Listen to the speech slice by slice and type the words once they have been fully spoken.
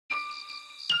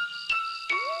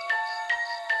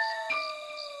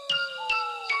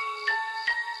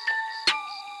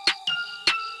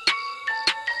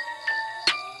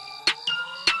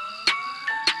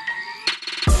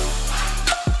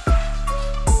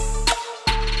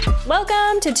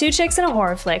Welcome to Two Chicks and a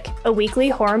Horror Flick, a weekly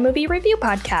horror movie review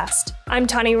podcast. I'm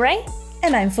Tawny Ray.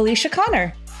 And I'm Felicia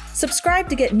Connor. Subscribe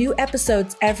to get new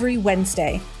episodes every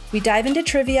Wednesday. We dive into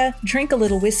trivia, drink a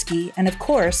little whiskey, and of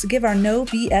course, give our no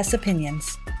BS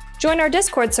opinions. Join our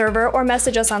Discord server or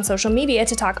message us on social media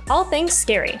to talk all things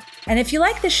scary. And if you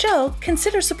like the show,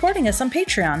 consider supporting us on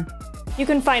Patreon. You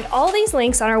can find all these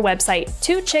links on our website,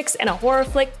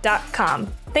 twochicksandahorrorflick.com.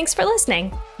 Thanks for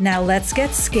listening. Now let's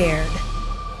get scared.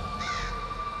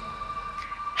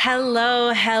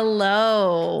 Hello.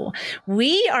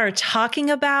 We are talking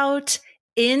about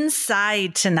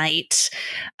Inside tonight.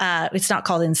 It's not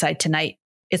called Inside tonight.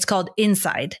 It's called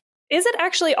Inside. Is it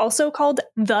actually also called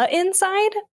The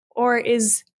Inside? Or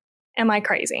am I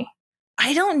crazy?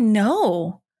 I don't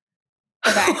know.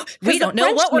 Okay. We don't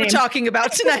know what we're talking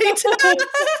about tonight.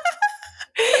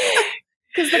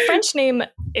 Because the French name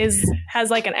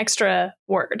has like an extra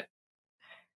word.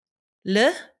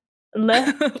 Le,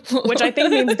 which I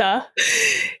think means duh.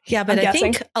 Yeah, but I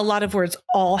think a lot of words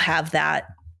all have that,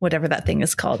 whatever that thing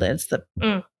is called. It's the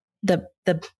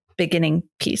beginning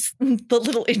piece, the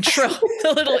little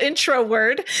intro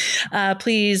word.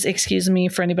 Please excuse me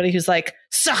for anybody who's like,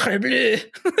 sacre bleu.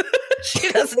 She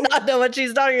does not know what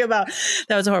she's talking about.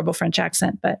 That was a horrible French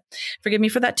accent, but forgive me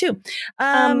for that too.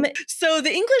 So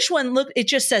the English one, look, it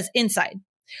just says inside.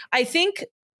 I think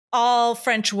all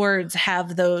French words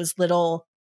have those little,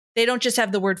 they don't just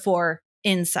have the word for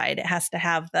inside. It has to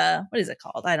have the, what is it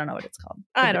called? I don't know what it's called.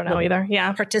 I don't know either.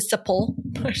 Yeah. Participle.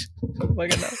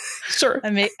 Sure.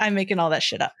 I'm making all that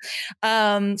shit up.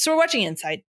 So we're watching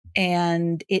Inside,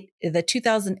 and the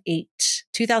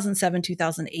 2007,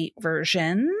 2008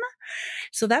 version.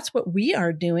 So that's what we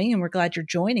are doing, and we're glad you're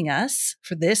joining us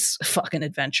for this fucking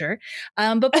adventure.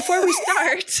 But before we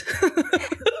start,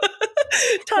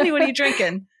 Tawny, what are you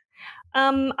drinking?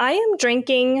 I am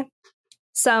drinking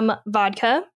some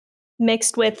vodka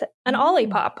mixed with an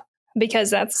Olipop because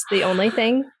that's the only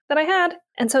thing that I had.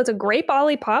 And so it's a grape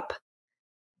Olipop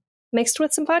mixed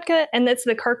with some vodka, and it's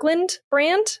the Kirkland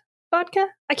brand vodka.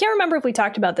 I can't remember if we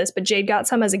talked about this, but Jade got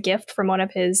some as a gift from one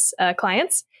of his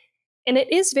clients, and it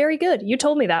is very good. You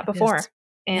told me that before,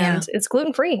 and it's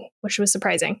gluten-free, which was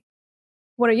surprising.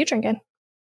 What are you drinking?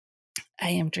 I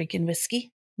am drinking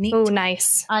whiskey. Neat. Oh,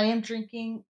 nice. I am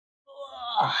drinking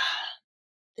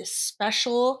this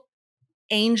special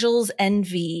Angel's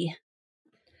Envy.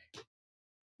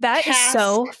 That is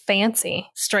so fancy.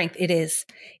 Strength. It is.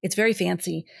 It's very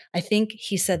fancy. I think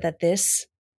he said that this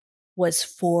was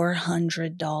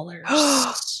 $400.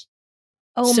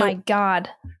 Oh my God.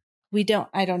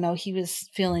 I don't know. He was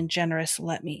feeling generous.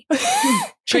 Let me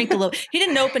drink a little. He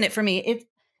didn't open it for me.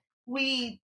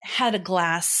 We had a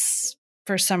glass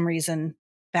for some reason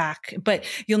back, but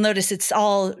you'll notice it's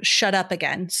all shut up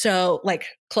again. So like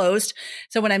closed.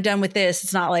 So when I'm done with this,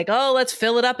 it's not like, oh, let's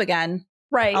fill it up again.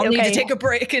 Right. I'll need to take a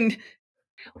break. And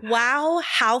wow,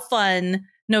 how fun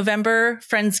November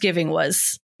Friendsgiving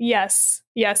was. Yes.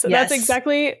 That's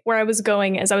exactly where I was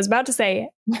going, as I was about to say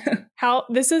how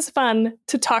this is fun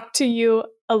to talk to you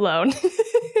alone.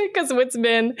 Because it's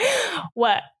been,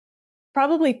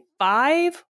 probably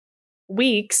 5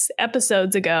 weeks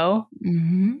episodes ago.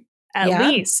 Mm-hmm. At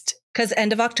least. Because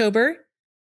end of October.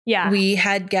 Yeah. We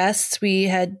had guests.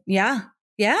 Yeah,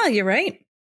 you're right.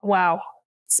 Wow.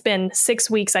 It's been 6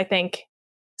 weeks, I think,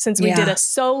 since we did a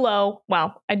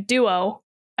duo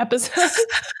episode.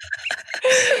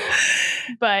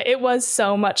 But it was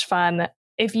so much fun.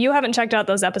 If you haven't checked out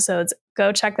those episodes,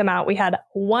 go check them out. We had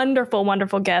wonderful,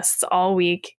 wonderful guests all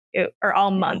week or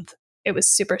all month. It was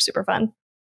super, super fun.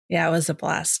 Yeah, it was a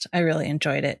blast. I really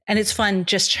enjoyed it. And it's fun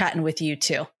just chatting with you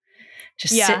too.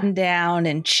 Just sitting down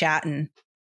and chatting.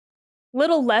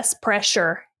 Little less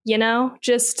pressure,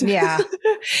 just. Yeah.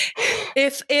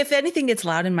 If anything gets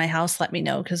loud in my house, let me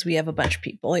know, because we have a bunch of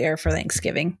people here for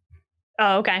Thanksgiving.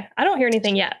 Oh, okay. I don't hear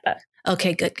anything yet, but.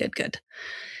 Okay, good.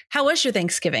 How was your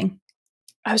Thanksgiving?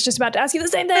 I was just about to ask you the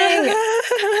same thing.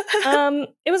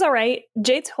 It was all right.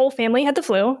 Jade's whole family had the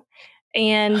flu,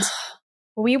 and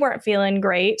we weren't feeling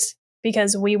great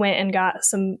because we went and got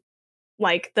some,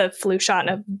 like, the flu shot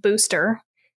and a booster.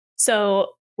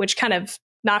 So, which kind of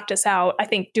knocked us out, I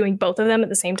think, doing both of them at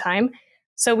the same time.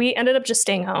 So we ended up just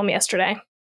staying home yesterday.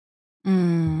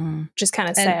 Just kind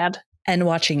of sad. And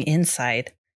watching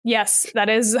Inside. Yes, that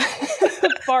is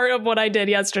part of what I did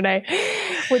yesterday,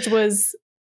 which was,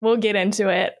 we'll get into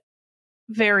it,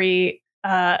 very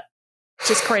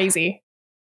just crazy.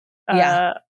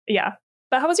 Yeah.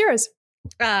 But how was yours?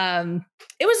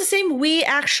 It was the same. We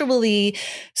actually,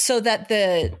 so that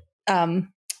the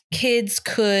kids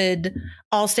could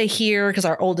all stay here because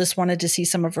our oldest wanted to see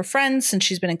some of her friends since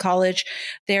she's been in college.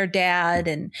 Their dad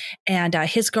and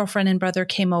his girlfriend and brother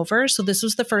came over. So this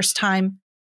was the first time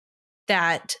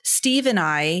that Steve and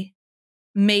I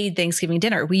made Thanksgiving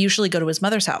dinner. We usually go to his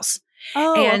mother's house.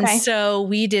 Oh, and okay. so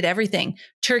we did everything: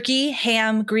 turkey,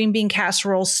 ham, green bean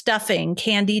casserole, stuffing,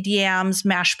 candied yams,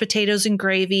 mashed potatoes and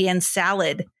gravy, and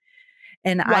salad.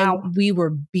 And Wow. we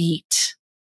were beat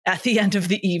at the end of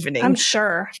the evening. I'm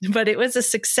sure. But it was a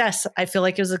success. I feel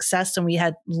like it was a success. And we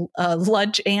had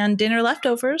lunch and dinner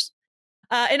leftovers.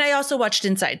 And I also watched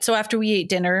Inside. So after we ate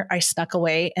dinner, I snuck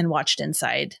away and watched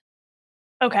Inside.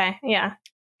 Okay. Yeah.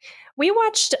 We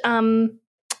watched, in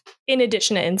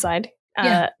addition to Inside,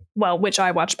 which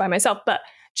I watched by myself, but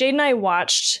Jade and I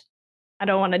watched, I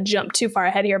don't want to jump too far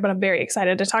ahead here, but I'm very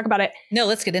excited to talk about it. No,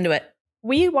 let's get into it.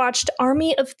 We watched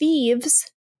Army of Thieves,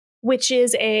 which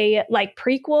is a like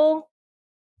prequel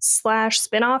 /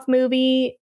 spinoff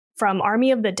movie from Army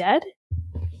of the Dead.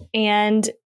 And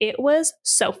it was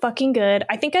so fucking good.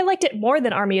 I think I liked it more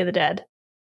than Army of the Dead.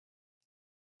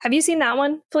 Have you seen that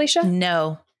one, Felicia?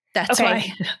 No. That's okay.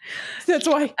 why. That's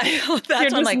why. That's You're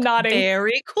just like, nodding.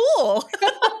 Very cool.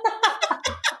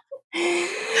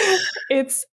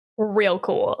 It's real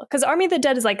cool. Because Army of the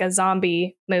Dead is like a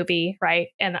zombie movie, right?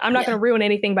 And I'm not going to ruin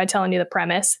anything by telling you the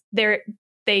premise.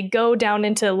 They go down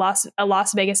into a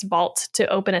Las Vegas vault to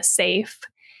open a safe.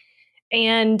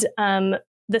 And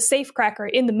the safe cracker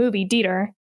in the movie, Dieter,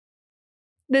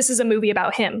 this is a movie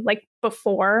about him, like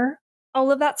before all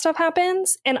of that stuff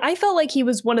happens. And I felt like he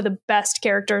was one of the best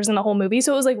characters in the whole movie.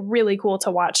 So it was like really cool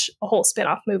to watch a whole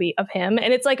spin-off movie of him.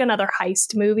 And it's like another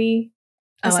heist movie.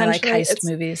 Oh, I like heist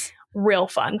movies. Real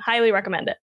fun. Highly recommend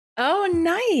it. Oh,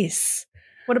 nice.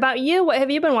 What about you? What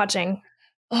have you been watching?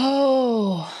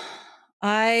 Oh,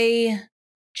 I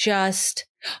just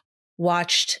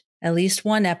watched at least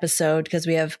one episode because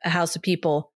we have A House of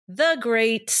People, The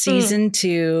Great season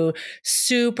 2.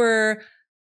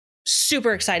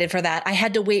 Super excited for that. I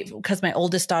had to wait because my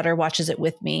oldest daughter watches it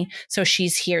with me. So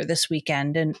she's here this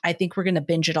weekend and I think we're going to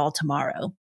binge it all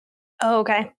tomorrow. Oh,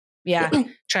 okay. Yeah.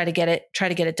 try to get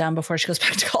it done before she goes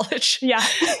back to college. Yeah.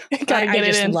 I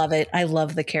just love it. I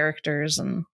love the characters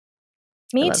and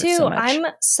me too. So I'm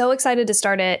so excited to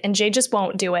start it and Jay just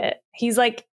won't do it. He's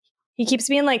like, he keeps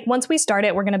being like, once we start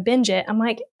it, we're going to binge it. I'm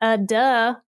like,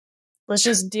 duh. Let's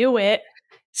just do it.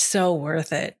 So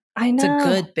worth it. I know. It's a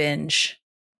good binge.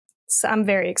 So I'm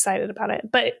very excited about it.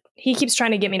 But he keeps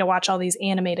trying to get me to watch all these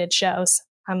animated shows.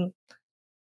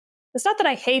 It's not that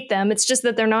I hate them. It's just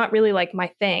that they're not really like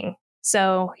my thing.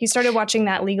 So he started watching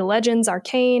that League of Legends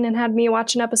Arcane and had me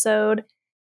watch an episode.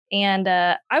 And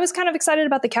I was kind of excited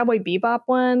about the Cowboy Bebop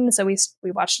one. So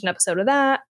we watched an episode of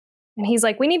that. And he's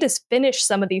like, we need to finish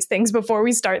some of these things before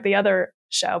we start the other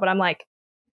show. But I'm like,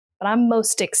 but I'm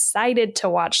most excited to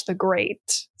watch The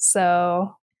Great.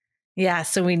 So yeah,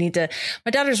 so we need to.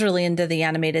 My daughter's really into the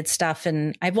animated stuff,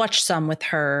 and I've watched some with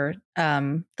her.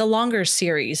 The longer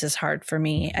series is hard for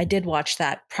me. I did watch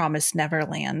that Promised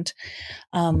Neverland,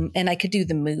 and I could do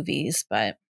the movies,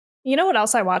 but you know what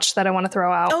else I watched that I want to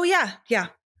throw out? Oh yeah.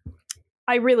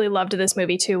 I really loved this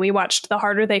movie too. We watched The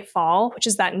Harder They Fall, which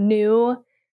is that new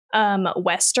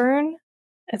Western.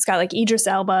 It's got like Idris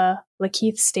Elba,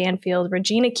 Lakeith Stanfield,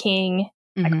 Regina King,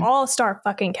 like all-star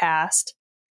fucking cast.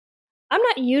 I'm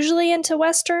not usually into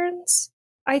Westerns,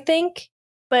 I think,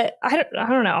 but I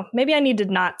don't know. Maybe I need to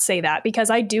not say that because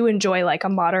I do enjoy like a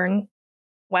modern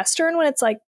Western when it's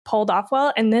like pulled off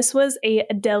well. And this was a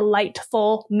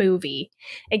delightful movie.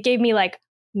 It gave me like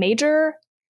major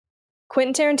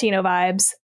Quentin Tarantino vibes.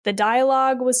 The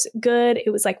dialogue was good. It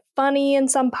was like funny in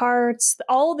some parts.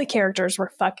 All the characters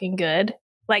were fucking good.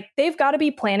 Like they've got to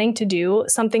be planning to do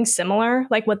something similar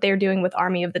like what they're doing with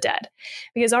Army of the Dead.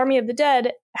 Because Army of the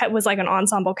Dead was like an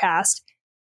ensemble cast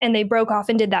and they broke off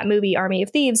and did that movie Army of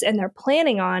Thieves and they're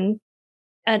planning on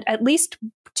at least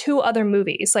 2 other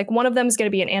movies. Like one of them is going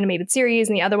to be an animated series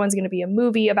and the other one's going to be a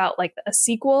movie about like a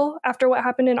sequel after what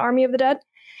happened in Army of the Dead.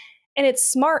 And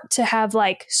it's smart to have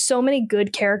like so many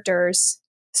good characters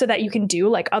so that you can do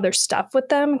like other stuff with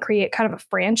them, create kind of a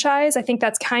franchise. I think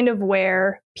that's kind of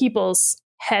where people's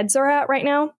heads are at right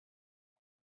now.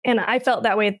 And I felt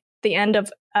that way at the end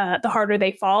of The Harder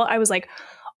They Fall. I was like,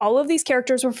 all of these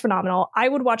characters were phenomenal. I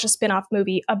would watch a spin-off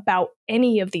movie about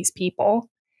any of these people.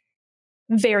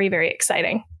 Very, very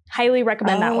exciting. Highly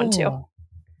recommend that one too.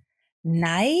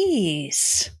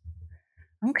 Nice.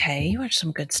 Okay, you watch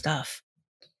some good stuff.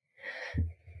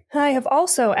 I have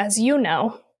also, as you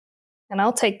know, and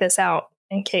I'll take this out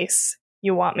in case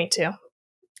you want me to,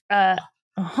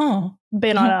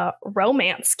 been on a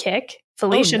romance kick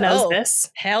Felicia knows this.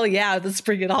 Hell yeah, let's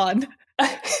bring it on.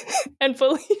 And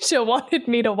Felicia wanted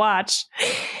me to watch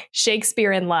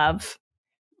Shakespeare in Love.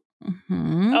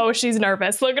 Mm-hmm. Oh, she's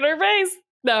nervous. Look at her face.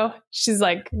 No, she's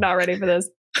like, not ready for this.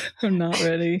 I'm not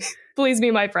ready. Please be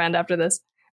my friend after this.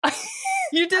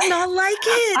 You did not like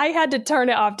it? I had to turn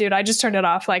it off, dude. I just turned it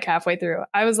off like halfway through.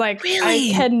 I was like,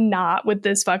 really? I cannot with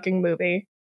this fucking movie.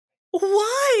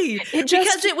 Why?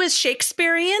 Because it was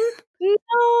Shakespearean? No,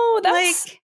 I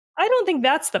don't think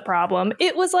that's the problem.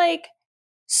 It was like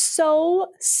so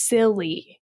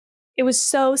silly. It was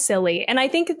so silly. And I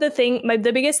think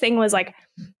the biggest thing was like,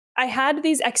 I had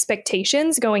these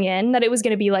expectations going in that it was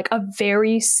going to be like a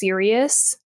very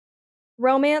serious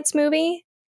romance movie.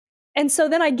 And so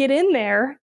then I get in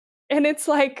there and it's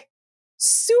like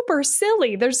super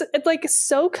silly. It's like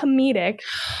so comedic.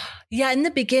 Yeah, in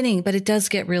the beginning, but it does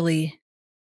get really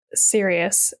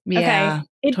serious. Yeah.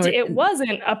 Okay. It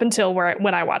wasn't up until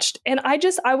when I watched. And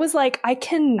I was like, I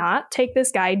cannot take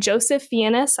this guy, Joseph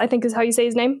Fiennes, I think is how you say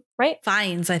his name, right?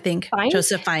 Fiennes, I think. Fiennes?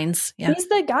 Joseph Fiennes. Yeah. He's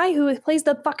the guy who plays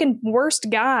the fucking worst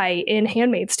guy in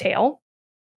Handmaid's Tale.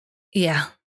 Yeah.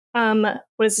 What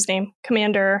is his name?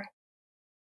 Commander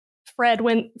Fred,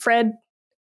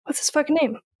 what's his fucking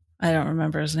name? I don't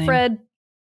remember his name. Fred,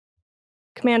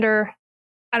 Commander,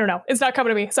 I don't know. It's not coming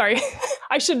to me. Sorry.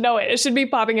 I should know it. It should be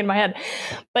popping in my head.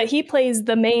 But he plays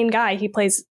the main guy. He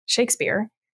plays Shakespeare.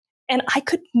 And I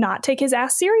could not take his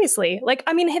ass seriously. Like,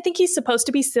 I mean, I think he's supposed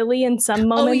to be silly in some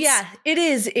moments. Oh, yeah. It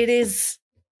is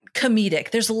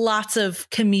comedic. There's lots of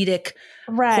comedic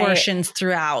portions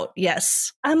throughout.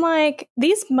 Yes. I'm like,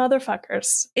 these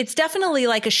motherfuckers. It's definitely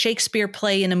like a Shakespeare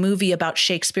play in a movie about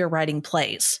Shakespeare writing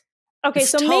plays. Okay,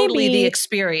 it's so totally maybe the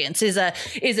experience is a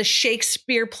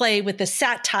Shakespeare play with the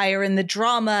satire and the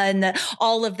drama and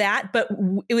all of that, but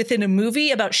within a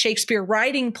movie about Shakespeare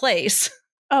writing plays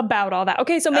about all that.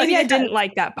 Okay, so maybe I didn't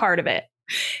like that part of it.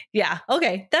 Yeah.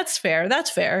 Okay, that's fair. That's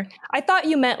fair. I thought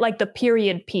you meant like the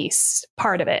period piece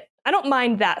part of it. I don't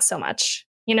mind that so much.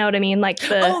 You know what I mean? Like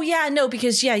I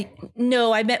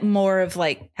meant more of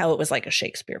like how it was like a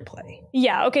Shakespeare play.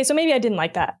 Yeah. Okay, so maybe I didn't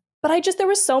like that. But there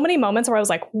were so many moments where I was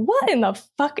like, what in the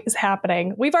fuck is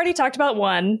happening? We've already talked about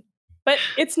one, but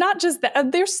it's not just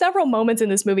that. There's several moments in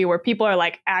this movie where people are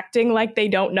like acting like they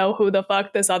don't know who the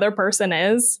fuck this other person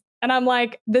is. And I'm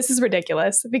like, this is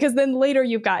ridiculous. Because then later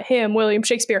you've got him, William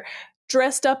Shakespeare,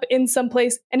 dressed up in some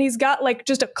place and he's got like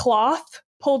just a cloth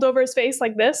pulled over his face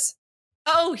like this.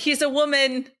 Oh, he's a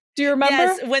woman. Do you remember?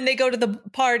 Yes, when they go to the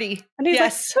party. And he's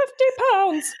like, 50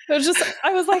 pounds. It was just,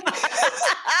 I was like,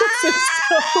 this is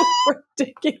so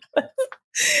ridiculous.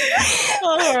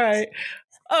 All right.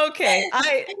 Okay.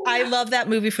 I love that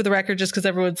movie, for the record, just because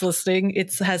everyone's listening.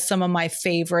 It has some of my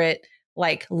favorite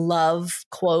like love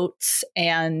quotes.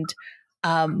 And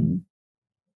I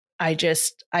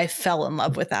fell in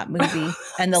love with that movie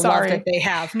and the love that they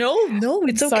have. No,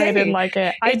 it's okay. Sorry, I didn't like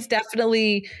it.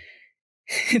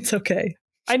 It's okay.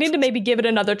 I need to maybe give it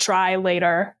another try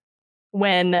later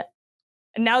now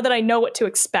that I know what to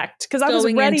expect. Because I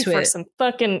was ready for some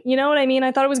fucking, you know what I mean?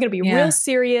 I thought it was going to be real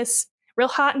serious, real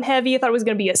hot and heavy. I thought it was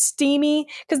going to be a steamy.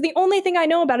 Because the only thing I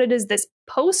know about it is this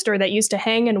poster that used to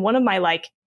hang in one of my like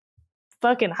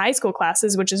fucking high school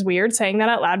classes, which is weird saying that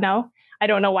out loud now. I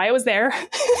don't know why it was there.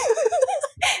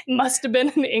 Must have been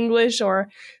an English or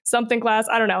something class.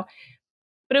 I don't know.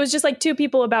 But it was just like two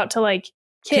people about to like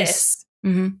kiss.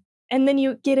 Mm-hmm. And then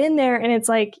you get in there and it's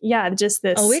like, just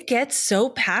this. Oh, it gets so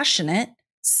passionate.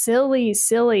 Silly.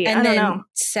 And I don't then know.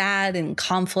 sad and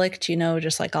conflict,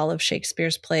 just like all of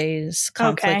Shakespeare's plays,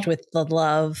 conflict with the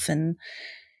love and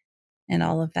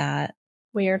all of that.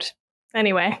 Weird.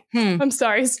 Anyway, I'm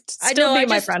sorry. Still be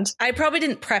my friend. I probably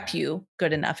didn't prep you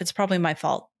good enough. It's probably my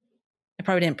fault. I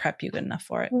probably didn't prep you good enough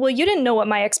for it. Well, you didn't know what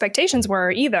my expectations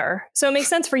were either. So it makes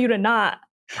sense for you to not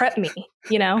prep me,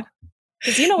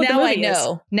 Because you know what the movie is.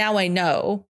 Now I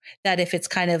know that if it's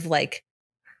kind of like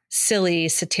silly,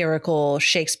 satirical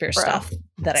Shakespeare stuff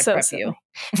that I prep you.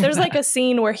 There's like a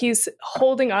scene where he's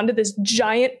holding onto this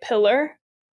giant pillar.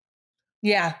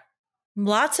 Yeah.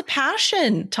 Lots of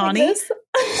passion, Tawny. It's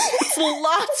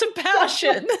lots of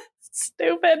passion.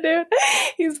 Stupid, dude.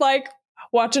 He's like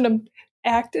watching him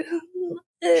act.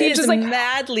 He's just like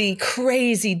madly,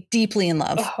 crazy, deeply in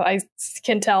love. Oh, I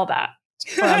can tell that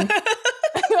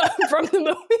from the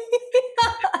movie.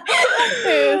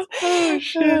 Oh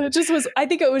shit! It just was. I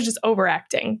think it was just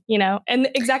overacting, and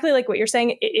exactly like what you're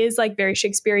saying. It is like very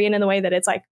Shakespearean in the way that it's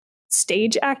like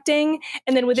stage acting,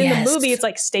 and then within the movie, it's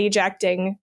like stage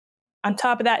acting. On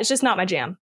top of that, it's just not my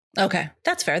jam. Okay,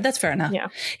 that's fair. That's fair enough. Yeah,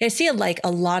 I see like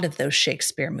a lot of those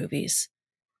Shakespeare movies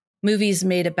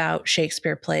made about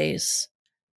Shakespeare plays.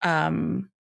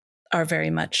 are very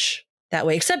much that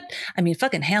way. Except, I mean,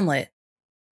 fucking Hamlet.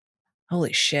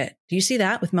 Holy shit. Do you see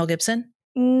that with Mel Gibson?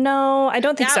 No, I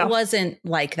don't think so. That wasn't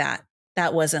like that.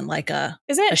 That wasn't like Isn't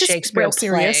it a just Shakespeare real play.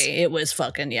 serious? It was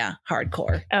fucking,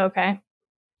 hardcore. Okay.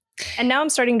 And now I'm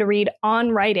starting to read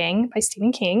On Writing by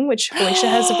Stephen King, which Felicia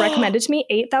has recommended to me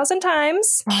 8,000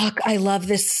 times. Oh, I love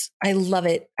this. I love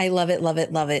it. I love it, love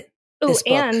it, love it. Oh,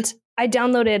 and I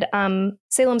downloaded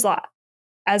Salem's Lot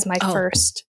as my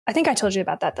first. I think I told you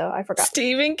about that, though. I forgot.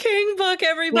 Stephen King book,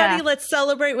 everybody. Yeah. Let's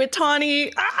celebrate with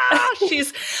Tawny.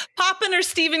 She's popping her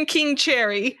Stephen King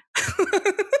cherry.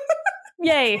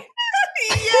 Yay.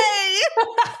 Yay.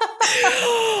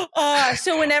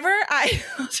 So whenever I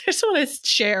just want to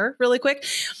share really quick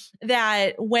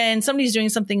that when somebody's doing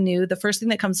something new, the first thing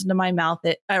that comes into my mouth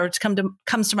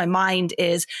comes to my mind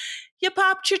is, you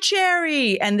popped your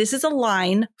cherry. And this is a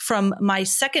line from my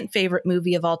second favorite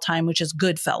movie of all time, which is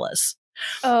Goodfellas.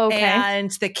 Oh, okay.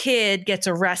 And the kid gets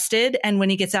arrested. And when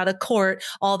he gets out of court,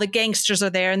 all the gangsters are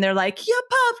there and they're like, you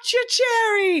popped your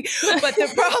cherry. But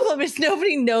the problem is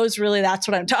nobody knows really that's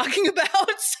what I'm talking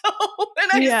about. So when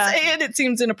I say it, it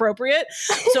seems inappropriate.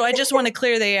 So I just want to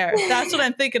clear the air. That's what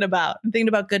I'm thinking about. I'm thinking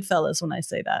about Goodfellas when I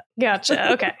say that.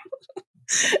 Gotcha. Okay.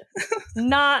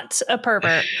 Not a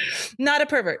pervert. Not a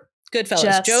pervert.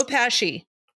 Goodfellas. Joe Pesci.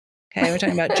 Okay. We're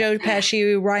talking about Joe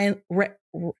Pesci,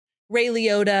 Ray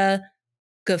Liotta,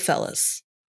 Goodfellas.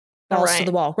 Balls to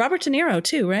the wall. Robert De Niro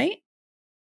too, right?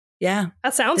 Yeah.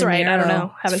 That sounds right. I don't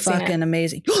know. Haven't seen it. Fucking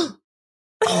amazing.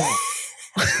 Oh.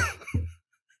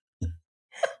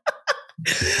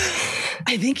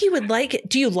 I think you would like it.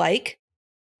 Do you like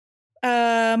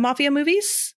mafia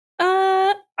movies?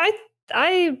 I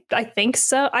think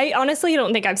so. I honestly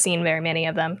don't think I've seen very many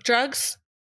of them. Drugs?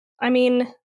 I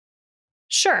mean,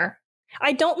 sure.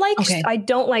 I don't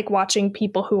like watching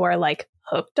people who are like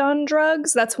hooked on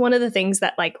drugs. That's one of the things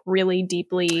that like really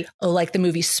deeply like the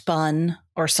movie Spun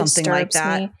or something like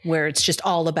that, where it's just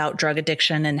all about drug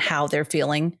addiction and how they're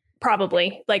feeling.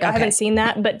 Probably. Like I haven't seen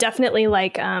that, but definitely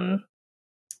like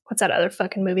what's that other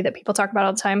fucking movie that people talk about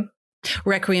all the time?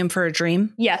 Requiem for a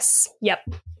Dream. Yes. Yep.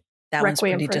 That one's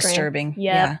pretty disturbing.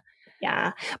 Yep.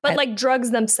 Yeah. But like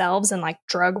drugs themselves and like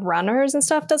drug runners and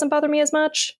stuff doesn't bother me as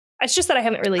much. It's just that I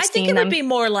haven't really seen them. I think it would be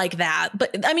more like that.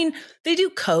 But I mean, they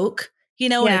do coke,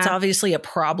 and it's obviously a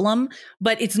problem,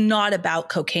 but it's not about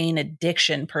cocaine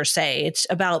addiction per se. It's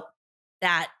about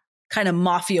that kind of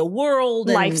mafia world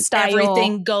and lifestyle,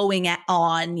 everything going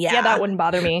on. Yeah. Yeah, that wouldn't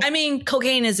bother me. I mean,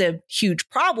 cocaine is a huge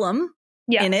problem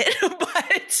in it,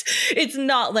 but it's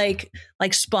not like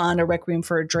Spawn or Requiem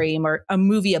for a Dream or a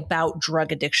movie about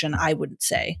drug addiction, I wouldn't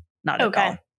say. Not at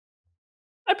all.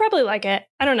 I'd probably like it.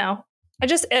 I don't know.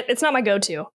 It's not my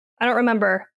go-to. I don't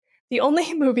remember. The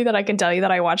only movie that I can tell you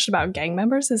that I watched about gang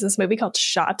members is this movie called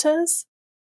Shotas.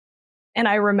 And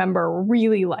I remember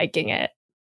really liking it.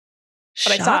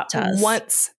 But I saw it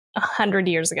once 100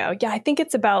 years ago. Yeah, I think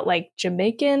it's about like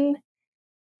Jamaican,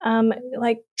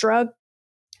 like drug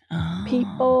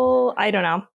people. I don't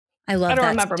know. I don't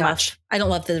remember stuff. much. I don't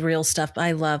love the real stuff, but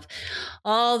I love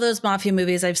all those mafia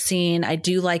movies I've seen. I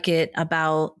do like it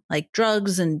about like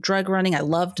drugs and drug running. I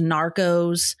loved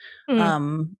Narcos.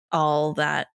 All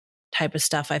that type of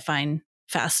stuff I find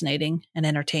fascinating and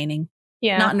entertaining.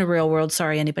 Yeah. Not in the real world.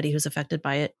 Sorry, anybody who's affected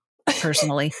by it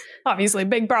personally. Obviously,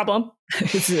 big problem.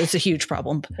 It's a huge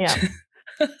problem. Yeah.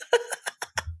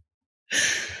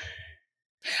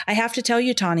 I have to tell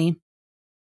you, Tawny,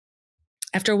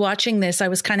 after watching this, I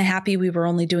was kind of happy we were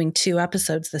only doing 2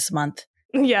 episodes this month.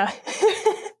 Yeah.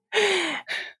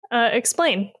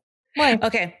 Explain. Why?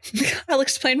 Okay. I'll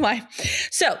explain why.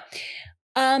 So,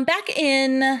 back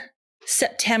in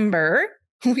September,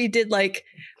 we did like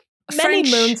many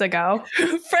moons ago.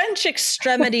 French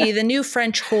extremity, the new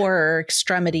French horror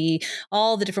extremity,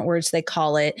 all the different words they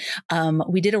call it.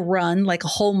 We did a run like a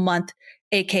whole month,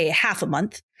 aka half a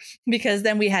month, because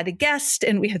then we had a guest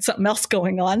and we had something else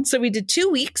going on. So we did 2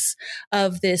 weeks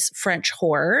of this French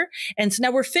horror. And so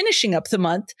now we're finishing up the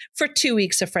month for 2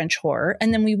 weeks of French horror.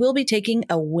 And then we will be taking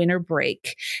a winter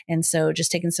break. And so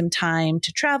just taking some time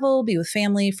to travel, be with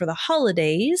family for the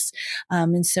holidays.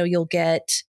 And so you'll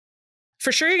get,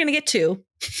 for sure, you're going to get 2.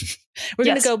 We're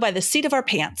going to go by the seat of our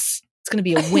pants. It's going to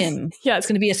be a whim. It's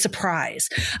going to be a surprise.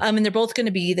 And they're both going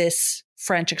to be this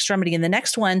French extremity. And the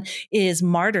next one is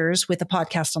Martyrs with a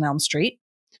Podcast on Elm Street.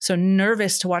 So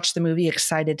nervous to watch the movie,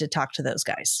 excited to talk to those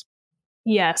guys.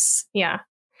 Yes. Yeah.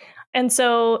 And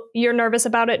so you're nervous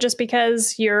about it just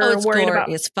because you're worried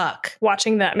about as fuck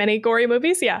watching that many gory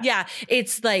movies? Yeah. Yeah.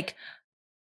 It's like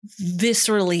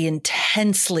viscerally,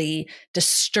 intensely,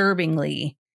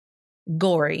 disturbingly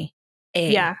gory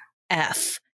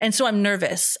AF. And so I'm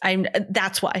nervous.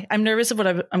 That's why I'm nervous of what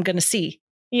I'm going to see.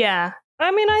 Yeah.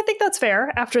 I mean, I think that's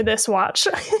fair after this watch.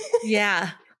 Yeah.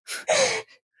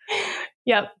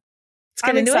 Yep.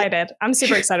 I'm excited. I'm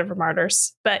super excited for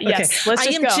Martyrs. But yes, let's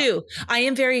just go. I am too. I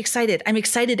am very excited. I'm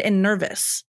excited and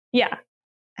nervous. Yeah.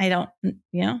 I don't,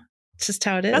 it's just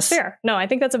how it is. That's fair. No, I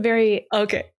think that's a very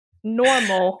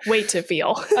normal way to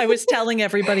feel. I was telling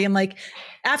everybody, I'm like,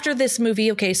 after this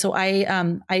movie, okay, so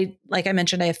I like I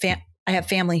mentioned, I have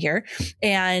family here.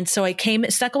 And so I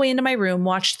snuck away into my room,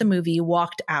 watched the movie,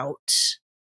 walked out.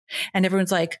 And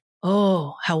everyone's like,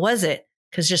 oh, how was it?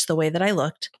 Because just the way that I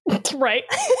looked. Right.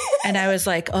 And I was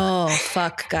like, oh,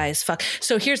 fuck, guys, fuck.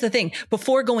 So here's the thing.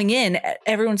 Before going in,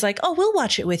 everyone's like, oh, we'll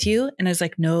watch it with you. And I was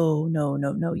like, no,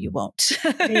 you won't.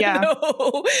 Yeah.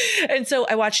 No. And so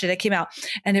I watched it. It came out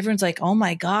and everyone's like, oh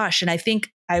my gosh. And I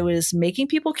think I was making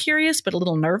people curious, but a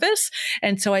little nervous.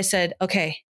 And so I said,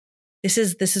 okay, this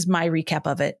is my recap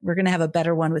of it. We're going to have a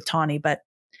better one with Tawny, but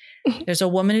there's a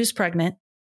woman who's pregnant.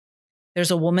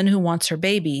 There's a woman who wants her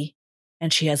baby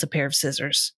and she has a pair of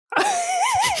scissors.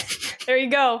 There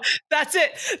you go. That's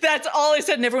it. That's all I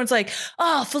said. And everyone's like,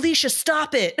 oh, Felicia,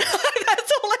 stop it.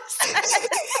 That's all I said.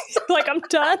 Like, I'm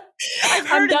done. I've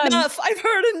heard enough. I've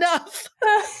heard enough.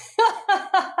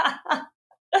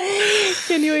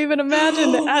 Can you even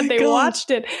imagine that? They watched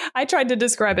it. I tried to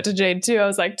describe it to Jade too. I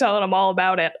was like telling him all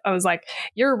about it. I was like,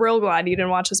 you're real glad you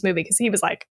didn't watch this movie. Because he was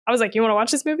like, I was like, you want to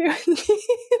watch this movie?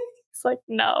 It's like,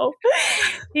 no.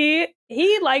 He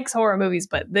likes horror movies,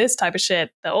 but this type of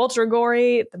shit, the ultra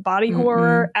gory, the body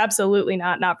horror, absolutely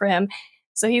not for him.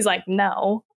 So he's like,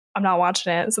 no, I'm not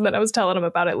watching it. So then I was telling him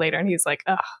about it later and he's like,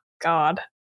 oh God.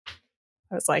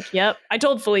 I was like, yep. I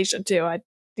told Felicia too.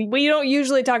 We don't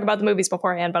usually talk about the movies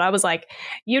beforehand, but I was like,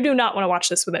 you do not want to watch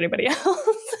this with anybody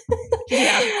else.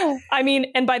 Yeah. I mean,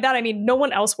 and by that, I mean, no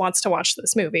one else wants to watch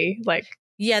this movie. Like,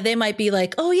 yeah, they might be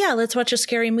like, oh yeah, let's watch a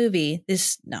scary movie.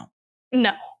 No.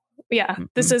 Yeah.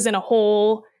 This is in a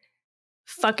whole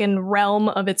fucking realm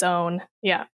of its own.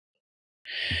 Yeah.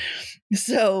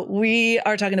 So we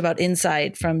are talking about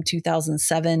Inside from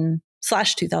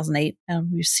 2007/2008.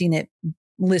 We've seen it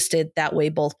listed that way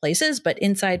both places, but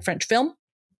Inside, French film.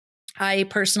 I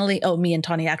personally, me and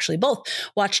Tawny actually both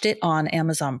watched it on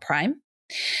Amazon Prime.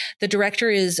 The director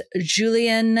is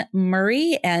Julien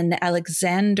Maury and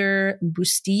Alexandre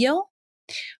Bustillo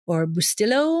or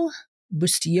Bustillo.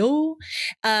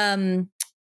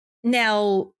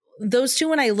 Now, those two,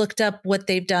 when I looked up what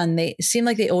they've done, they seem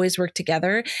like they always work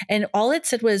together. And all it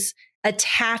said was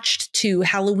attached to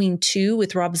Halloween 2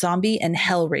 with Rob Zombie and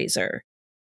Hellraiser.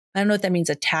 I don't know what that means,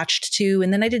 attached to.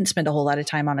 And then I didn't spend a whole lot of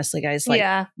time, honestly, guys,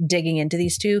 digging into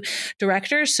these two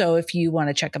directors. So if you want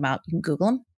to check them out, you can Google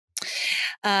them.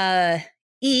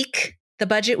 Eek, the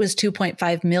budget was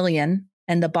 $2.5 million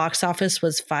and the box office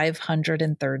was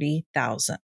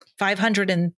 530,000.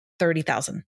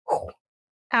 530,000.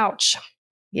 Ouch.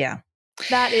 Yeah.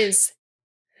 That is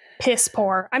piss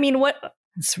poor. I mean, what?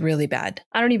 It's really bad.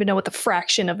 I don't even know what the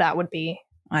fraction of that would be.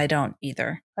 I don't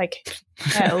either. Like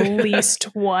at least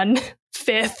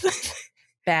 1/5.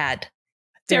 Bad.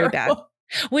 Very bad.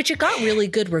 Which it got really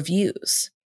good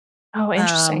reviews. Oh,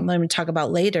 interesting. Let me talk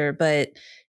about later, but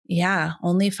yeah,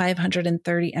 only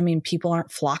 530. I mean, people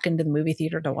aren't flocking to the movie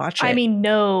theater to watch it. I mean,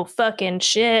 no fucking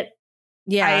shit.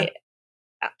 Yeah.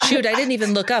 Shoot, I didn't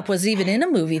even look up. Was it even in a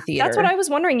movie theater? That's what I was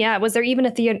wondering. Yeah. Was there even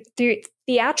a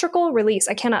theatrical release?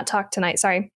 I cannot talk tonight.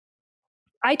 Sorry.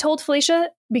 I told Felicia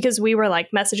because we were like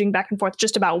messaging back and forth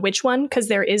just about which one, because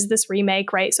there is this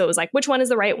remake, right? So it was like, which one is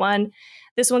the right one?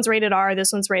 This one's rated R.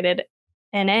 This one's rated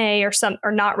NA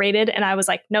or not rated. And I was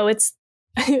like, no, it's,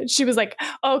 she was like,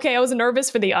 okay, I was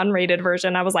nervous for the unrated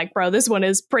version. I was like, bro, this one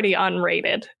is pretty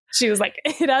unrated. She was like,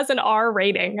 it has an R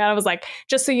rating. And I was like,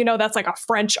 just so you know, that's like a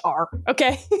French R.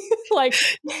 Okay. Like,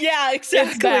 yeah,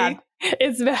 exactly.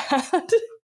 It's bad.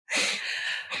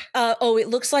 It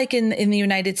looks like in the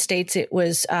United States, it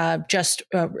was just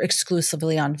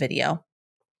exclusively on video.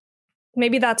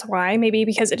 Maybe that's why. Maybe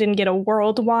because it didn't get a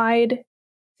worldwide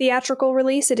theatrical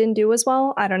release, it didn't do as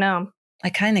well. I don't know. I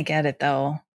kind of get it,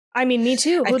 though. I mean, me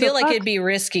too. I feel like it'd be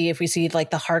risky if we see like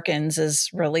the Harkins is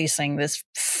releasing this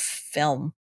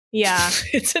film. Yeah.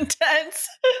 It's intense.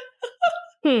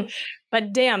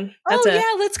 But damn.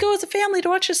 Let's go as a family to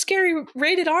watch a scary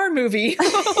rated R movie.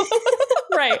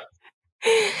 Right.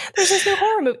 There's just no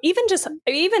horror movie.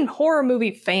 Even horror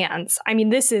movie fans. I mean,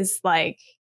 this is like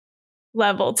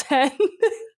level 10.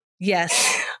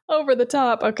 Yes. Over the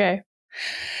top. Okay.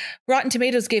 Rotten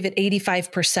Tomatoes gave it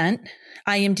 85%.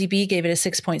 IMDb gave it a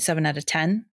 6.7 out of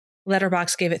 10.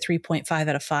 Letterboxd gave it 3.5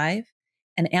 out of 5.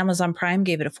 And Amazon Prime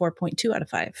gave it a 4.2 out of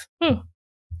 5.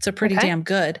 So pretty damn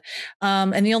good.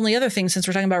 And the only other thing, since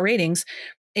we're talking about ratings,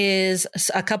 is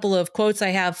a couple of quotes I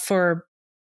have for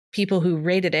people who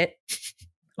rated it.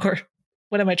 Or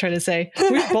what am I trying to say?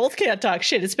 We both can't talk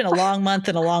shit. It's been a long month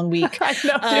and a long week. I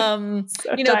know.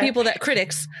 So you know, people that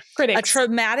critics. A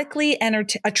traumatically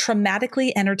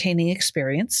entertaining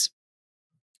experience.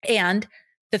 And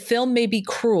the film may be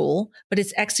cruel, but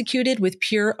it's executed with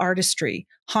pure artistry.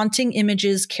 Haunting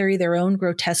images carry their own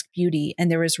grotesque beauty,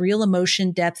 and there is real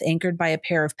emotion depth anchored by a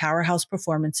pair of powerhouse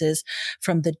performances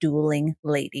from the dueling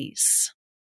ladies.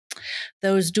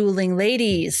 Those dueling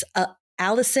ladies,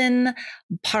 Alison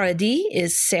Paradis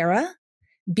is Sarah.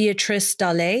 Beatrice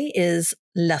Dallet is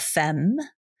La Femme.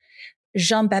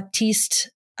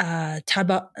 Jean-Baptiste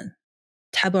Tabarin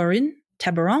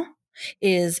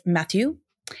is Matthew.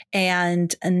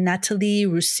 And Nathalie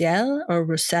Roussel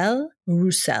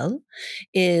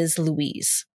is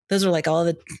Louise. Those are like all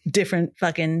the different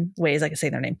fucking ways I can say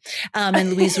their name.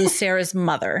 And Louise was Sarah's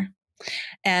mother.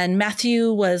 And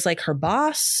Matthew was like her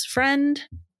boss friend.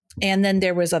 And then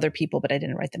there was other people, but I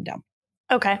didn't write them down.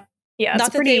 Okay. Yeah.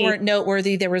 Not that they weren't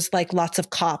noteworthy. There was like lots of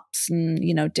cops and,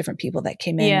 you know, different people that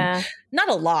came in. Yeah. Not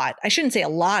a lot. I shouldn't say a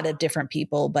lot of different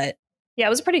people, but yeah, it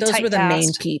was a pretty those tight were the cast.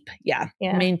 main peep. Yeah.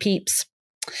 Main peeps.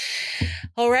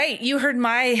 All right. You heard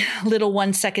my little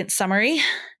 1 second summary,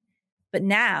 but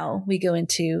now we go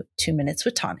into 2 minutes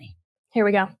with Tawny. Here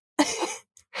we go.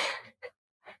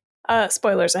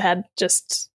 Spoilers ahead,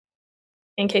 just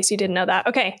in case you didn't know that.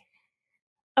 Okay.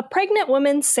 A pregnant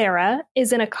woman, Sarah,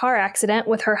 is in a car accident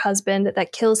with her husband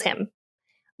that kills him.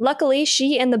 Luckily,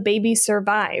 she and the baby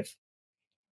survive.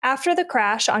 After the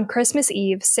crash on Christmas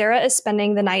Eve, Sarah is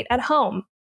spending the night at home.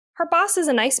 Her boss is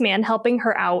a nice man helping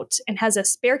her out and has a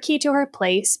spare key to her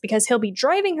place because he'll be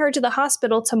driving her to the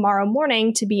hospital tomorrow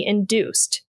morning to be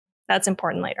induced. That's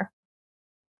important later.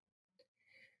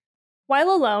 While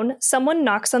alone, someone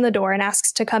knocks on the door and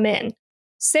asks to come in.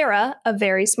 Sarah, a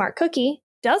very smart cookie,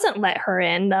 doesn't let her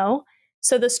in, though,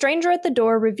 so the stranger at the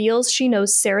door reveals she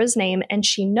knows Sarah's name and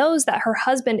she knows that her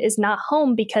husband is not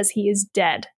home because he is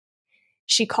dead.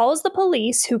 She calls the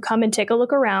police, who come and take a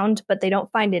look around, but they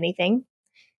don't find anything.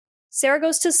 Sarah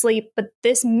goes to sleep, but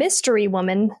this mystery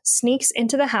woman sneaks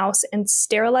into the house and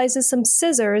sterilizes some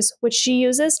scissors, which she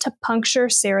uses to puncture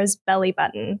Sarah's belly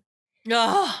button.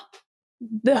 Ugh.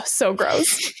 Ugh, so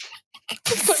gross.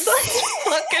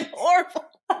 Fucking horrible.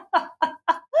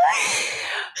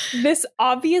 This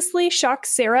obviously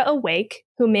shocks Sarah awake,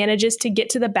 who manages to get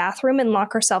to the bathroom and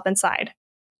lock herself inside.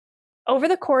 Over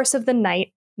the course of the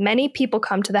night, many people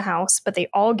come to the house, but they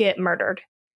all get murdered.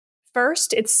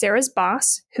 First, it's Sarah's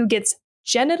boss, who gets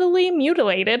genitally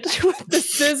mutilated with the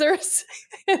scissors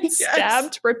and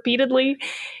stabbed repeatedly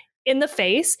in the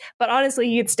face. But honestly,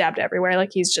 he gets stabbed everywhere.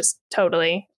 Like, he's just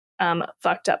totally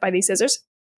fucked up by these scissors.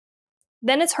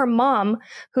 Then it's her mom,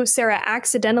 who Sarah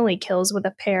accidentally kills with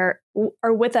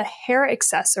a hair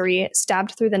accessory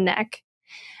stabbed through the neck.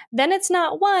 Then it's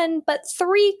not one, but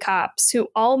 3 cops who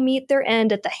all meet their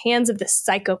end at the hands of this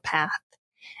psychopath.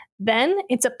 Then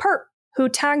it's a perp who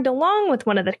tagged along with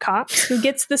one of the cops who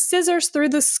gets the scissors through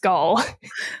the skull.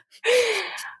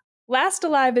 Last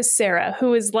alive is Sarah,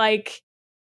 who is like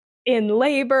in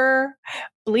labor,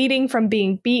 bleeding from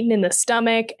being beaten in the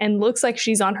stomach, and looks like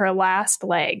she's on her last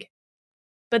leg.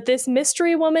 But this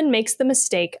mystery woman makes the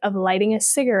mistake of lighting a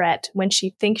cigarette when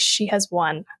she thinks she has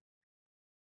won.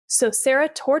 So Sarah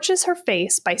torches her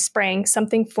face by spraying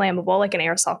something flammable like an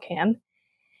aerosol can.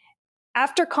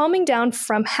 After calming down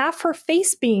from half her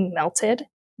face being melted,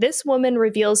 this woman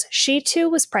reveals she too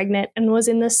was pregnant and was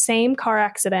in the same car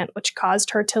accident which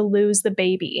caused her to lose the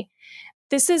baby.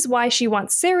 This is why she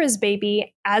wants Sarah's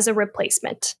baby as a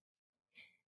replacement.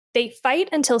 They fight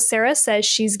until Sarah says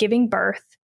she's giving birth,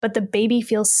 but the baby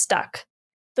feels stuck.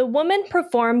 The woman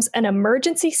performs an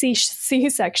emergency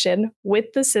C-section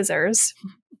with the scissors.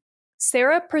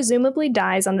 Sarah presumably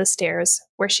dies on the stairs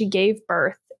where she gave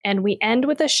birth, and we end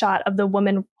with a shot of the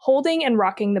woman holding and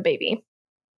rocking the baby.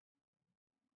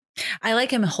 I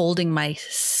like him holding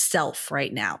myself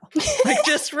right now. Like,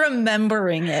 just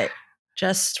remembering it.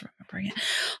 Just remembering it.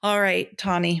 All right,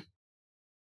 Tawny.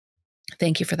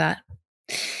 Thank you for that.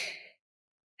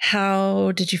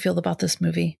 How did you feel about this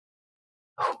movie?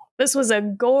 This was a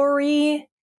gory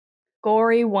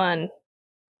one.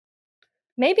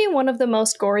 Maybe one of the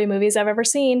most gory movies I've ever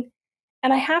seen.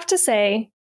 And I have to say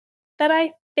that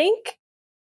I think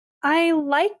I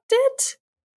liked it.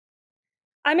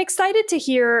 I'm excited to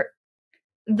hear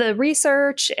the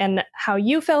research and how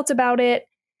you felt about it.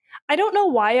 I don't know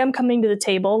why I'm coming to the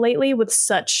table lately with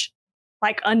such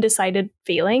like undecided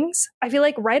feelings. I feel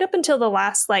like right up until the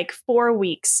last like 4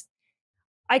 weeks,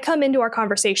 I come into our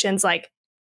conversations like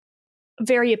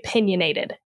very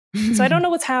opinionated. So I don't know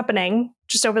what's happening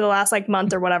just over the last like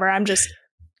month or whatever. I'm just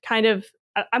kind of,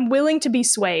 I'm willing to be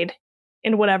swayed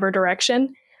in whatever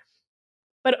direction.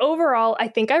 But overall, I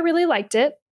think I really liked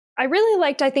it. I really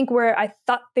liked, I think, where I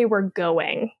thought they were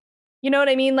going. You know what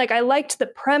I mean? Like, I liked the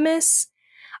premise.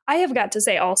 I have got to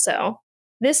say also,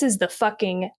 this is the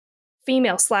fucking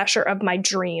female slasher of my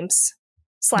dreams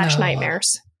 /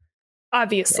 nightmares.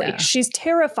 Obviously, Yeah. she's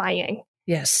terrifying.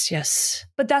 Yes, yes.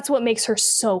 But that's what makes her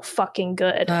so fucking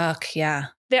good. Fuck, yeah.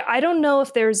 I don't know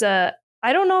if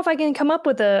I can come up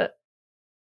with a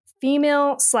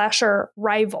female slasher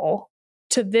rival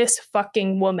to this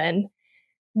fucking woman.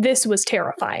 This was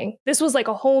terrifying. This was like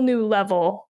a whole new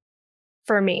level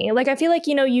for me. Like, I feel like,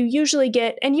 you know, you usually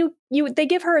get, and they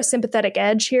give her a sympathetic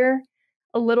edge here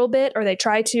a little bit, or they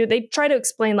try to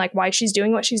explain like why she's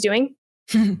doing what she's doing.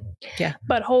 Yeah.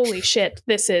 But holy shit,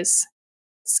 this is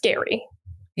scary.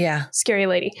 Yeah. Scary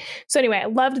lady. So anyway, I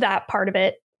loved that part of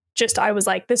it. Just, I was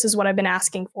like, this is what I've been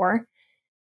asking for.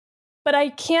 But I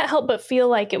can't help but feel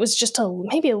like it was just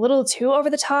maybe a little too over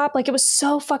the top. Like, it was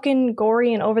so fucking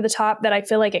gory and over the top that I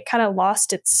feel like it kind of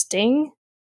lost its sting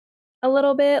a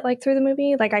little bit, like through the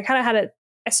movie. Like, I kind of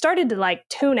I started to like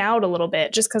tune out a little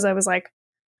bit just because I was like,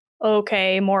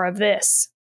 okay, more of this,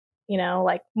 you know,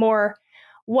 like more,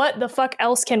 what the fuck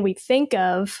else can we think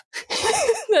of?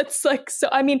 That's like, so,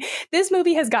 I mean, this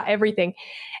movie has got everything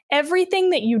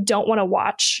that you don't want to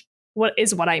watch. What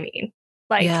I mean?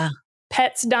 Like, yeah.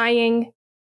 Pets dying,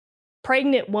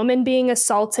 pregnant woman being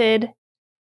assaulted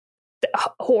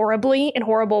horribly in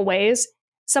horrible ways,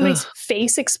 somebody's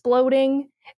face exploding,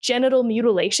 genital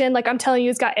mutilation. Like, I'm telling you,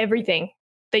 it's got everything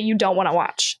that you don't want to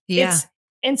watch. Yeah.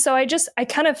 And so it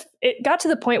got to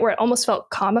the point where it almost felt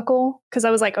comical, because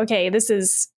I was like, okay, this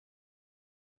is,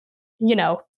 you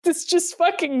know, this just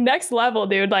fucking next level,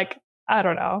 dude. Like, I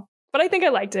don't know. But I think I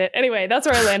liked it. Anyway, that's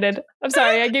where I landed. I'm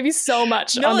sorry. I gave you so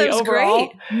much on the overall.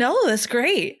 Great. No, that's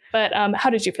great. But how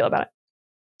did you feel about it?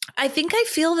 I think I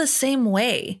feel the same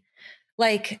way.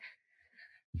 Like,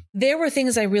 there were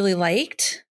things I really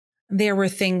liked. There were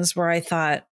things where I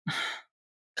thought,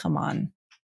 come on.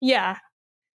 Yeah.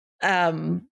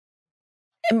 But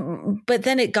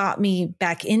then it got me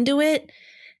back into it.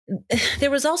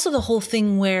 There was also the whole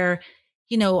thing where,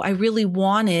 you know, I really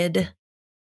wanted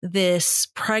this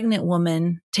pregnant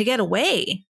woman to get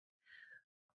away.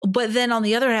 But then on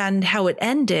the other hand, how it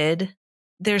ended,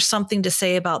 there's something to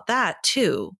say about that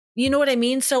too. You know what I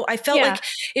mean? So I felt like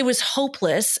it was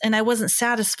hopeless and I wasn't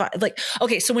satisfied. Like,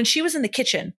 okay, so when she was in the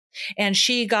kitchen and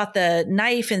she got the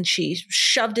knife and she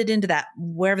shoved it into that,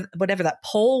 whatever that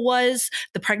pole was,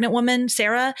 the pregnant woman,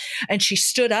 Sarah, and she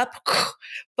stood up,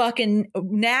 fucking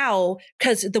now,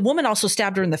 because the woman also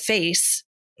stabbed her in the face.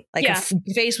 Like, her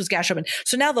face was gashed open.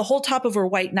 So now the whole top of her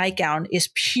white nightgown is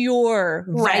pure,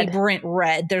 vibrant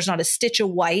red. There's not a stitch of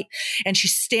white. And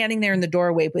she's standing there in the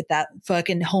doorway with that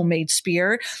fucking homemade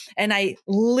spear. And I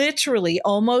literally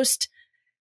almost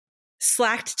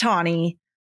slacked Tawny.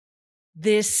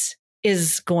 This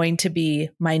is going to be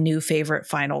my new favorite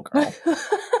final girl.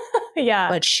 Yeah.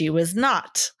 But she was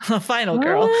not a final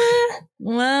girl.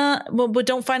 Well, but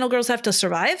don't final girls have to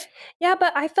survive? Yeah,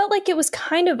 but I felt like it was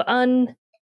kind of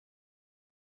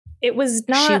it was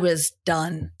not. She was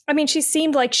done. I mean, she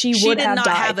seemed like she would have died. She did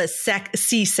not have a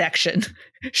C-section.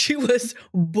 She was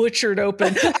butchered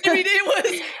open. I mean,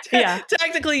 it was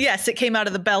technically, yes, it came out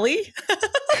of the belly.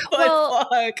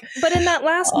 But in that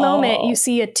last moment, you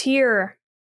see a tear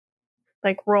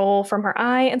like roll from her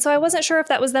eye. And so I wasn't sure if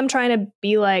that was them trying to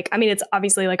be like, I mean, it's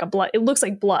obviously like it looks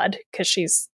like blood because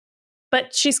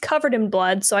she's covered in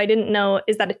blood. So I didn't know,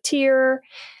 is that a tear?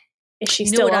 Is she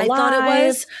still alive? What I thought it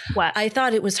was? What? I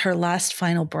thought it was her last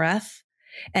final breath,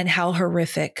 and how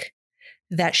horrific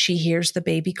that she hears the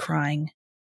baby crying.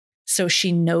 So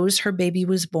she knows her baby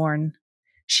was born.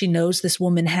 She knows this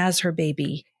woman has her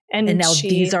baby. And now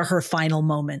these are her final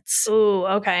moments. Ooh,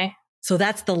 okay. So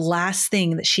that's the last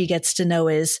thing that she gets to know,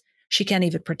 is she can't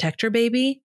even protect her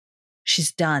baby.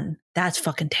 She's done. That's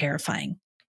fucking terrifying.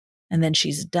 And then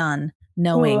she's done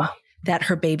knowing that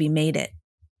her baby made it.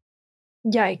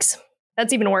 Yikes.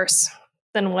 That's even worse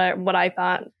than what I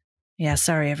thought. Yeah,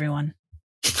 sorry, everyone.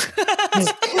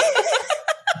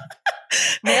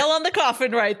 Nail on the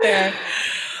coffin right there.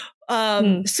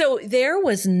 So there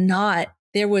was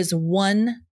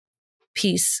one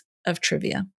piece of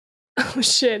trivia. Oh,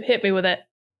 shit. Hit me with it.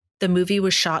 The movie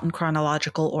was shot in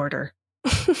chronological order.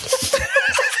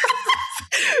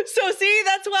 So See,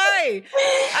 that's why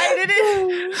I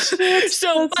didn't. Shit,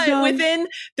 So, that's but dumb.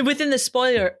 within the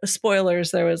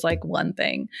spoilers, there was like one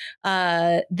thing.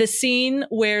 The scene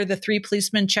where the three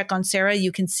policemen check on Sarah,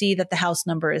 you can see that the house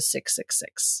number is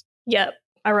 666. Yep.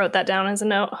 I wrote that down as a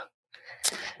note.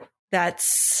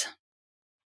 That's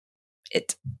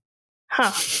it.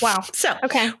 Huh. Wow. So,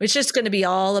 Okay. it's just going to be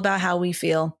all about how we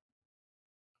feel.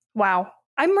 Wow.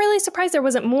 I'm really surprised there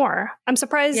wasn't more. I'm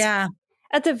surprised. Yeah.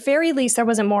 At the very least, there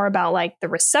wasn't more about like the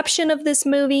reception of this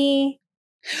movie.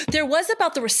 There was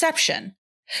about the reception.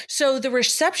 So the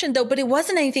reception though, but it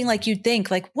wasn't anything like you'd think.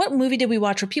 Like, what movie did we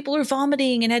watch where people were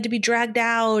vomiting and had to be dragged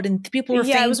out and people were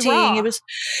fainting? It was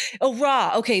Raw.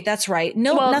 Raw. Okay, that's right.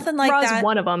 No, nothing like Raw's that.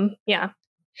 One of them. Yeah.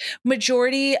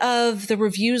 Majority of the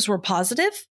reviews were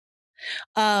positive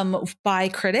by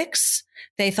critics.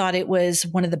 They thought it was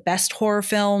one of the best horror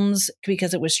films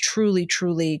because it was truly,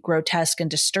 truly grotesque and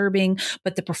disturbing,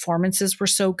 but the performances were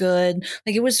so good.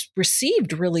 Like, it was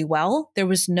received really well. There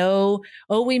was no,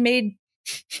 we made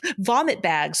vomit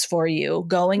bags for you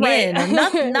going in. And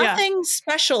nothing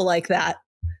special like that.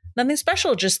 Nothing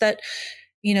special, just that,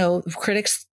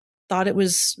 critics thought it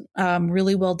was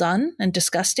really well done and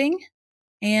disgusting.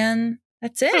 And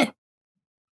that's it.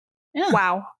 Yeah.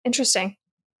 Wow. Interesting.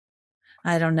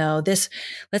 I don't know. Let's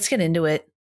get into it.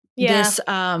 Yeah.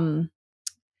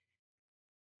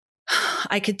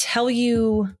 I could tell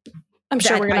you. I'm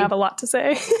sure we're going to have a lot to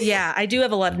say. Yeah, I do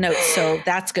have a lot of notes, so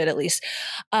that's good at least.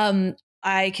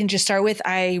 I can just start with,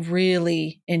 I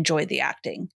really enjoyed the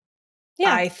acting.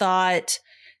 Yeah. I thought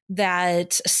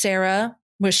that Sarah,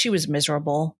 she was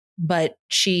miserable, but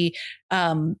she,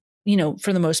 for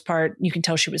the most part, you can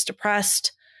tell she was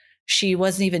depressed. She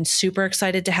wasn't even super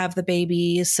excited to have the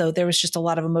baby. So there was just a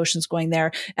lot of emotions going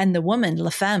there. And the woman,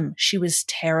 Femme, she was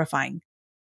terrifying.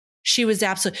 She was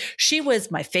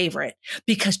my favorite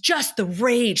because just the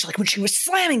rage, like when she was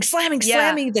slamming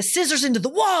the scissors into the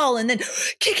wall and then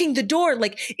kicking the door.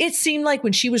 Like, it seemed like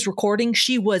when she was recording,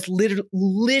 she was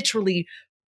literally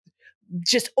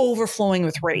just overflowing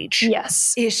with rage.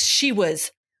 Yes. She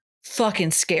was fucking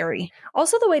scary.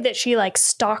 Also, the way that she like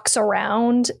stalks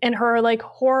around and her like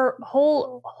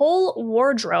whole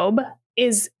wardrobe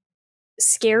is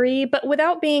scary, but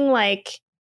without being like,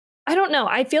 I don't know.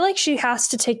 I feel like she has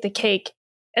to take the cake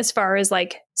as far as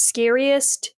like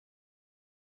scariest,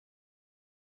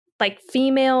 like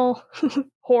female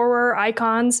horror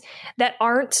icons that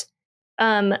aren't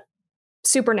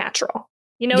supernatural.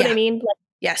 You know what I mean? Like,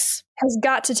 yes. Has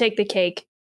got to take the cake.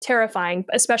 Terrifying,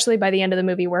 especially by the end of the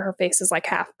movie where her face is like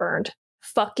half burned.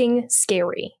 Fucking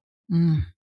scary.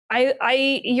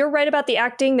 You're right about the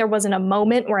acting. There wasn't a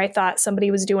moment where I thought somebody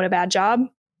was doing a bad job.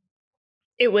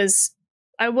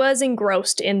 I was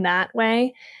engrossed in that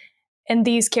way. And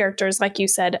these characters, like you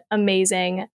said,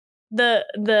 amazing.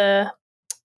 The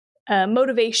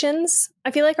motivations, I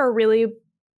feel like, are really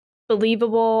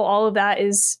believable. All of that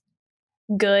is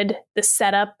good. The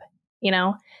setup,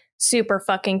 super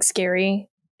fucking scary.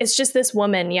 It's just this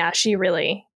woman. Yeah, she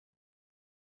really.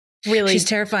 She's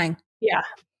terrifying. Yeah.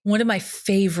 One of my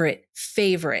favorite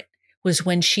was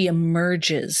when she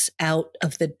emerges out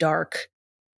of the dark.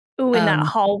 Ooh, in that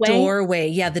hallway. Doorway.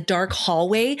 Yeah, the dark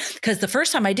hallway. Because the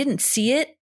first time I didn't see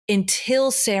it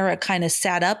until Sarah kind of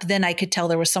sat up. Then I could tell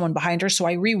there was someone behind her. So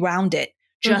I rewound it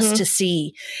just to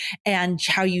see. And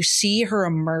how you see her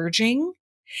emerging.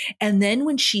 And then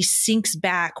when she sinks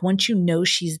back, once you know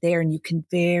she's there and you can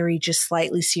very just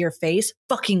slightly see her face,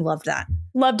 fucking loved that.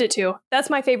 Loved it too. That's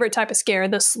my favorite type of scare,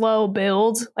 the slow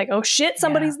build. Like, oh shit,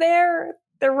 somebody's there.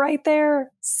 They're right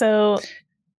there. So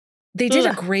they did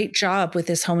a great job with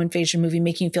this home invasion movie,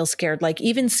 making you feel scared, like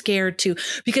even scared too,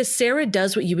 because Sarah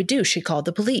does what you would do. She called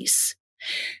the police.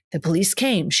 The police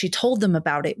came. She told them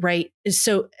about it, right?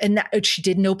 So, and she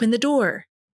didn't open the door.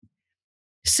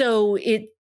 So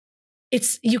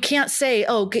it's, you can't say,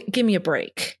 oh, give me a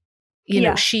break. You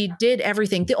know, she did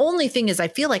everything. The only thing is I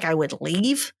feel like I would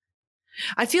leave.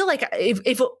 I feel like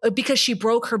because she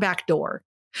broke her back door.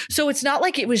 So it's not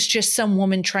like it was just some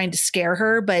woman trying to scare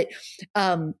her, but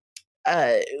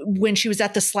when she was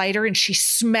at the slider and she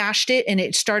smashed it and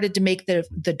it started to make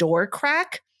the door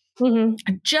crack,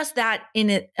 just that in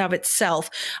it of itself,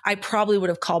 I probably would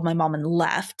have called my mom and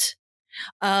left.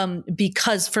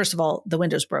 Because first of all, the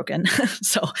window's broken.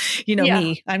 So,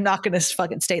 me, I'm not going to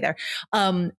fucking stay there.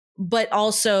 But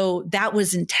also that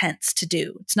was intense to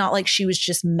do. It's not like she was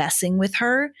just messing with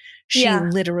her. She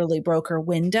literally broke her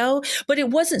window, but it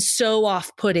wasn't so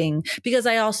off-putting because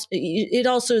it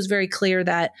also is very clear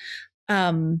that,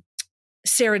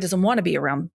 Sarah doesn't want to be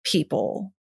around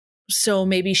people. So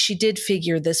maybe she did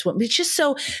figure this one. It's just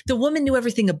so the woman knew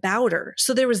everything about her.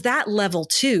 So there was that level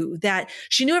too, that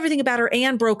she knew everything about her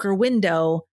and broke her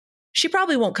window. She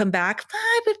probably won't come back,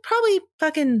 but probably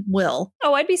fucking will.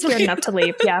 Oh, I'd be scared enough to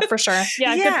leave. Yeah, for sure.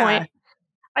 Yeah, good point.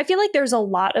 I feel like there's a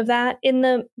lot of that in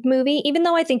the movie, even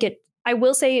though I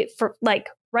will say for like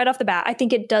right off the bat, I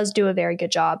think it does do a very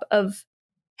good job of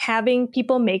having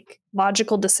people make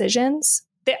logical decisions.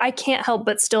 I can't help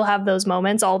but still have those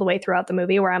moments all the way throughout the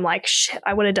movie where I'm like, shit,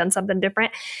 I would have done something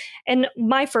different. And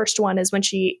my first one is when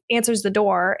she answers the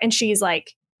door and she's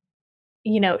like,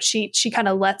 you know, she kind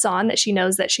of lets on that she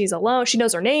knows that she's alone. She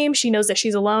knows her name. She knows that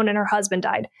she's alone and her husband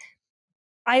died.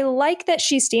 I like that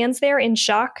she stands there in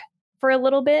shock for a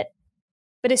little bit.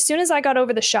 But as soon as I got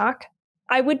over the shock,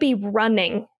 I would be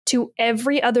running to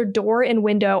every other door and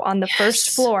window on the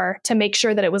first floor to make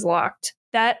sure that it was locked.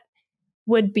 That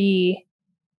would be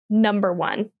number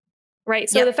one, right?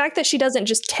 So the fact that she doesn't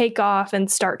just take off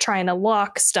and start trying to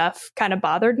lock stuff kind of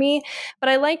bothered me. But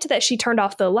I liked that she turned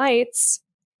off the lights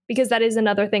because that is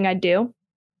another thing I'd do.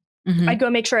 Mm-hmm. I'd go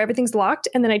make sure everything's locked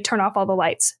and then I'd turn off all the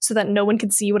lights so that no one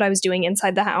could see what I was doing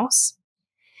inside the house.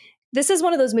 This is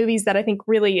one of those movies that I think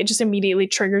really it just immediately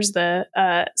triggers the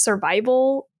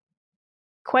survival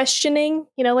questioning,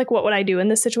 you know, like what would I do in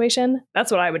this situation?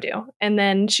 That's what I would do. And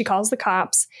then she calls the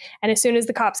cops. And as soon as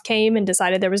the cops came and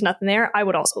decided there was nothing there, I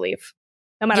would also leave.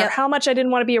 No matter how much I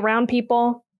didn't want to be around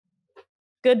people,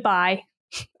 goodbye.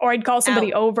 Or I'd call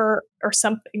somebody over or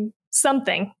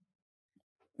something.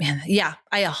 Man, yeah,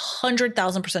 I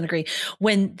 100,000% agree.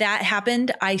 When that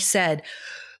happened, I said,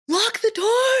 lock the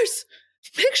doors.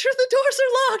 Make sure the doors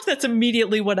are locked. That's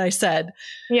immediately what I said.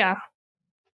 Yeah.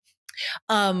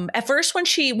 At first,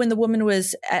 when the woman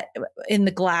was in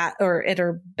the glass or at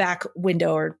her back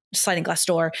window or sliding glass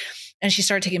door, and she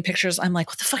started taking pictures, I'm like,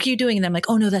 what the fuck are you doing? And I'm like,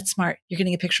 oh no, that's smart. You're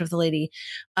getting a picture of the lady.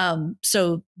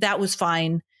 So that was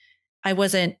fine. I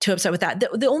wasn't too upset with that.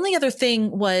 The only other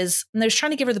thing was, and I was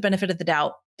trying to give her the benefit of the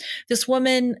doubt. This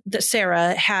woman that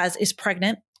Sarah is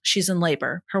pregnant. She's in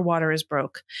labor. Her water is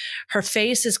broke. Her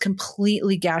face is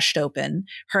completely gashed open.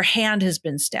 Her hand has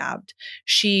been stabbed.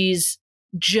 She's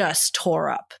just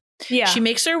tore up. Yeah. She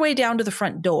makes her way down to the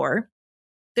front door.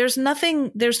 She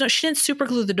didn't super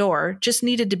glue the door, just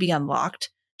needed to be unlocked.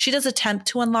 She does attempt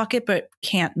to unlock it, but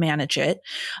can't manage it.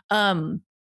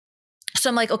 So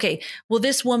I'm like, okay, well,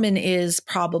 this woman is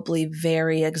probably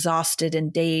very exhausted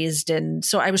and dazed. And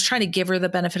so I was trying to give her the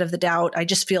benefit of the doubt. I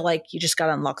just feel like you just got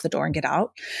to unlock the door and get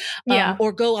out.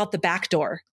 Or go out the back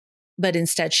door. But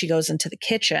instead she goes into the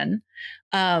kitchen,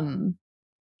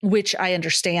 which I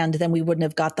understand. Then we wouldn't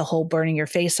have got the whole burning your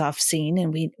face off scene.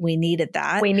 And we needed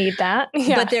that. We need that.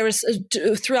 Yeah. But there was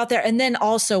throughout there. And then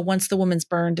also once the woman's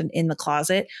burned and in the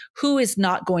closet, who is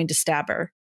not going to stab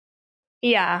her?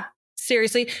 Yeah.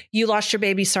 Seriously, you lost your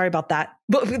baby. Sorry about that.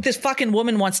 But this fucking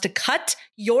woman wants to cut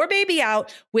your baby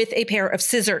out with a pair of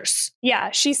scissors. Yeah,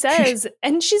 she says,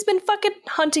 and she's been fucking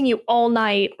hunting you all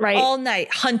night, right? All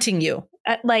night hunting you.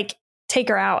 Like, take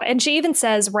her out. And she even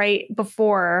says right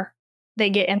before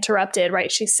they get interrupted,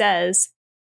 right? She says,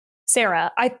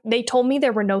 Sarah, they told me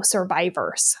there were no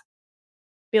survivors.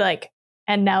 Be like,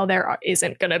 and now there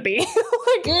isn't going to be.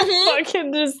 Like,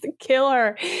 fucking just kill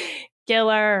her.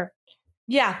 Kill her.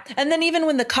 Yeah. And then even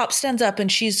when the cop stands up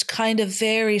and she's kind of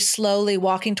very slowly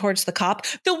walking towards the cop,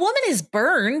 the woman is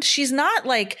burned. She's not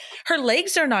like, her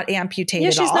legs are not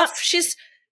amputated off. She's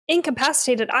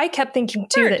incapacitated. I kept thinking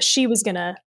too that she was going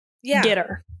to get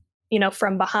her,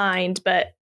 from behind, but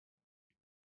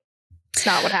it's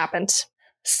not what happened.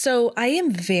 So I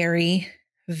am very,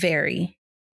 very,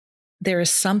 there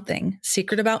is something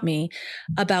secret about me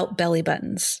about belly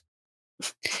buttons.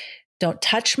 Don't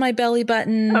touch my belly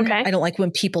button. Okay. I don't like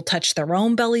when people touch their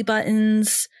own belly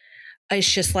buttons.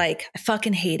 It's just like, I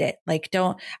fucking hate it. Like,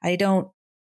 I don't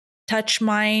touch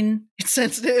mine. It's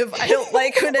sensitive. I don't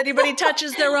like when anybody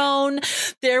touches their own.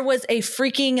 There was a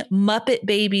freaking Muppet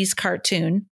Babies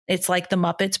cartoon. It's like the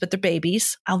Muppets, but they're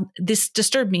babies. This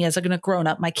disturbed me as a grown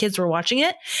up. My kids were watching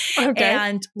it. Okay.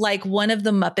 And like one of the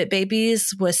Muppet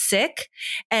Babies was sick.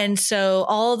 And so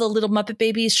all the little Muppet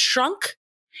Babies shrunk.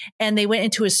 And they went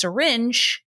into a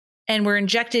syringe and were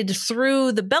injected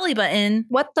through the belly button.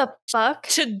 What the fuck?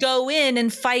 To go in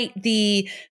and fight the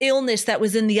illness that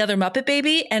was in the other Muppet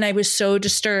Baby. And I was so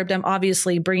disturbed. I'm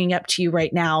obviously bringing up to you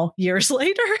right now, years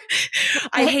later.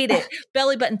 I hate it.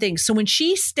 Belly button things. So when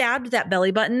she stabbed that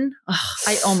belly button,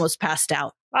 I almost passed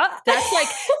out. That's like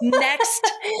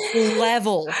next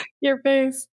level. Your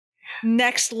face.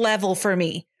 Next level for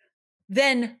me.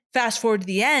 Then fast forward to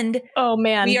the end. Oh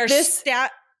man. We are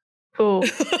Ooh.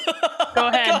 Go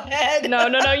ahead. Go ahead. No,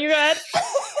 you go ahead.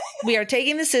 We are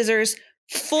taking the scissors,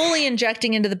 fully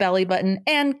injecting into the belly button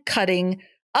and cutting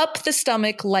up the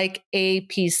stomach like a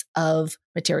piece of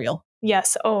material.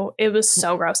 Yes. Oh, it was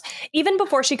so gross. Even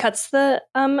before she cuts the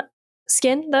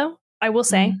skin, though, I will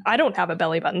say, I don't have a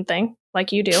belly button thing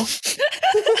like you do.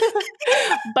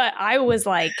 But I was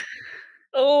like,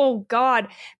 oh God,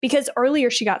 because earlier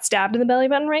she got stabbed in the belly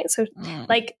button, right? So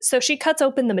so she cuts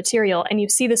open the material and you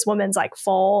see this woman's like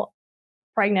full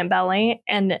pregnant belly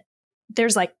and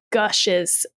there's like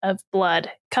gushes of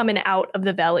blood coming out of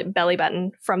the belly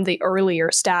button from the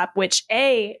earlier stab, which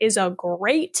is a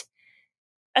great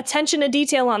attention to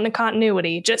detail on the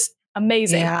continuity. Just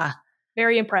amazing. Yeah.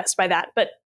 Very impressed by that. But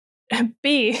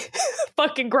B,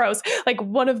 fucking gross. Like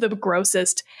one of the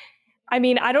grossest. I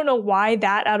mean, I don't know why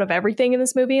that out of everything in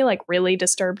this movie like really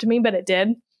disturbed me, but it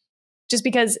did. Just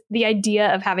because the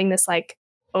idea of having this like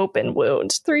open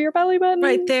wound through your belly button.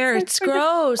 Right there. It's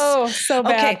gross. Oh, so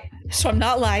bad. Okay. So I'm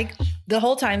not lying. The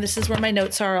whole time, this is where my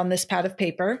notes are on this pad of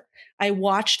paper. I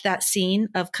watched that scene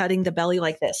of cutting the belly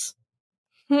like this.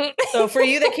 So for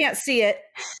you that can't see it,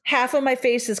 half of my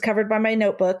face is covered by my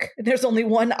notebook. There's only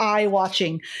one eye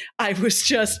watching. I was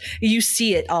just, you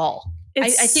see it all. I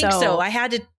think so. I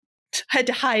had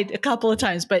to hide a couple of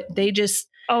times, but they just.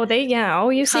 Oh,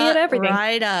 you see it everything.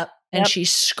 Right up. And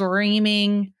she's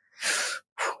screaming.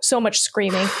 So much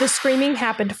screaming. The screaming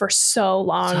happened for so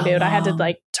long, dude. I had to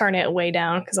like turn it way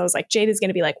down because I was like, Jade is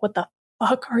going to be like, what the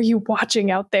fuck are you watching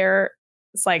out there?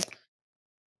 It's like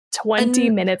 20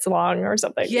 minutes long or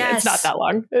something. Yes. It's not that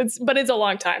long. But it's a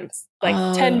long time. It's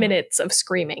like 10 minutes of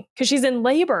screaming because she's in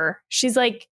labor. She's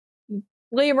like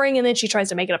laboring and then she tries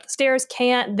to make it up the stairs,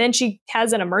 can't. Then she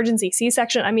has an emergency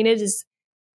C-section. I mean, it is.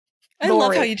 I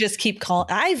love how you just keep calling.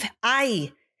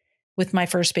 I with my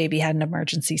first baby had an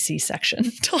emergency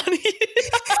C-section, Tawny.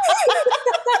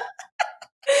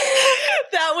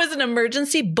 That was an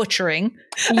emergency butchering.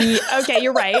 Okay,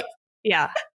 you're right.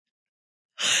 Yeah.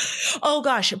 Oh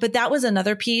gosh, but that was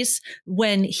another piece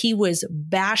when he was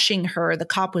bashing her. The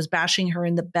cop was bashing her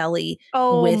in the belly.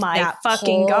 Oh with my that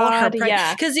fucking God.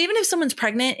 Yeah. Because even if someone's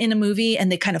pregnant in a movie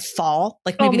and they kind of fall,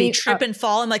 like maybe they trip and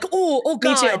fall, I'm like, oh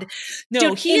God. No,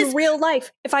 dude, he's in real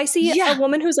life. If I see a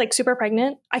woman who's like super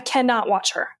pregnant, I cannot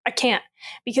watch her. I can't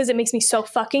because it makes me so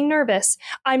fucking nervous.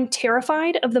 I'm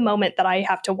terrified of the moment that I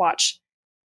have to watch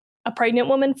a pregnant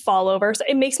woman fall over. So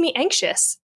it makes me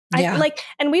anxious. Yeah.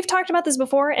 And we've talked about this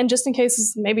before, and just in case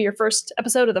this is maybe your first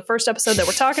episode or the first episode that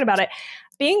we're talking about it,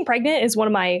 being pregnant is one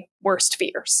of my worst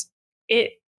fears.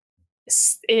 It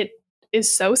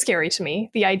is so scary to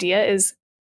me. The idea is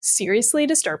seriously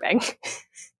disturbing.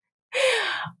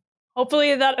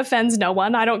 Hopefully that offends no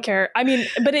one. I don't care. I mean,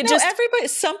 but everybody,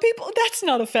 some people, that's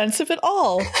not offensive at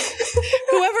all.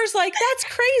 Whoever's like, that's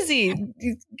crazy.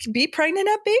 You can be pregnant,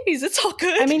 have babies. It's all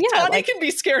good. I mean, yeah. Tawny can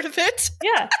be scared of it.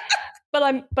 Yeah.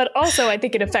 But also I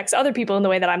think it affects other people in the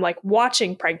way that I'm like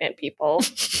watching pregnant people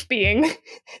being,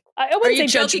 I wouldn't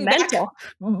say judgmental.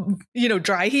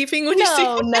 Dry heaving when you see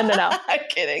them? No. I'm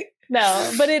kidding.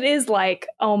 No, but it is like,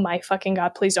 oh my fucking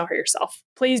God, please don't hurt yourself.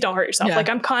 Please don't hurt yourself. Yeah. Like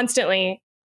I'm constantly,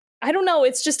 I don't know.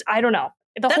 It's just, I don't know.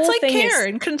 That's whole like thing care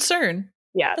and concern.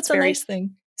 Yeah. That's a nice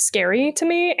thing. Scary to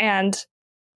me. And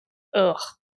ugh.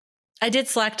 I did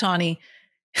slack Tawny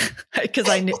because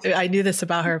I knew this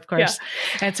about her, of course.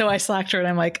 Yeah. And so I slacked her and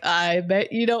I'm like, I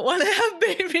bet you don't want to have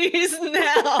babies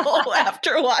now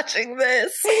after watching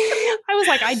this. I was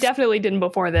like, I definitely didn't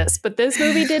before this, but this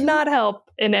movie did not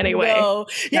help in any way. No.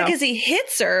 Yeah, because he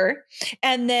hits her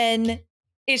and then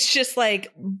it's just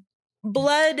like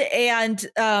blood and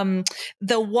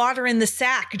the water in the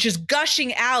sack just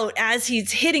gushing out as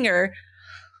he's hitting her.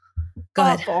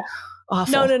 God. Awful.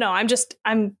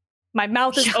 No. My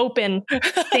mouth is open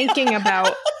thinking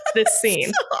about this scene.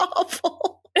 So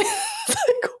awful.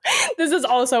 This is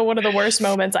also one of the worst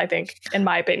moments, I think, in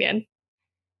my opinion.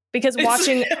 Because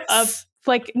watching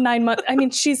like 9 months, I mean,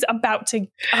 she's about to,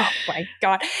 oh my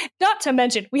God. Not to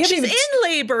mention, she's in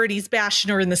labor and he's bashing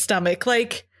her in the stomach.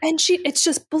 Like, and it's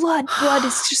just blood. Blood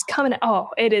is just coming.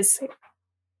 Oh, it is,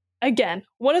 again,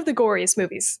 one of the goriest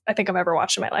movies I think I've ever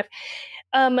watched in my life.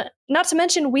 Not to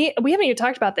mention, we haven't even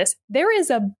talked about this. There is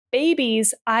a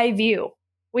baby's eye view.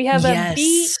 We have a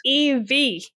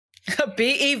BEV. A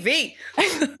BEV.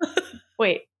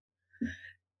 Wait.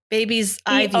 Baby's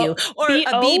eye view. Or a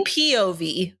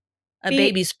BPOV. A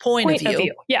baby's point of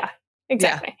view. Yeah,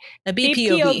 exactly. Yeah. A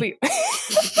BPOV.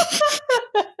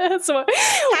 So,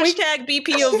 hashtag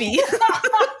BPOV.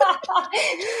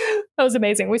 That was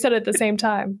amazing. We said it at the same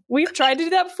time. We've tried to do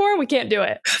that before and we can't do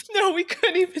it. No, we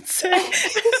couldn't even say.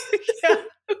 Yeah.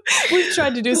 We've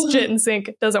tried to do shit in sync.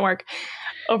 It doesn't work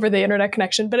over the internet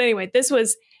connection. But anyway, this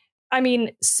was I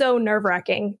mean, so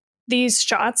nerve-wracking. These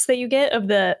shots that you get of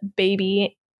the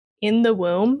baby in the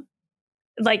womb,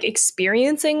 like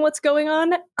experiencing what's going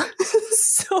on,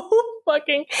 so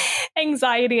fucking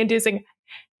anxiety-inducing.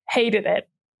 Hated it.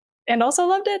 And also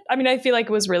loved it. I mean, I feel like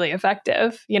it was really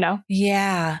effective, you know?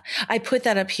 Yeah. I put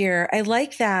that up here. I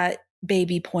like that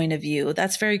baby point of view.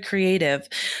 That's very creative.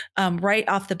 Right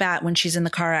off the bat, when she's in the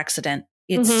car accident,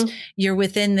 you're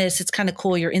within this. It's kind of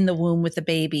cool. You're in the womb with the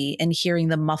baby and hearing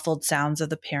the muffled sounds of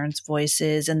the parents'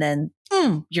 voices. And then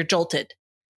you're jolted.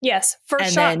 Yes.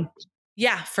 First shot.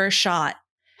 First shot.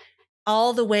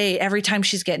 All the way, every time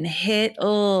she's getting hit.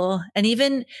 Oh, and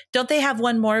even, don't they have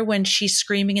one more when she's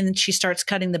screaming and then she starts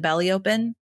cutting the belly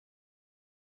open?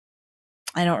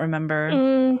 I don't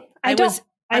remember. I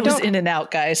was in and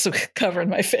out, guys, so covering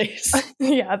my face.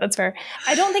 Yeah, that's fair.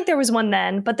 I don't think there was one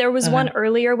then, but there was one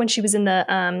earlier when she was in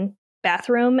the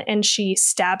bathroom and she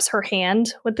stabs her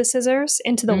hand with the scissors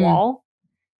into the wall.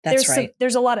 That's right.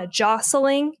 There's a lot of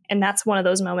jostling, and that's one of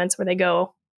those moments where they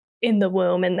go in the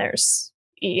womb and there's,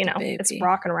 you know, it's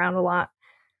rocking around a lot.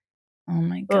 Oh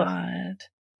my God.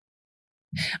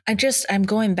 I'm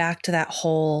going back to that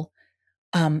whole,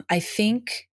 I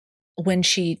think when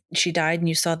she died and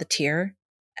you saw the tear,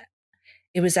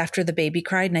 it was after the baby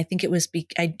cried. And I think it was,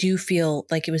 I do feel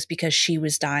like it was because she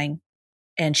was dying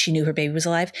and she knew her baby was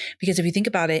alive. Because if you think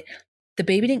about it, the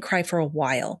baby didn't cry for a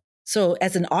while. So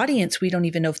as an audience, we don't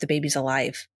even know if the baby's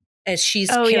alive. As she's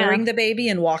carrying the baby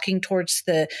and walking towards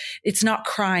it's not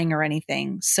crying or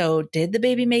anything. So did the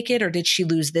baby make it, or did she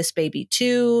lose this baby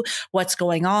too? What's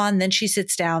going on? Then she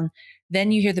sits down.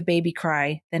 Then you hear the baby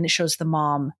cry. Then it shows the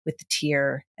mom with the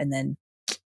tear. And then,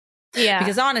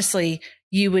 because honestly,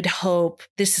 you would hope,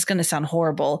 this is going to sound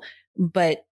horrible,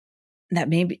 but that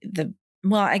maybe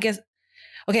I guess,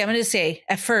 okay, I'm going to say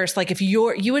at first, like if you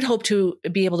would hope to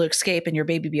be able to escape and your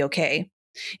baby be okay.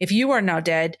 If you are now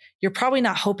dead, you're probably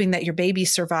not hoping that your baby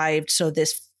survived. So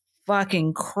this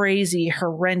fucking crazy,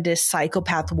 horrendous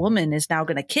psychopath woman is now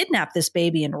going to kidnap this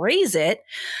baby and raise it.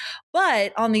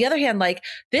 But on the other hand, like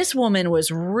this woman was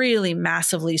really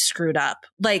massively screwed up.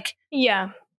 Like,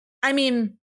 I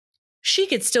mean, she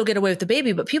could still get away with the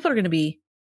baby, but people are going to be,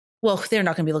 well, they're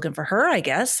not going to be looking for her, I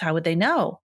guess. How would they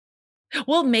know?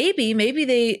 Well,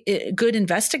 maybe good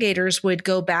investigators would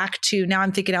go back to, now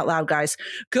I'm thinking out loud, guys,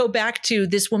 go back to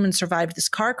this woman survived this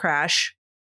car crash.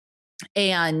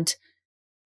 And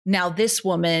now this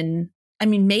woman, I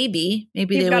mean, maybe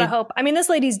you've got to hope. I mean, this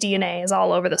lady's DNA is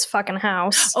all over this fucking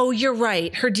house. Oh, you're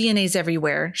right. Her DNA is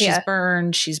everywhere. She's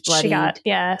burned. She's bloodied. She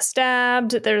got,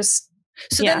 stabbed.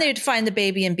 So then they'd find the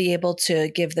baby and be able to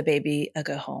give the baby a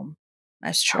go home.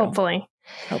 That's true. Hopefully.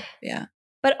 Yeah.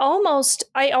 But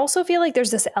I also feel like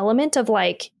there's this element of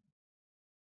like,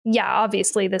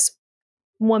 obviously this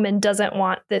woman doesn't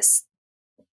want this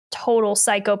total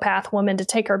psychopath woman to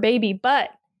take her baby, but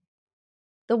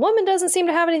the woman doesn't seem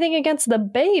to have anything against the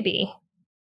baby.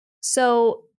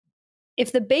 So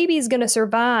if the baby's going to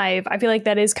survive, I feel like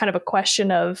that is kind of a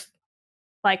question of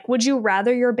like, would you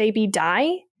rather your baby die,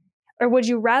 or would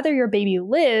you rather your baby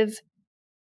live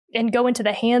and go into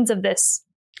the hands of this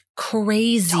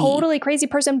totally crazy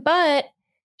person, but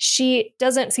she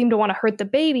doesn't seem to want to hurt the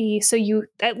baby. So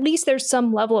at least there's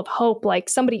some level of hope, like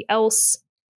somebody else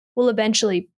will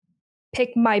eventually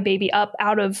pick my baby up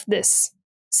out of this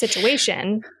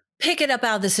situation. Pick it up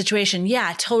out of the situation.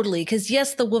 Yeah, totally. Because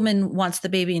yes, the woman wants the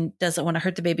baby and doesn't want to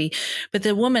hurt the baby, but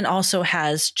the woman also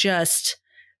has just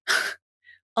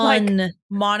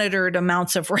unmonitored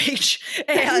amounts of rage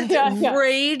and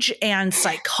rage and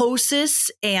psychosis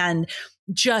and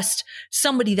just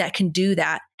somebody that can do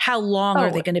that. How long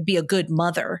are they going to be a good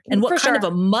mother? And what kind of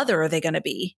a mother are they going to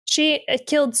be? She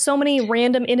killed so many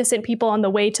random innocent people on the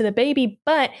way to the baby,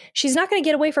 but she's not going to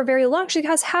get away for very long. She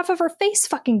has half of her face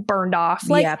fucking burned off.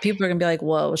 Like, people are going to be like,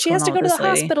 whoa, she has to go to the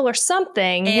hospital or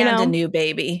something. And a new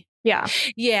baby. Yeah.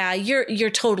 Yeah, you're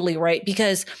totally right,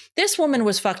 because this woman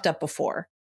was fucked up before.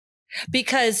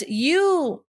 Because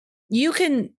you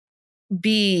can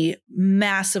be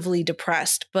massively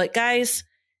depressed, but guys,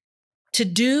 to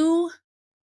do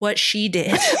what she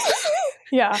did,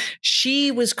 she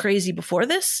was crazy before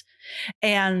this,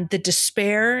 and the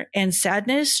despair and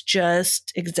sadness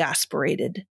just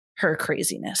exasperated her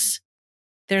craziness.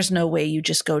 There's no way you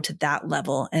just go to that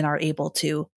level and are able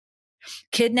to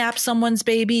kidnap someone's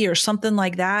baby or something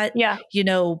like that. Yeah.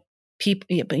 People,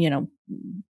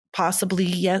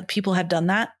 possibly, people have done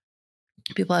that.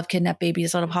 People have kidnapped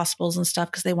babies out of hospitals and stuff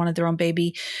because they wanted their own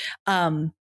baby. But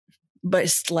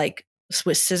it's like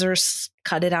with scissors,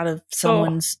 cut it out of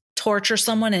someone's, torture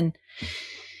someone. And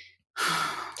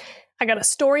I got a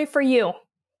story for you.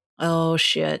 Oh,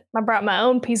 shit. I brought my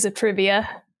own piece of trivia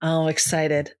Oh,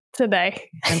 excited. today.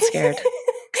 And scared.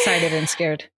 Excited and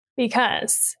scared.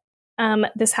 Because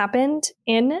this happened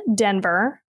in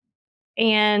Denver.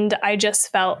 And I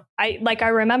just felt, I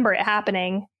remember it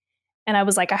happening. And I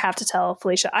was like, I have to tell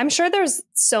Felicia. I'm sure there's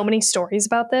so many stories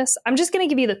about this. I'm just going to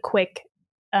give you the quick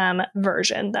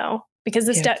version, though, because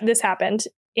this happened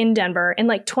in Denver in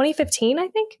like 2015, I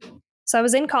think. So I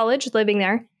was in college living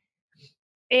there.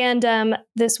 And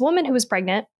this woman who was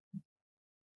pregnant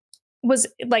was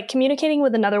like communicating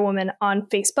with another woman on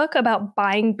Facebook about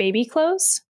buying baby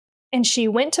clothes. And she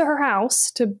went to her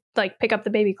house to like pick up the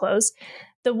baby clothes.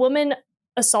 The woman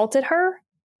assaulted her,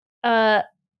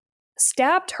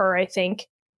 stabbed her, I think,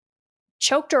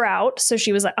 choked her out. So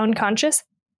she was like, unconscious,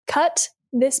 cut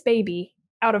this baby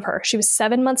out of her. She was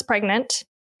 7 months pregnant.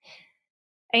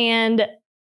 And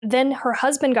then her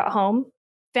husband got home,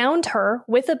 found her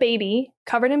with a baby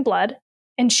covered in blood.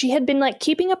 And she had been like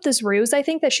keeping up this ruse, I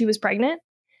think, that she was pregnant.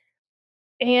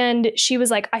 And she was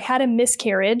like, I had a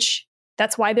miscarriage.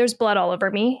 That's why there's blood all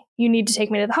over me. You need to take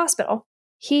me to the hospital.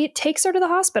 He takes her to the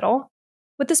hospital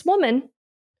with this woman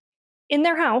in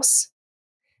their house.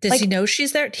 Does he know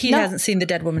she's there? He hasn't seen the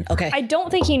dead woman. Okay. I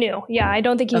don't think he knew. Yeah, I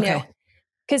don't think he knew.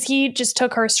 Because he just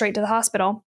took her straight to the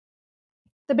hospital.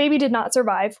 The baby did not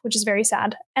survive, which is very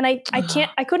sad. And I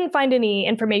couldn't find any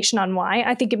information on why.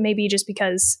 I think it may be just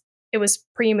because it was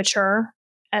premature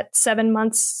at 7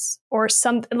 months or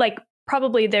something. Like,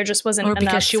 probably there just wasn't enough. Or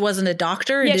because she wasn't a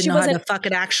doctor and didn't know how to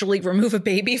fucking actually remove a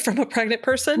baby from a pregnant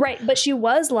person. Right. But she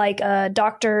was like a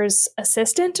doctor's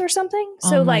assistant or something.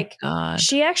 So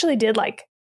she actually did like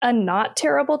a not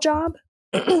terrible job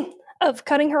of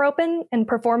cutting her open and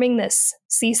performing this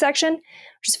C-section,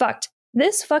 which is fucked.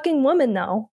 This fucking woman,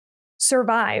 though,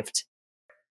 survived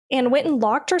and went and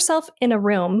locked herself in a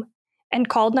room and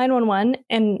called 911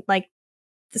 and like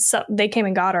they came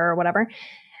and got her or whatever.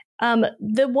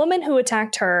 The woman who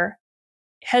attacked her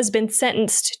has been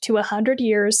sentenced to 100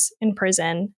 years in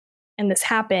prison. And this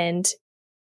happened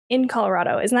in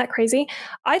Colorado. Isn't that crazy?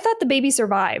 I thought the baby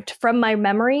survived. From my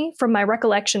memory, from my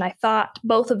recollection, I thought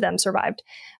both of them survived.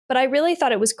 But I really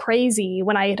thought it was crazy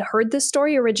when I had heard this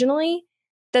story originally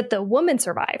that the woman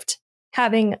survived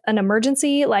having an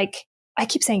emergency. Like, I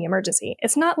keep saying emergency.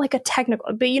 It's not like a technical,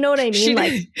 but you know what I mean? She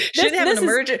didn't have an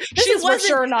emergency. This is for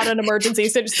sure not an emergency.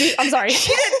 So I'm sorry.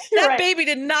 That baby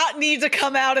did not need to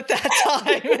come out at that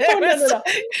time. No.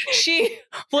 She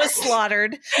was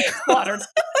slaughtered.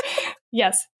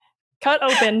 Yes. Cut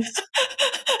open.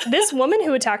 This woman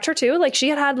who attacked her too, like she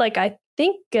had like, I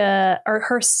think, or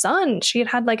her son, she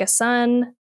had like a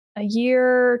son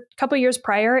couple years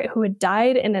prior who had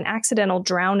died in an accidental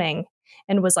drowning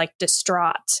and was like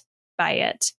distraught by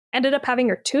it. Ended up having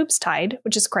her tubes tied,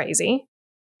 which is crazy.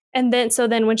 And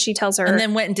then when she tells her, and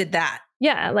then went and did that.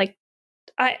 Yeah. Like,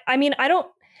 I mean, I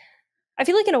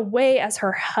feel like in a way as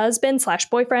her husband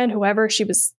 / boyfriend, whoever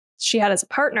she had as a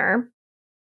partner,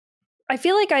 I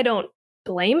feel like I don't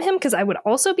blame him because I would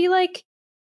also be like,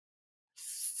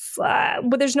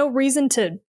 but there's no reason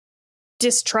to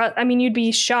distrust. I mean, you'd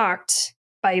be shocked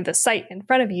by the sight in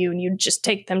front of you and you'd just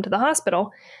take them to the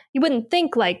hospital. You wouldn't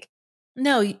think like,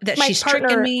 no, that she's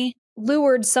tricking me.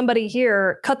 Lured somebody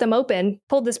here, cut them open,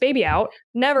 pulled this baby out.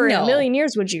 Never in a million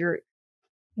years would your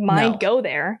mind go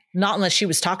there. Not unless she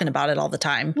was talking about it all the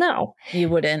time. No, you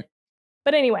wouldn't.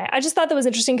 But anyway, I just thought that was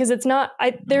interesting because it's not.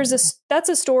 That's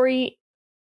a story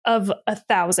of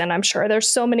 1,000. I'm sure there's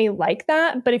so many like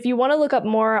that. But if you want to look up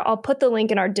more, I'll put the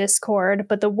link in our Discord.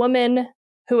 But the woman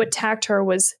who attacked her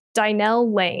was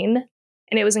Dynell Lane,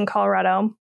 and it was in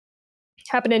Colorado.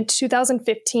 Happened in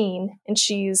 2015, and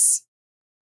she's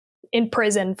in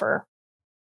prison for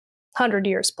 100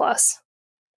 years plus.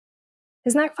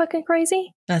 Isn't that fucking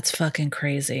crazy? That's fucking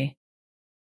crazy.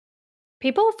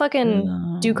 People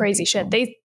fucking do crazy shit.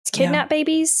 They kidnap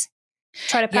babies,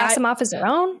 try to pass them off as their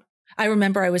own. I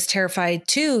remember I was terrified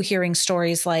too, hearing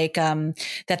stories like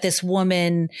that this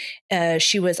woman,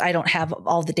 she was, I don't have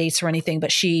all the dates or anything,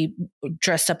 but she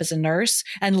dressed up as a nurse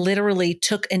and literally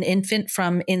took an infant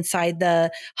from inside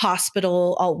the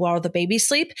hospital while the baby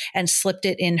sleep and slipped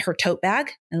it in her tote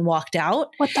bag and walked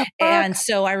out. What the fuck? And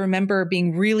so I remember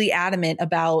being really adamant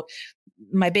about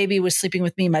my baby was sleeping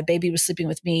with me. My baby was sleeping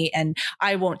with me. And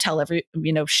I won't tell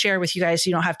share with you guys. So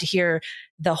you don't have to hear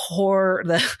the horror,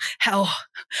 how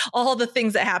all the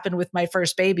things that happened with my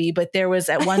first baby. But there was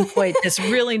at one point this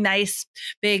really nice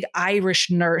big Irish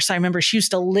nurse. I remember she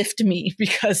used to lift me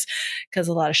because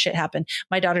a lot of shit happened.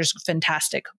 My daughter's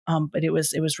fantastic. But it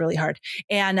was really hard.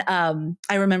 And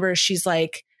I remember she's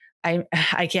like,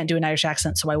 I can't do an Irish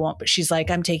accent, so I won't. But she's like,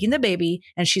 I'm taking the baby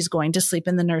and she's going to sleep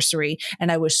in the nursery.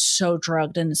 And I was so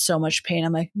drugged and in so much pain.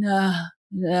 I'm like, nah.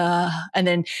 And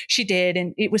then she did,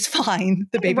 and it was fine.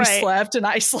 The baby slept and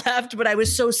I slept, but I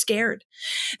was so scared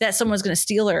that someone was going to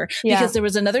steal her because there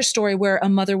was another story where a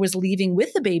mother was leaving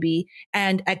with the baby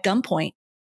and at gunpoint,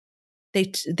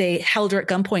 they held her at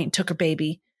gunpoint and took her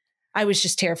baby. I was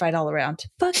just terrified all around.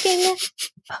 Fucking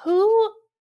who?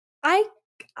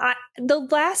 The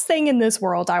last thing in this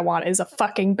world I want is a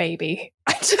fucking baby.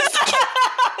 I just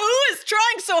who is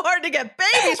trying so hard to get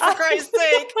babies, for Christ's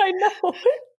sake? I know.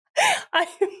 I'm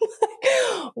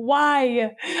like,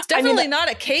 why? It's definitely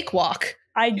not a cakewalk.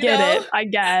 I get it, I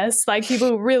guess. Like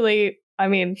people really, I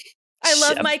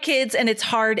love my kids and it's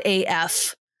hard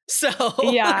AF. So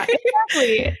yeah,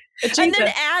 exactly. And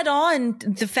then add on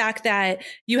the fact that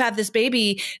you have this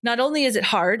baby. Not only is it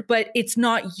hard, but it's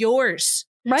not yours.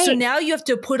 Right. So now you have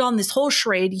to put on this whole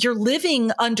charade. You're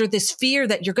living under this fear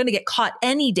that you're going to get caught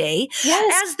any day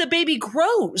as the baby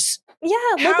grows. Yeah.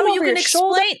 How are you going to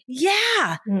explain?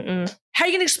 Yeah. Mm-mm. How are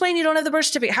you going to explain you don't have the birth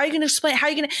certificate? How are you going to explain? How are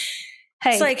you going to?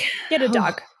 Hey, it's like, get a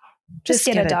dog. Just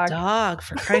get a dog.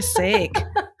 For Christ's sake.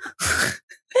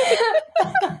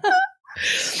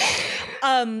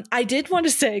 I did want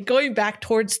to say, going back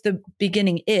towards the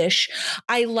beginning-ish,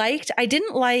 I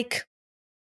didn't like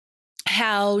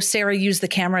how Sarah used the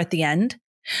camera at the end,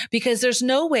 because there's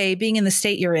no way, being in the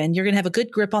state you're in, you're going to have a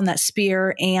good grip on that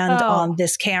spear and on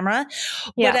this camera.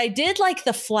 Yeah. But I did like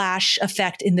the flash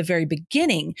effect in the very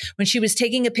beginning when she was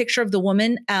taking a picture of the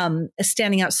woman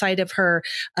standing outside of her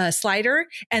slider.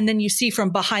 And then you see from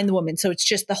behind the woman. So it's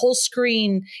just the whole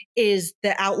screen is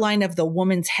the outline of the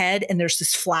woman's head. And there's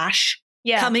this flash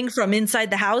coming from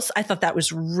inside the house. I thought that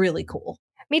was really cool.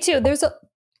 Me too. There's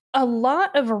a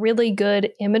lot of really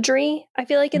good imagery, I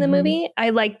feel like, in the movie. I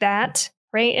like that.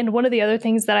 Right. And one of the other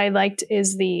things that I liked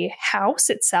is the house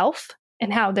itself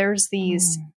and how there's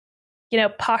these,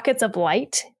 pockets of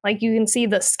light. Like you can see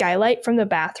the skylight from the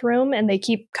bathroom and they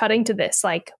keep cutting to this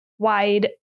like wide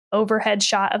overhead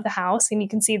shot of the house. And you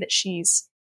can see that she's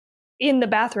in the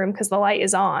bathroom because the light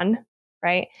is on.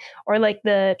 Right. Or like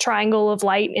the triangle of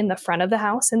light in the front of the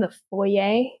house in the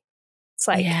foyer. It's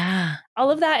like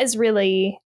all of that is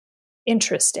really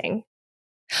interesting.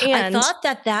 And I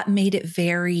thought that made it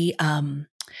very,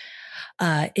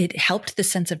 it helped the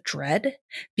sense of dread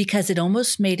because it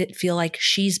almost made it feel like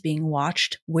she's being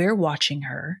watched. We're watching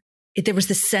her. There was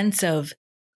this sense of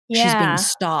she's being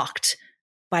stalked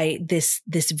by this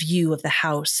view of the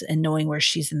house and knowing where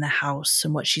she's in the house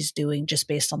and what she's doing just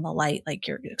based on the light, like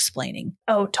you're explaining.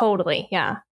 Oh, totally.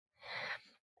 Yeah.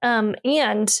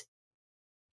 And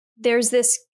there's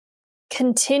this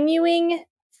continuing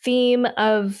theme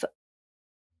of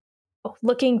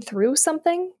looking through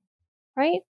something,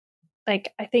 right?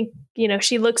 Like, I think,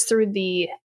 she looks through the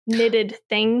knitted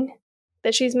thing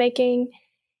that she's making,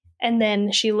 and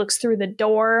then she looks through the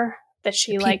door that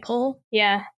she peephole.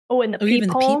 Yeah. Oh, and the peephole. Even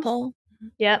the peephole.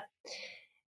 Yep.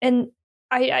 And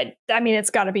I mean, it's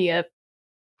got to be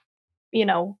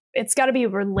it's got to be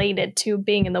related to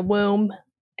being in the womb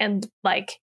and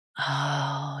like,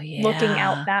 looking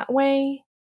out that way.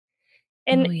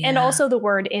 And also the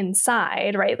word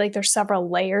inside, right? Like there's several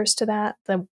layers to that.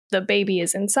 The baby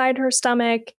is inside her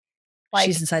stomach. Like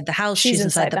she's inside the house. She's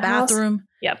inside the bathroom. House.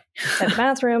 Yep. Inside the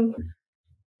bathroom.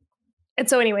 And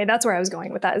so anyway, that's where I was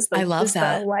going with that is I love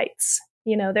that. The lights.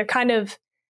 They're kind of,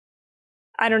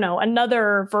 I don't know,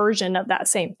 another version of that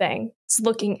same thing. It's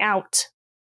looking out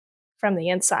from the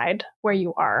inside where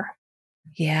you are.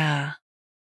 Yeah.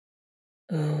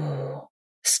 Ooh.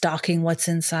 Stalking what's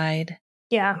inside.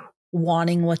 Yeah.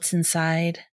 Wanting what's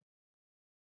inside.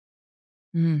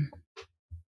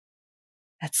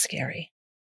 That's scary.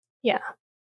 Yeah.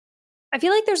 I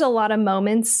feel like there's a lot of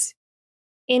moments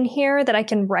in here that I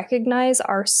can recognize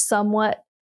are somewhat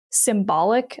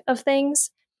symbolic of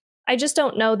things. I just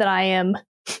don't know that I am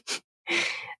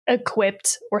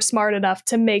equipped or smart enough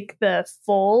to make the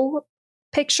full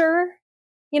picture.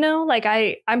 Like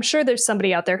I'm sure there's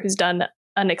somebody out there who's done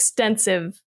an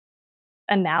extensive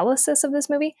analysis of this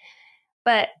movie.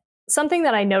 But something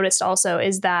that I noticed also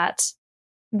is that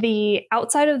the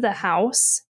outside of the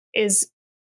house is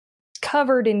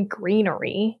covered in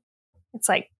greenery. It's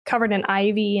like covered in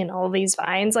ivy and all these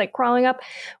vines like crawling up,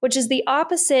 which is the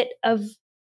opposite of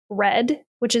red,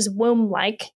 which is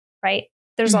womb-like, right?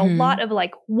 There's a lot of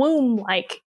like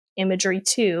womb-like imagery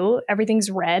too. Everything's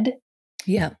red.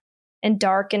 Yeah. And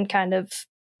dark and kind of,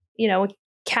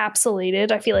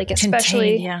 encapsulated. I feel like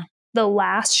especially the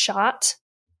last shot,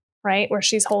 right? Where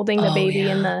she's holding the baby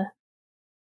in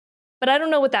but I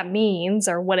don't know what that means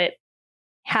or what it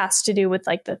has to do with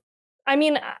like the I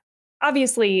mean,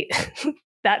 obviously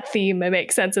that theme may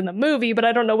make sense in the movie, but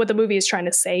I don't know what the movie is trying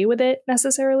to say with it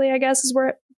necessarily, I guess is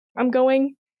where I'm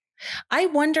going. I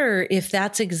wonder if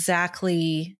that's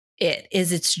exactly it,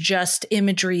 is it's just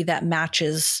imagery that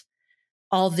matches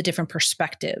all the different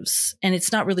perspectives. And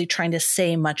it's not really trying to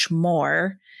say much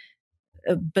more.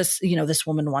 But, you know, this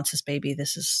woman wants this baby.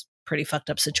 This is pretty fucked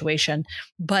up situation.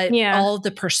 But all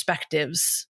the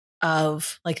perspectives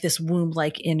of like this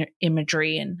womb-like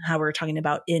imagery and how we're talking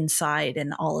about inside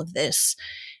and all of this.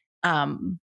 I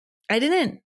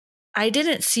didn't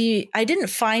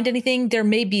find anything. There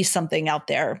may be something out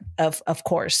there of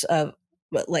course,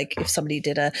 like if somebody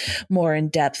did a more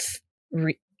in-depth,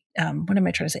 what am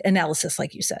I trying to say? Analysis,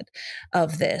 like you said,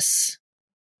 of this.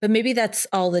 But maybe that's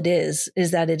all it is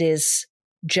that it is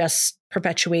just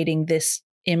perpetuating this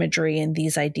imagery and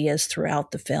these ideas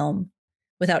throughout the film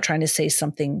without trying to say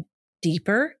something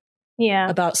deeper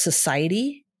about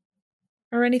society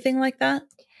or anything like that.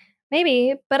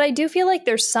 Maybe, but I do feel like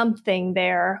there's something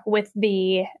there with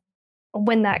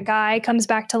when that guy comes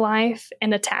back to life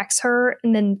and attacks her,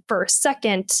 and then for a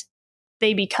second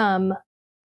they become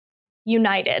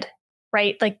united,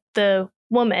 right? Like the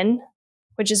woman,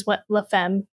 which is what La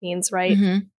Femme means, right?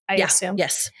 Mm-hmm. I assume.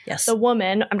 Yes. The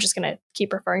woman, I'm just going to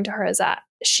keep referring to her as that.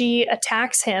 She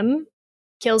attacks him,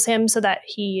 kills him so that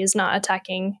he is not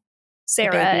attacking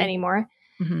Sarah anymore.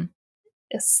 Mm-hmm.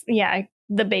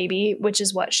 The baby, which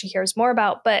is what she hears more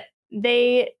about. But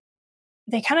they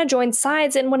kind of join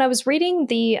sides. And when I was reading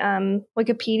the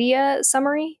Wikipedia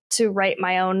summary to write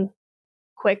my own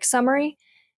quick summary,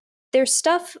 there's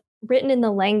stuff written in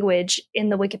the language in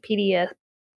the Wikipedia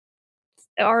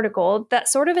article that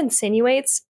sort of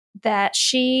insinuates that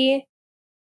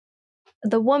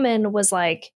the woman was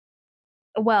like,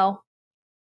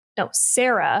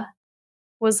 Sarah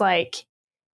was like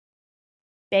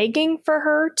begging for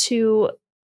her to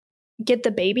get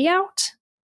the baby out,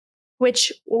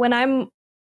 which when I'm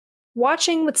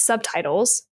watching with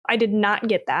subtitles, I did not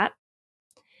get that.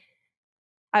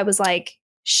 I was like,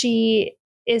 she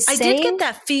is saying... I did get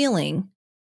that feeling.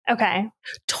 Okay.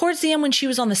 Towards the end when she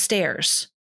was on the stairs.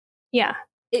 Yeah.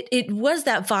 It was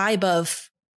that vibe of,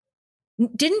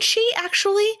 didn't she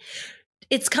actually?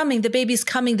 It's coming. The baby's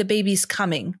coming. The baby's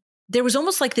coming. There was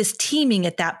almost like this teaming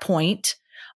at that point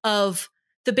of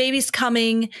the baby's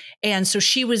coming. And so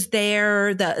she was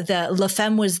there. The La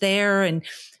Femme was there. And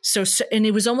so, and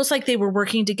it was almost like they were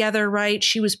working together, right?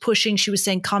 She was pushing. She was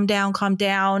saying, calm down, calm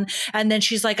down. And then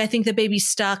she's like, I think the baby's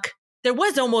stuck. There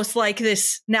was almost like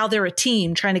this, now they're a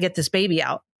team trying to get this baby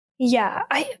out. Yeah,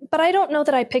 but I don't know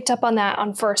that I picked up on that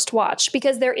on first watch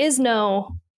because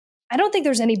I don't think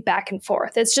there's any back and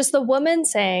forth. It's just the woman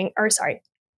saying,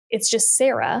 it's just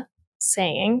Sarah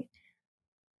saying,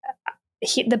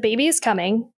 the baby is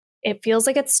coming. It feels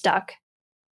like it's stuck.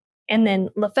 And then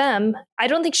La Femme, I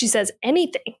don't think she says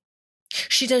anything.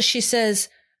 She does. She says,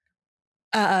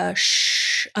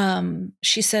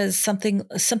 she says something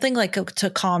like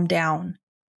to calm down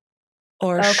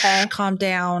or calm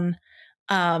down.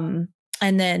 And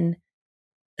then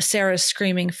Sarah's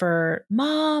screaming for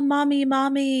mom,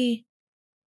 mommy.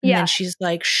 And then she's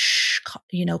like, shh,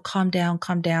 calm down.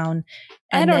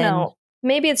 And I don't know.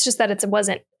 Maybe it's just that it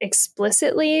wasn't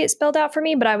explicitly spelled out for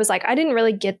me, but I was like, I didn't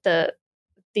really get the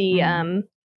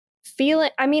feeling.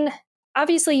 I mean,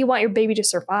 obviously you want your baby to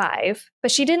survive, but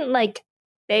she didn't like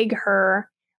beg her.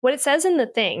 What it says in the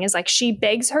thing is like, she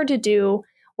begs her to do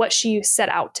what she set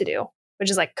out to do,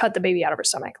 which is like cut the baby out of her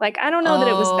stomach. Like, I don't know that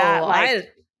it was that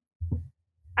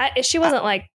like, she wasn't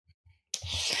like,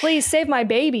 please save my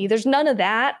baby. There's none of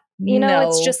that.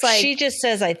 It's just like, she just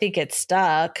says, I think it's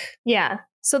stuck. Yeah.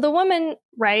 So the woman,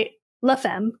 right, La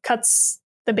Femme, cuts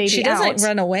the baby out. She doesn't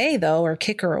run away though, or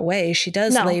kick her away. She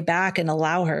does lay back and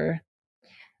allow her.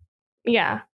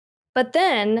 Yeah. But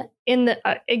then in the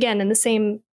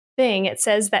same thing, it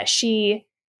says that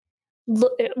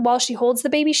while she holds the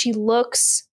baby, she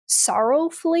looks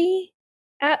sorrowfully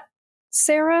at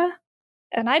Sarah.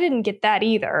 And I didn't get that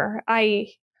either. I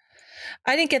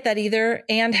didn't get that either.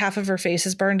 And half of her face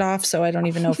is burned off. So I don't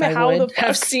even know if I would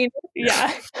have seen it.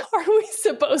 Yeah. Are we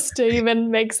supposed to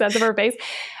even make sense of her face?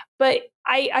 But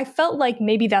I felt like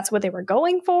maybe that's what they were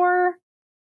going for.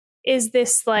 Is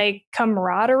this like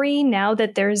camaraderie now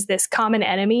that there's this common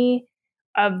enemy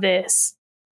of this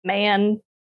man?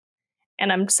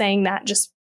 And I'm saying that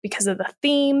just because of the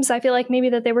themes I feel like maybe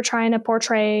that they were trying to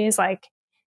portray is like,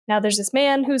 now there's this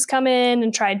man who's come in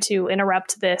and tried to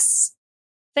interrupt this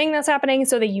thing that's happening.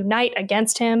 So they unite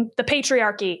against him. The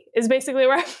patriarchy is basically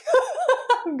where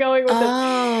I'm going with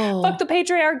this. Fuck the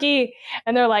patriarchy.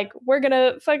 And they're like, we're going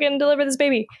to fucking deliver this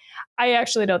baby. I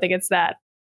actually don't think it's that.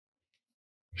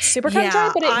 super cut and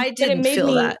dry, but I it didn't made feel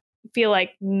me that. feel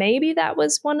like maybe that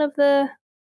was one of the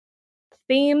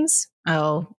themes.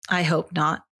 Oh, I hope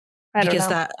not. I don't Because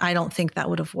know. I don't think that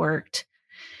would have worked.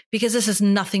 Because this has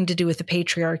nothing to do with the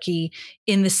patriarchy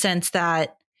in the sense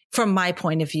that, from my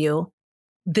point of view,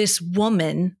 this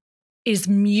woman is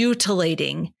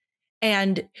mutilating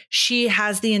and she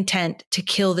has the intent to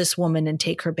kill this woman and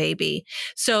take her baby.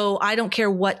 So I don't care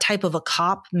what type of a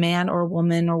cop, man or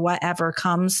woman or whatever,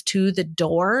 comes to the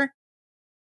door.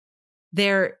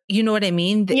 There, you know what I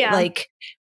mean? Yeah. Like,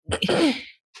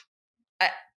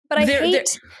 but I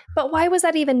hate, but why was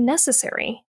that even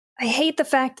necessary? I hate the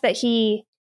fact that he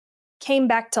came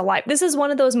back to life. This is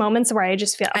one of those moments where I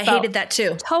just felt I hated that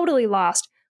too. Totally lost.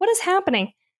 What is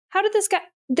happening? How did this guy,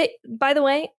 by the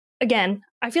way, again,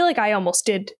 I feel like I almost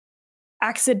did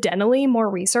accidentally more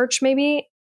research maybe.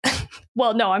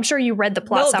 Well, no, I'm sure you read the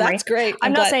plot summary. That's great.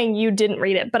 I'm not saying you didn't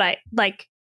read it, but I like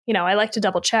to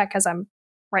double check as I'm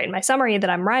writing my summary that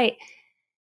I'm right.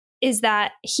 Is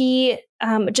that he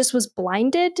just was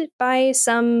blinded by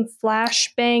some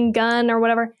flashbang gun or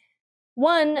whatever.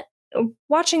 One,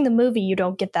 watching the movie, you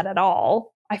don't get that at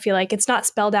all. I feel like it's not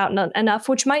spelled out enough,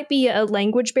 which might be a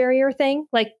language barrier thing.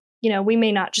 Like, we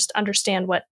may not just understand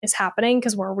what is happening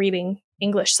because we're reading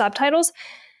English subtitles.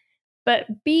 But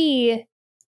B,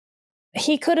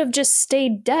 he could have just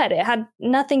stayed dead. It had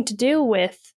nothing to do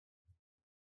with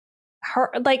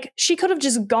her. Like, she could have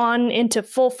just gone into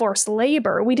full force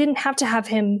labor. We didn't have to have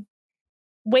him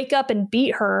wake up and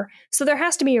beat her. So there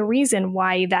has to be a reason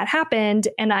why that happened.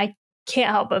 And I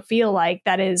can't help but feel like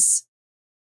that is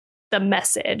the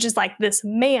message. It's like this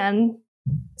man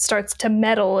starts to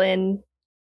meddle in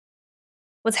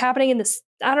what's happening in this.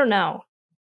 I don't know.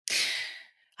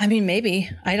 I mean, maybe.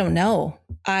 I don't know.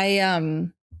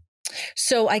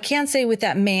 So I can't say with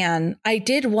that man. I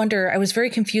did wonder, I was very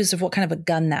confused of what kind of a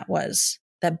gun that was.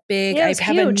 That big, I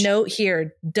have huge. A note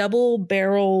here, double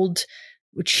barreled,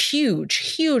 which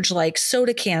huge, like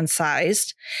soda can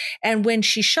sized. And when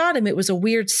she shot him, it was a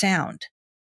weird sound.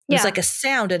 It was like a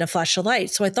sound and a flash of light.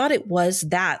 So I thought it was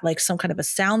that, like some kind of a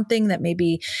sound thing that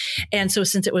maybe, and so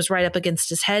since it was right up against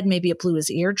his head, maybe it blew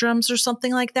his eardrums or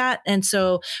something like that. And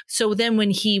so then when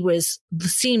he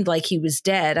seemed like he was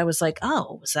dead, I was like,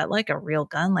 oh, was that like a real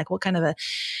gun? Like what kind of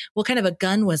a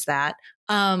gun was that?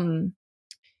 And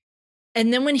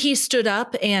then when he stood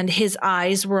up and his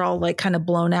eyes were all like kind of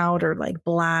blown out or like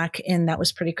black, and that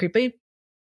was pretty creepy.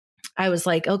 I was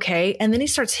like, okay. And then he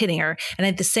starts hitting her, and I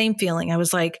had the same feeling. I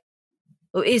was like,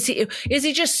 is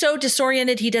he just so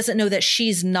disoriented he doesn't know that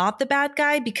she's not the bad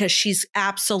guy, because she's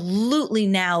absolutely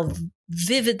now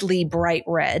vividly bright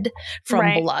red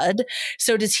from blood.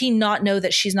 So does he not know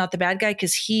that she's not the bad guy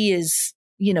because he is,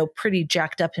 pretty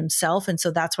jacked up himself, and so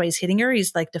that's why he's hitting her?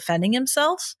 He's like defending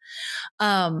himself.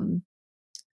 But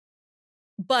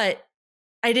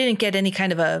I didn't get any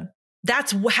kind of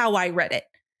that's how I read it.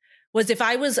 Was if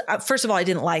I was, first of all, I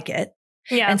didn't like it.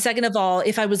 Yeah. And second of all,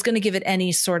 if I was going to give it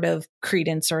any sort of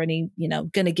credence or any,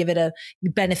 going to give it a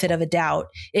benefit of a doubt,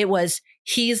 it was,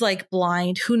 he's like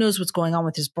blind. Who knows what's going on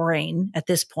with his brain at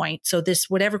this point? So this,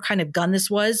 whatever kind of gun this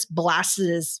was, blasted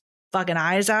his fucking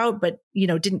eyes out, but,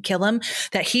 didn't kill him,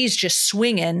 that he's just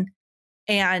swinging,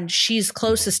 and she's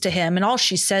closest to him. And all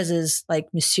she says is like,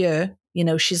 monsieur,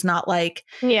 she's not like,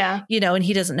 and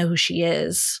he doesn't know who she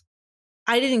is.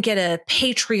 I didn't get a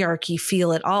patriarchy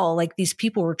feel at all. Like these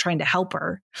people were trying to help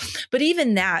her. But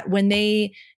even that, when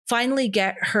they finally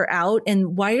get her out,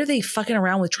 and why are they fucking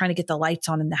around with trying to get the lights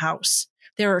on in the house?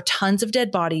 There are tons of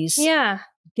dead bodies. Yeah.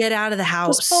 Get out of the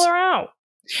house. Just pull her out.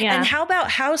 Yeah. And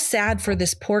how sad for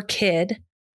this poor kid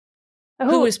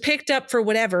who was picked up for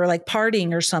whatever, like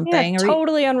partying or something. Yeah,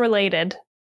 totally unrelated.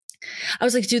 I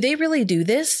was like, do they really do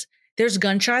this? There's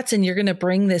gunshots and you're going to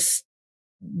bring this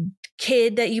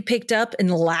kid that you picked up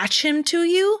and latch him to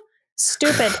you?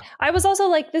 Stupid. I was also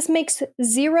like, this makes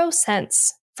zero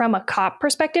sense from a cop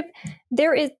perspective.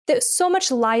 There's so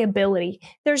much liability.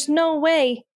 There's no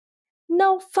way.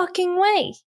 No fucking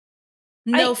way.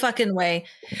 No fucking way.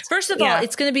 First of all,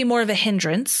 it's going to be more of a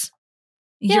hindrance.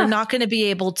 You're not going to be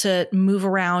able to move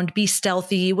around, be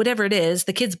stealthy, whatever it is.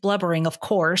 The kid's blubbering, of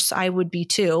course. I would be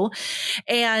too.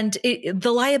 And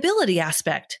the liability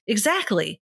aspect.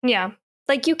 Exactly. Yeah.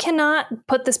 Like, you cannot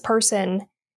put this person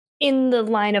in the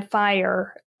line of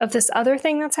fire of this other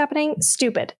thing that's happening.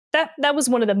 Stupid. That was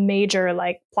one of the major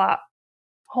like plot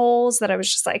holes that I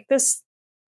was just like, this.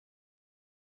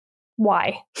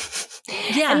 Why?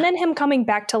 Yeah. And then him coming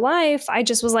back to life, I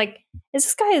just was like, is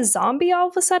this guy a zombie all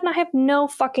of a sudden? I have no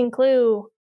fucking clue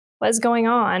what's going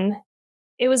on.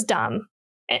 It was dumb.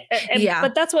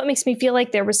 But that's what makes me feel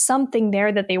like there was something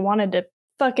there that they wanted to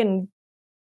fucking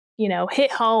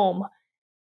hit home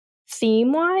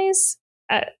theme wise.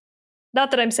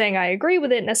 Not that I'm saying I agree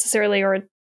with it necessarily or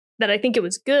that I think it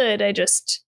was good.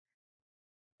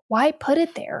 Why put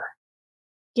it there?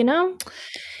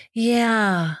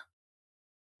 Yeah.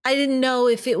 I didn't know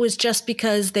if it was just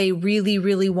because they really,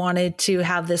 really wanted to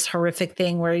have this horrific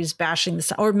thing where he's bashing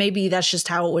this, or maybe that's just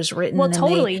how it was written. Well,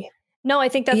 totally. No, I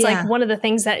think that's like one of the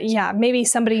things that, maybe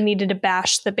somebody needed to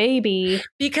bash the baby.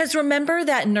 Because remember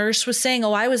that nurse was saying,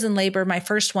 I was in labor, my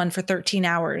first one for 13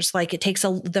 hours. Like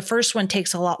the first one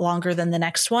takes a lot longer than the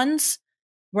next ones.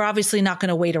 We're obviously not going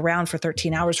to wait around for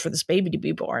 13 hours for this baby to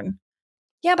be born.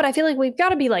 Yeah, but I feel like we've got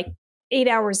to be like 8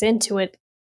 hours into it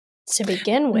to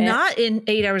begin with. Not in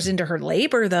 8 hours into her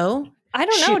labor, though. I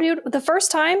don't know, dude. The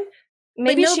first time,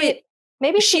 maybe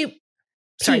she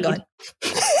sorry, go ahead.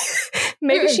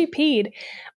 Maybe she peed.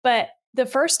 But the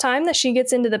first time that she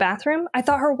gets into the bathroom, I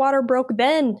thought her water broke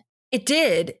then. It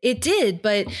did.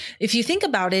 But if you think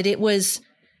about it, it was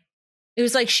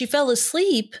like she fell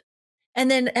asleep. And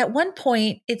then at one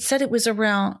point it said it was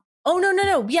around,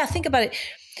 no. Yeah, think about it.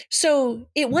 So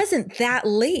it wasn't that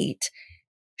late.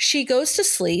 She goes to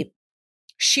sleep.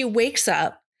 She wakes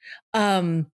up.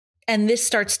 And this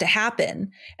starts to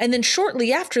happen. And then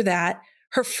shortly after that,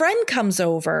 her friend comes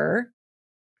over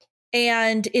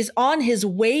and is on his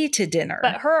way to dinner.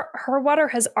 But her water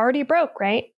has already broke,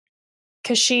 right?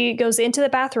 Because she goes into the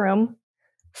bathroom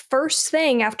first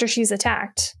thing after she's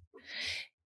attacked.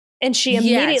 And she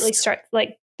immediately starts,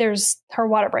 like, her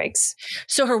water breaks.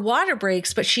 So her water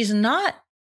breaks, but she's not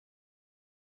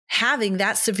having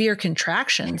that severe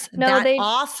contractions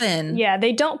often. Yeah,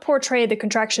 they don't portray the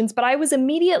contractions, but I was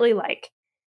immediately like,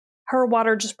 her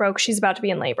water just broke. She's about to be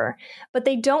in labor. But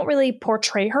they don't really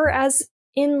portray her as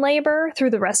in labor through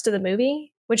the rest of the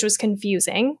movie, which was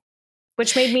confusing,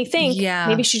 which made me think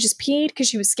maybe she just peed because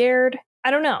she was scared.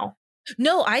 I don't know.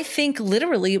 No, I think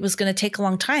literally it was going to take a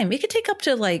long time. It could take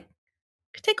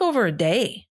over a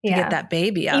day to get that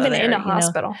baby out even of there. In a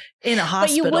hospital. In a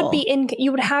hospital. But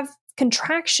you would have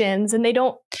contractions and they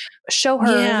don't show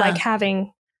her like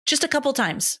having. Just a couple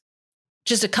times.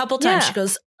 She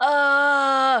goes,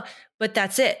 but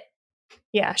that's it.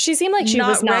 Yeah, she seemed like she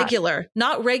was not regular.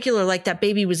 Not regular, like that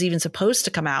baby was even supposed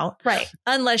to come out. Right.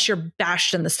 Unless you're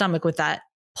bashed in the stomach with that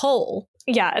pole.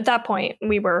 Yeah, at that point,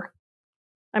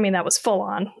 that was full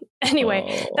on.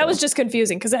 Anyway, that was just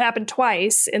confusing because it happened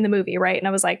twice in the movie, right? And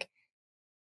I was like,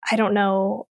 I don't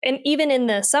know. And even in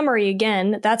the summary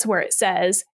again, that's where it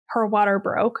says her water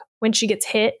broke when she gets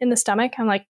hit in the stomach. I'm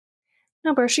like,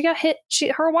 no, bro, she got hit.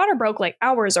 Her water broke like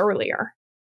hours earlier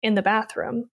in the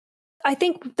bathroom. I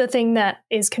think the thing that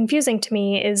is confusing to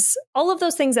me is all of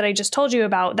those things that I just told you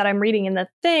about that I'm reading in the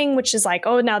thing, which is like,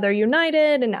 now they're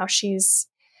united and now she's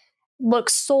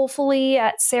looks soulfully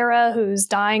at Sarah, who's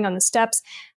dying on the steps.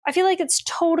 I feel like it's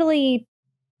totally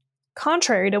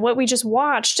contrary to what we just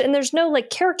watched. And there's no like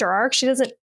character arc. She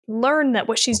doesn't learn that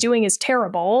what she's doing is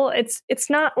terrible. It's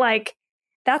not like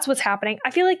that's what's happening. I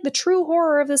feel like the true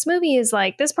horror of this movie is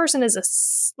like, this person is a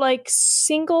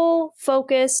single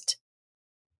focused,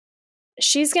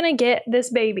 she's going to get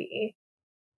this baby.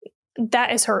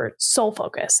 That is her sole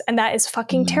focus. And that is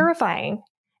fucking terrifying.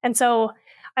 And so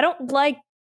I don't like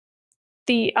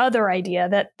the other idea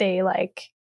that they like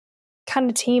kind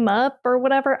of team up or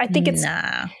whatever. I think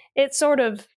it sort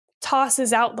of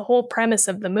tosses out the whole premise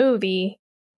of the movie.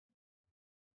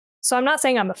 So I'm not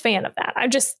saying I'm a fan of that. I'm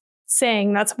just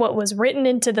saying that's what was written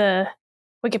into the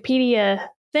Wikipedia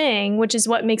thing, which is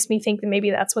what makes me think that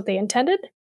maybe that's what they intended.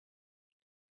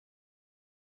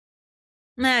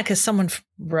 Nah, because someone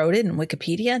wrote it in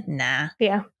Wikipedia? Nah.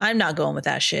 Yeah. I'm not going with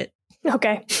that shit.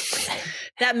 Okay.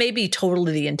 That may be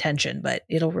totally the intention, but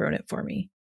it'll ruin it for me.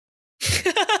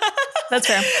 That's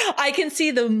fair. I can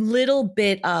see the little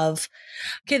bit of,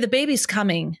 the baby's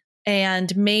coming,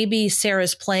 and maybe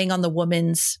Sarah's playing on the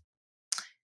woman's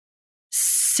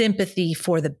sympathy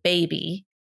for the baby,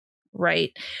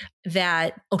 right?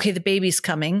 That, the baby's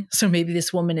coming, so maybe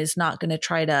this woman is not going to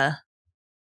try to,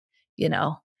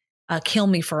 kill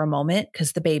me for a moment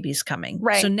because the baby's coming.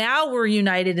 Right. So now we're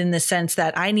united in the sense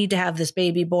that I need to have this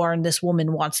baby born. This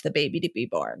woman wants the baby to be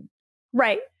born.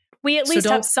 Right. We at least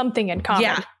have something in common.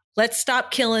 Yeah. Let's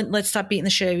stop killing. Let's stop beating the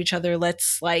shit out of each other.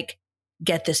 Let's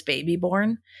get this baby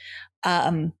born.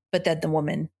 But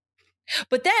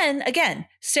then again,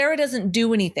 Sarah doesn't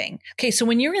do anything. Okay. So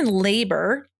when you're in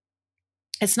labor,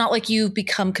 it's not like you've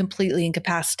become completely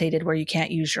incapacitated where you can't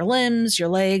use your limbs, your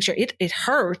legs, it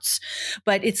hurts,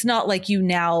 but it's not like you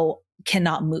now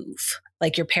cannot move,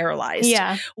 like you're paralyzed.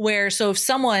 Yeah. So if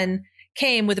someone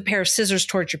came with a pair of scissors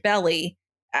towards your belly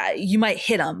you might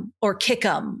hit them or kick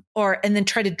them and then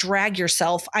try to drag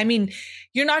yourself. I mean,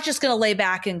 you're not just going to lay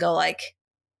back and go like,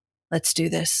 let's do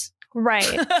this.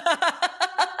 Right.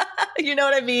 You know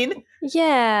what I mean?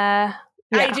 Yeah.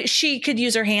 She could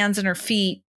use her hands and her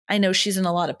feet. I know she's in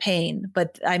a lot of pain,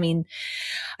 but I mean,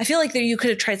 I feel like you could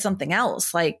have tried something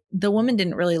else. Like the woman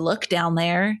didn't really look down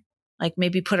there. Like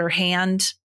maybe put her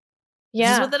hand. Yeah.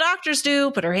 This is what the doctors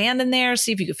do. Put her hand in there.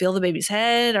 See if you could feel the baby's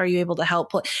head. Are you able to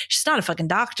help? She's not a fucking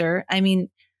doctor. I mean,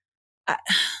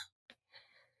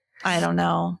 I don't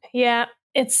know. Yeah.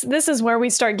 This is where we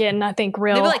start getting, I think,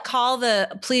 real. Maybe like call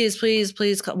please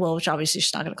call, well, which obviously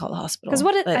she's not going to call the hospital.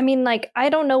 Because I mean, like, I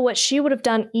don't know what she would have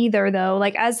done either, though.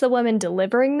 Like, as the woman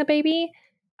delivering the baby,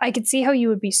 I could see how you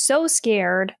would be so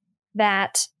scared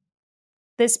that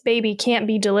this baby can't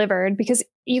be delivered, because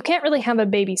you can't really have a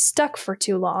baby stuck for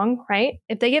too long, right?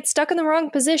 If they get stuck in the wrong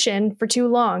position for too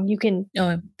long, you can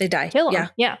they die. Kill them.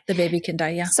 Yeah. The baby can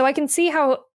die. Yeah. So I can see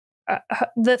how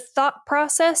the thought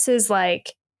process is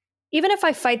like, even if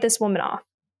I fight this woman off,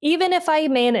 even if I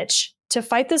manage to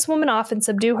fight this woman off and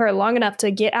subdue her long enough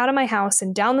to get out of my house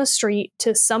and down the street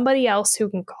to somebody else who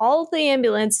can call the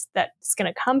ambulance that's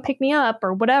going to come pick me up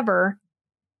or whatever,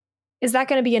 is that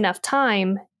going to be enough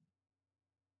time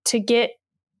to get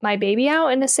my baby out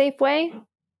in a safe way?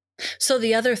 So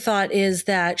the other thought is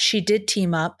that she did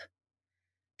team up.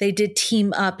 They did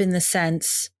team up in the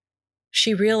sense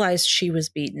she realized she was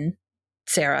beaten,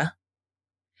 Sarah.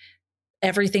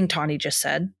 Everything Tawny just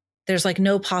said. There's like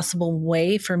no possible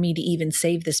way for me to even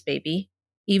save this baby,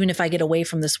 even if I get away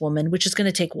from this woman, which is going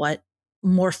to take what?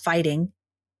 More fighting.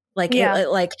 Like,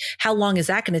 like how long is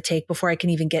that going to take before I can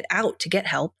even get out to get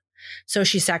help? So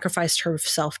she sacrificed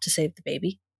herself to save the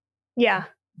baby. Yeah.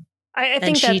 I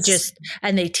think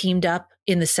and they teamed up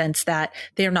in the sense that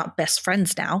they're not best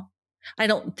friends now. I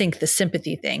don't think the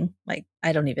sympathy thing, like,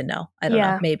 I don't even know. I don't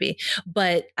know, maybe.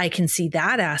 But I can see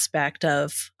that aspect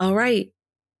of, all right,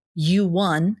 you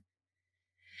won.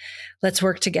 Let's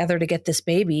work together to get this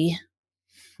baby,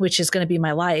 which is going to be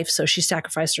my life. So she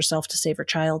sacrificed herself to save her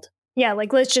child. Yeah,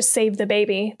 like, let's just save the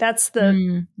baby. That's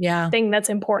the thing that's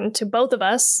important to both of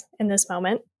us in this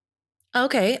moment.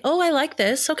 Okay. Oh, I like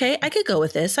this. Okay. I could go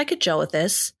with this. I could gel with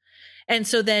this. And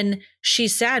so then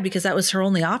she's sad because that was her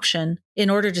only option. In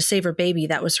order to save her baby,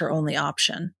 that was her only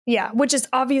option. Yeah, which is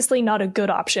obviously not a good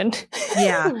option.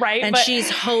 Yeah. Right. And she's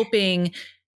hoping,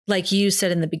 like you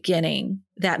said in the beginning,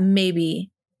 that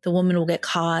maybe the woman will get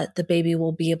caught. The baby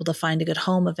will be able to find a good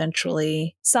home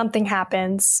eventually. Something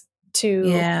happens to.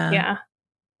 Yeah.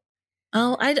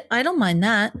 Oh, I don't mind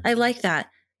that. I like that.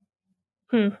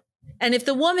 And if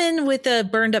the woman with the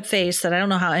burned up face, that I don't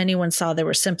know how anyone saw there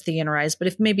was sympathy in her eyes, but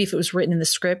if it was written in the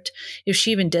script, if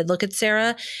she even did look at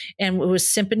Sarah and it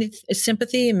was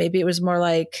sympathy, and maybe it was more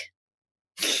like,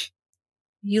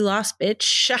 you lost,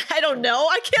 bitch. I don't know.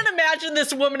 I can't imagine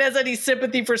this woman has any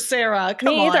sympathy for Sarah. Come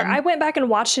on. Me either. I went back and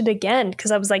watched it again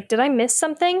because I was like, did I miss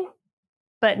something?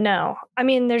 But no. I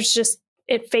mean,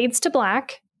 it fades to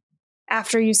black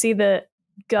after you see the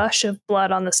gush of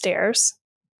blood on the stairs.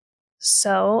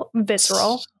 So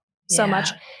visceral, so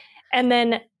much. And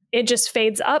then it just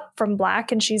fades up from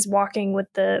black and she's walking with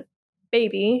the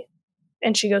baby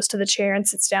and she goes to the chair and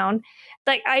sits down.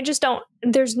 Like,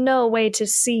 there's no way to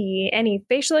see any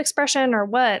facial expression or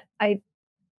what. I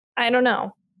don't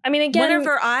know. I mean, again, one of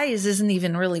her eyes isn't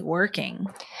even really working.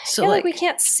 So like we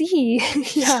can't see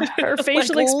her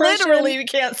facial expression. Literally, we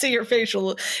can't see her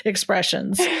facial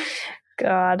expressions.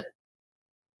 God.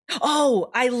 Oh,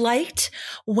 I liked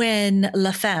when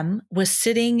Femme was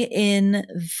sitting in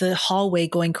the hallway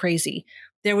going crazy.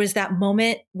 There was that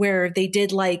moment where they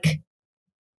did like,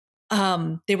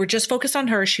 they were just focused on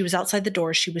her. She was outside the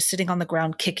door. She was sitting on the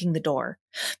ground, kicking the door.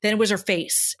 Then it was her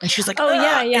face. And she was like, oh,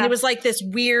 yeah. And it was like this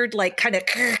weird, like kind of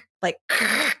like,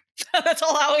 that's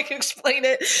all how I can explain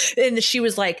it. And she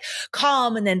was like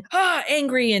calm and then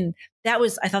angry. And I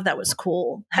thought that was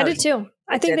cool. I did too.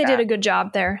 I think they did a good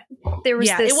job there. There was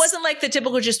it wasn't like the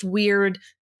typical just weird,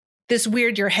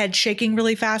 your head shaking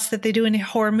really fast that they do in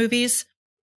horror movies.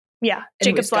 Yeah.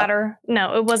 Jacob's Ladder.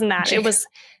 No, it wasn't that. It was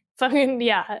fucking,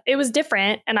 it was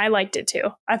different. And I liked it too.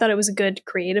 I thought it was a good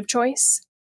creative choice.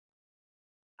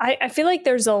 I feel like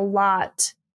there's a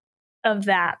lot of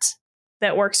that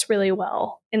works really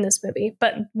well in this movie.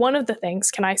 But one of the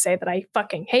things, can I say, that I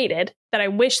fucking hated, that I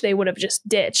wish they would have just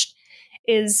ditched,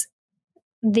 is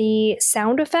the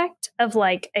sound effect of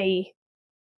like a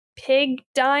pig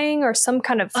dying or some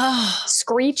kind of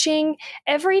screeching.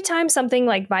 Every time something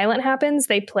like violent happens,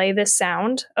 they play this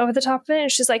sound over the top of it.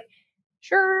 And she's like,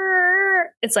 sure.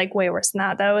 It's like way worse than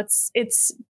that, though. It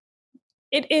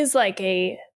is like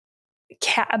a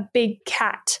a big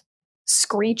cat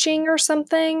screeching or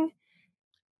something.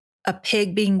 A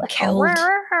pig being Like, killed.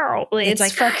 It's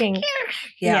like fucking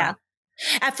yeah.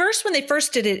 At first, when they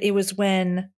first did it, it was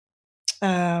when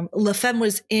Femme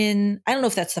was in. I don't know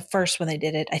if that's the first when they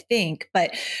did it. I think,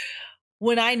 but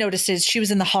when I noticed is she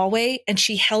was in the hallway and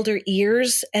she held her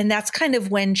ears, and that's kind of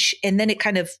when. And then it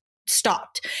kind of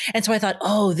stopped, and so I thought,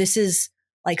 oh, this is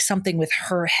like something with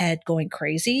her head going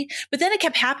crazy. But then it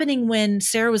kept happening when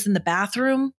Sarah was in the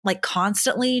bathroom, like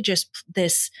constantly, just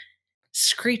this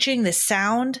screeching, this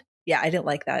sound. Yeah, I didn't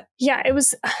like that. Yeah, it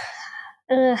was.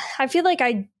 I feel like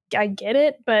I get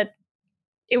it, but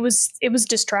it was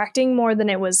distracting more than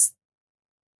it was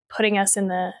putting us in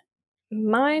the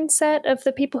mindset of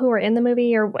the people who were in the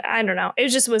movie, or I don't know.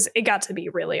 It got to be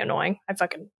really annoying. I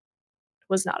fucking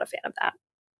was not a fan of that.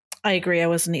 I agree. I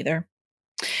wasn't either.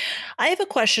 I have a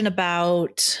question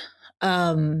about,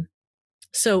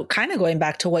 so kind of going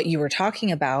back to what you were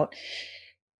talking about.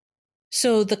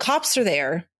 So the cops are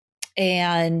there.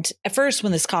 And at first,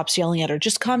 when this cop's yelling at her,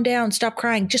 just calm down, stop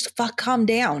crying, just calm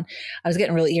down. I was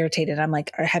getting really irritated. I'm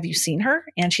like, have you seen her?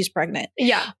 And she's pregnant.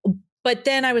 Yeah. But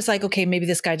then I was like, okay, maybe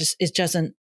this guy just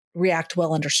doesn't react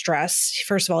well under stress.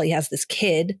 First of all, he has this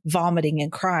kid vomiting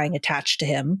and crying attached to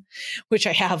him, which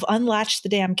I have unlatched the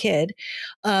damn kid.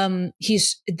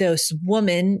 This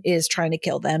woman is trying to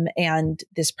kill them, and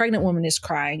this pregnant woman is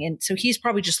crying. And so he's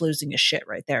probably just losing his shit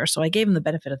right there. So I gave him the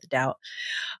benefit of the doubt.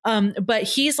 But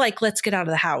he's like, let's get out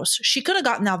of the house. She could have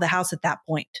gotten out of the house at that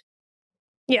point.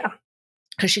 Yeah.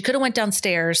 Because she could have went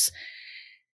downstairs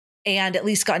and at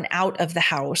least gotten out of the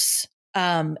house.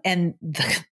 And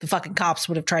the fucking cops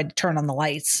would have tried to turn on the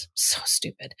lights. So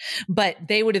stupid. But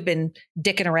they would have been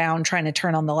dicking around trying to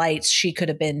turn on the lights. She could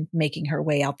have been making her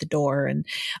way out the door and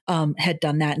had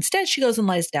done that. Instead, she goes and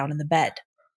lies down in the bed.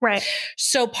 Right.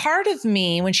 So part of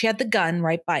me, when she had the gun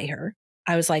right by her,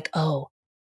 I was like, oh,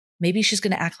 maybe she's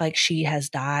going to act like she has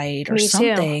died or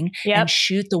something and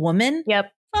shoot the woman.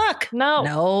 Yep. Fuck.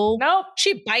 No. Nope.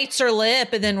 She bites her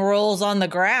lip and then rolls on the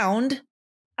ground.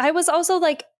 I was also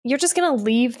like, you're just going to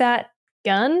leave that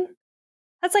gun?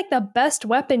 That's like the best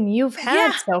weapon you've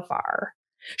had so far.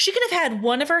 She could have had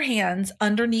one of her hands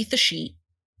underneath the sheet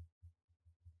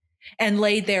and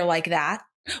laid there like that,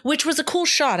 which was a cool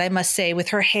shot, I must say, with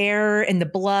her hair and the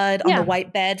blood on the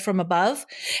white bed from above,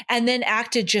 and then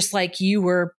acted just like you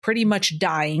were pretty much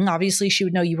dying. Obviously, she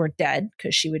would know you were dead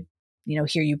because she would,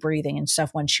 hear you breathing and stuff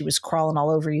when she was crawling all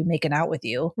over you, making out with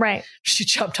you. Right. She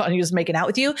jumped on you, was making out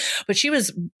with you, but she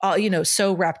was,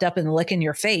 so wrapped up in licking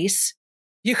your face.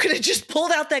 You could have just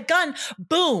pulled out that gun.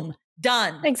 Boom.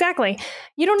 Done. Exactly.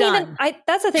 You don't even,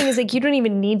 that's the thing is like, you don't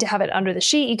even need to have it under the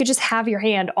sheet. You could just have your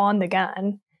hand on the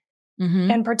gun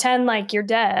and pretend like you're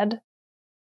dead.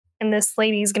 And this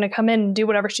lady's going to come in and do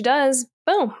whatever she does.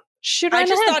 Boom. Shoot her in the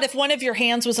head. I just thought if one of your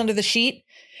hands was under the sheet,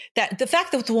 that the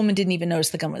fact that the woman didn't even notice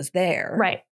the gun was there.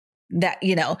 Right. That,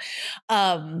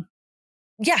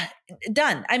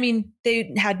 done. I mean,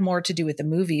 they had more to do with the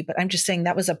movie, but I'm just saying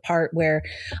that was a part where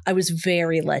I was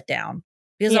very let down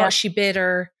because she bit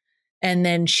her and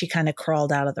then she kind of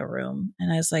crawled out of the room.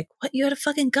 And I was like, what? You had a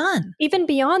fucking gun. Even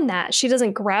beyond that, she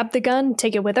doesn't grab the gun,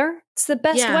 take it with her. It's the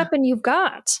best weapon you've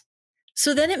got.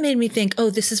 So then it made me think,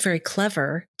 oh, this is very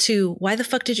clever too. Why the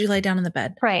fuck did you lie down in the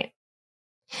bed? Right.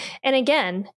 And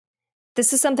again,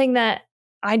 this is something that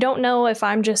I don't know if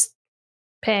I'm just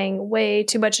paying way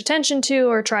too much attention to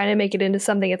or trying to make it into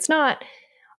something it's not.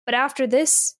 But after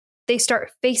this, they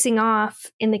start facing off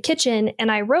in the kitchen.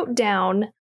 And I wrote down,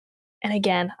 and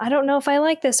again, I don't know if I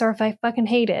like this or if I fucking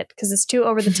hate it because it's too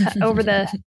over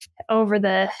the over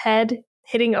the head,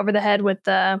 hitting over the head with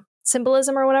the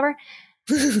symbolism or whatever.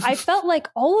 I felt like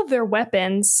all of their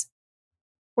weapons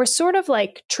were sort of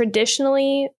like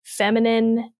traditionally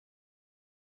feminine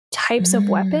types of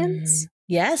weapons.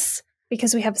 Yes.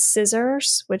 Because we have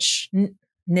scissors, which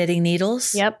knitting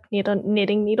needles. Yep.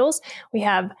 Knitting needles. We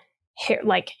have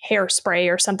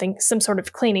hairspray or something, some sort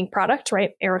of cleaning product,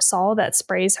 right? Aerosol that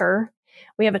sprays her.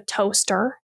 We have a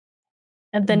toaster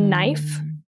and the knife,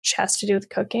 which has to do with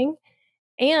cooking.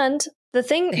 And the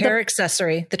hair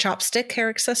accessory, the chopstick hair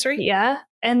accessory. Yeah.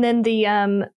 And then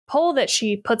the pole that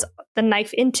she puts the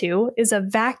knife into is a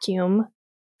vacuum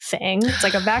thing. It's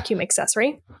like a vacuum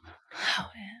accessory. Oh,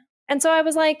 yeah. And so I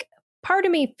was like, part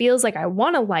of me feels like I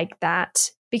want to like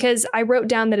that because I wrote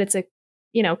down that it's a,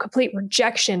 complete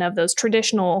rejection of those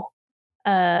traditional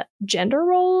gender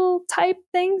role type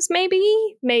things. Maybe.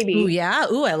 Ooh, yeah.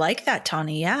 Ooh, I like that,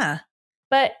 Tawny. Yeah.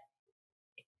 But,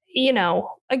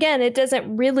 again, it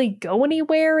doesn't really go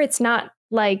anywhere. It's not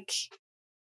like,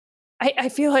 I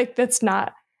feel like that's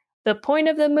not the point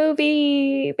of the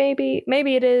movie. Maybe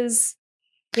it is.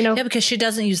 You know? Yeah, because she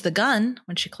doesn't use the gun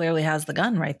when she clearly has the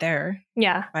gun right there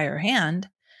Yeah. by her hand,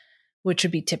 which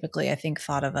would be typically, I think,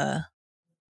 thought of a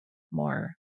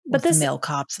more with the male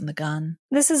cops and the gun.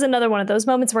 This is another one of those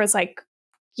moments where it's like,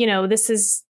 you know,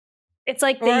 it's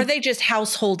like or are they just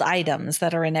household items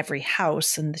that are in every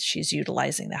house and she's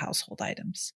utilizing the household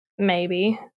items?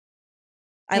 Maybe.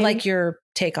 I like your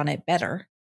take on it better.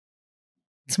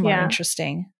 It's more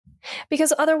interesting.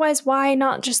 Because otherwise, why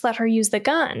not just let her use the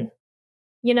gun?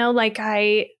 You know, like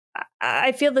I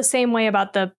feel the same way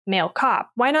about the male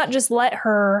cop. Why not just let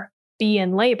her be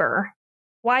in labor?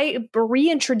 Why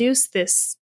reintroduce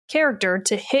this character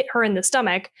to hit her in the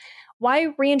stomach?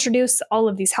 Why reintroduce all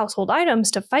of these household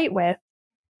items to fight with?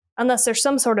 Unless there's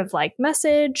some sort of like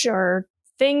message or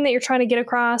thing that you're trying to get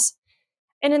across.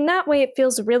 And in that way, it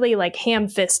feels really like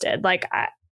ham-fisted. Like,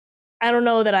 I don't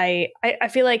know that I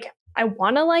feel like I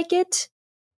want to like it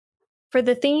for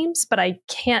the themes, but I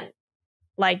can't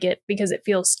like it because it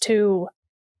feels too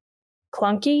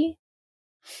clunky.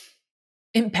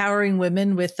 Empowering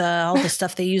women with all the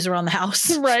stuff they use around the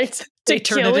house. Right. They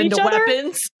turn it into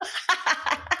weapons.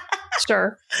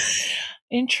 Sure.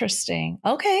 Interesting.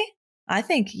 Okay. I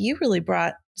think you really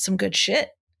brought some good shit.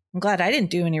 I'm glad I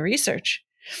didn't do any research.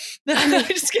 I'm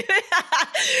just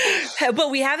kidding.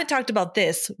 But we haven't talked about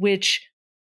this, which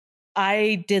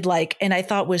I did like, and I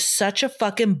thought was such a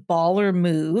fucking baller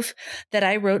move that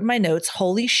I wrote in my notes,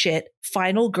 holy shit,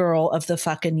 final girl of the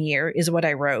fucking year is what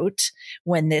I wrote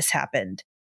when this happened.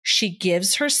 She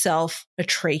gives herself a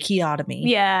tracheotomy.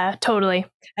 Yeah, totally.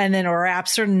 And then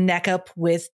wraps her neck up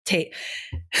with tape.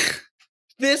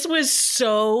 This was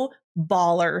so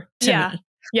baller to me.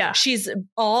 Yeah. She's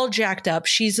all jacked up.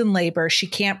 She's in labor. She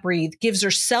can't breathe, gives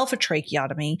herself a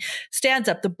tracheotomy, stands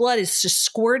up. The blood is just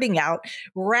squirting out,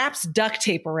 wraps duct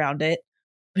tape around it.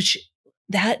 Which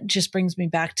that just brings me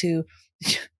back to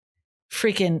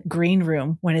freaking Green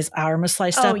Room when his arm was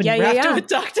sliced up and he wrapped it with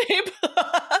duct tape.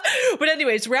 But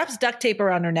anyways, wraps duct tape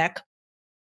around her neck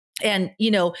and, you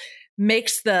know,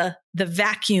 makes the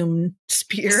vacuum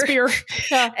spear.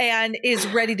 Yeah. And is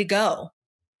ready to go.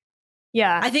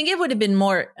 Yeah. I think it would have been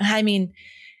more, I mean,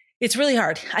 it's really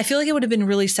hard. I feel like it would have been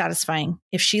really satisfying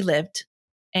if she lived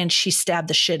and she stabbed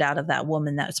the shit out of that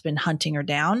woman that's been hunting her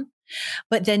down.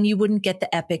 But then you wouldn't get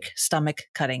the epic stomach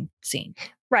cutting scene.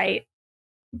 Right.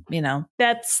 You know,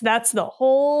 that's the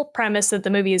whole premise that the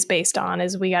movie is based on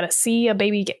is we got to see a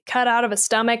baby get cut out of a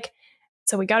stomach.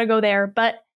 So we got to go there.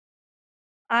 But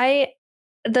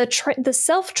the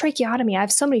self tracheotomy, I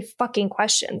have so many fucking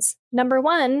questions. Number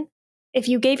one, if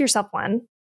you gave yourself one,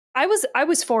 I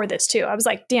was for this too. I was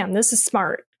like, damn, this is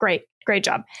smart. Great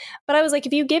job. But I was like,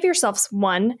 if you give yourself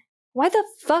one, why the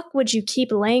fuck would you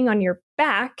keep laying on your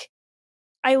back?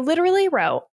 I literally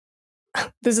wrote,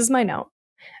 this is my note.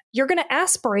 You're going to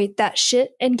aspirate that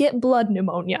shit and get blood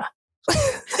pneumonia.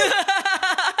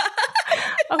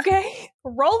 Okay.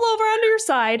 Roll over onto your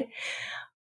side.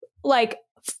 Like,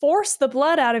 force the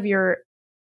blood out of your,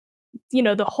 you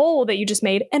know, the hole that you just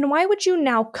made. And why would you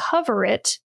now cover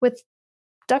it with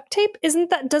duct tape? Doesn't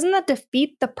that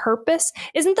defeat the purpose?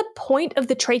 Isn't the point of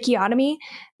the tracheotomy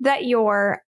that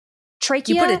your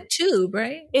trachea you put a tube,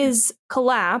 right? Is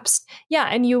collapsed. Yeah.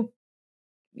 And you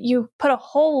put a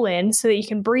hole in so that you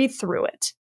can breathe through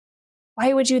it.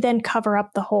 Why would you then cover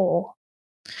up the hole?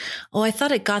 Oh, I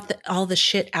thought it got all the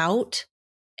shit out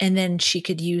and then she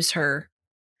could use her.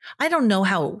 I don't know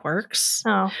how it works.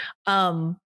 Oh.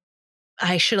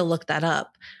 I should have looked that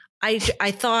up. I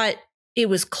thought it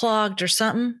was clogged or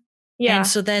something. Yeah. And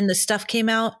so then the stuff came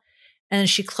out and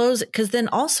she closed it. Because then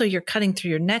also you're cutting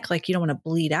through your neck. Like you don't want to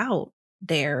bleed out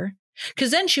there.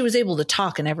 Because then she was able to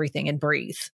talk and everything and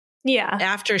breathe. Yeah.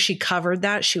 After she covered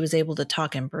that, she was able to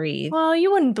talk and breathe. Well,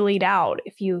 you wouldn't bleed out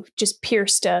if you just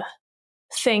pierced a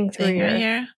thing through your... Right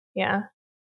here? Yeah.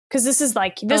 Because this is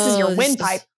your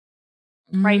windpipe.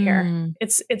 Right here.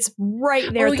 It's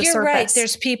right there at the surface. Right.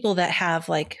 There's people that have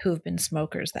who've been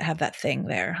smokers that have that thing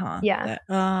there, huh? Yeah.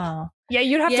 Yeah,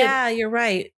 you'd have to. Yeah, you're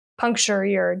right. Puncture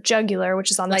your jugular, which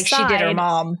is on the side. Like she did her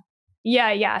mom.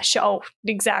 Yeah. Oh,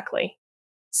 exactly.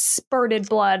 Spurted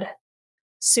blood.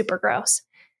 Super gross.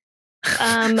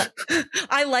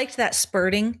 I liked that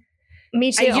spurting.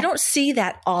 Me too. You don't see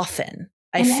that often.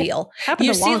 I feel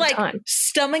you see time.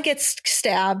 Stomach gets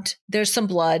stabbed. There's some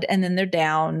blood, and then they're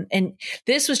down. And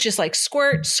this was just like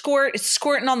squirt. It's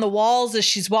squirting on the walls as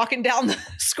she's walking down the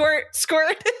squirt.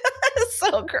 It's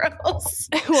so gross.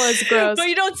 It was gross, but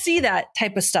you don't see that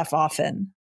type of stuff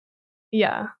often.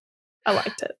 Yeah, I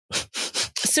liked it.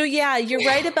 So yeah, you're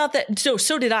right about that.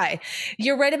 So did I.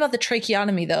 You're right about the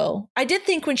tracheotomy though. I did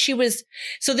think when she was,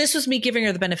 so this was me giving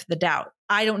her the benefit of the doubt.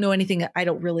 I don't know anything. I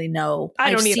don't really know.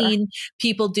 I don't I've either. seen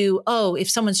people do, oh, if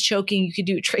someone's choking, you could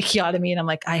do a tracheotomy. And I'm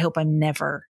like, I hope I'm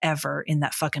never, ever in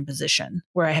that fucking position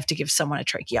where I have to give someone a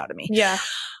tracheotomy. Yeah.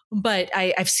 But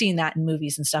I've seen that in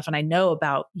movies and stuff. And I know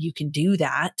about you can do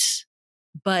that.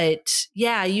 But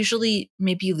yeah, usually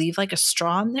maybe you leave like a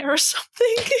straw in there or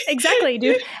something. Exactly,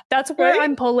 dude. That's where Right?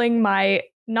 I'm pulling my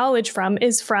knowledge from,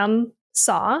 is from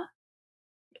Saw.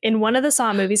 In one of the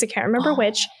Saw movies, I can't remember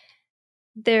which,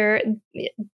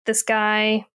 this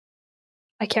guy,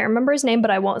 I can't remember his name,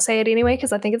 but I won't say it anyway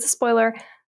because I think it's a spoiler,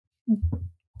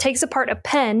 takes apart a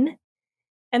pen,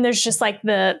 and there's just like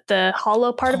the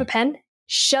hollow part of a pen,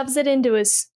 shoves it into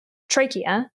his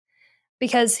trachea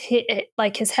because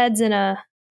his head's in a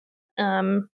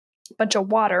bunch of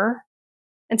water,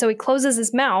 and so he closes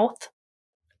his mouth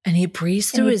and he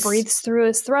breathes through breathes through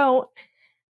his throat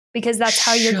because that's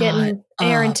how you're getting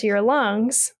air into your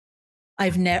lungs. I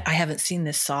haven't seen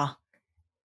this Saw.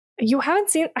 You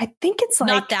haven't seen? I think it's like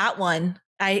not that one.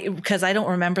 Because I don't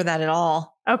remember that at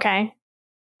all. Okay,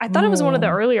 I thought it was one of the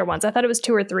earlier ones. I thought it was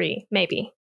 2 or 3,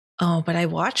 maybe. Oh, but I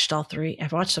watched all 3.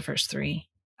 I've watched the first 3.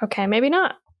 Okay, maybe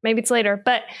not. Maybe it's later.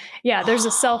 But yeah, there's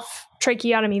a self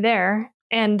tracheotomy there,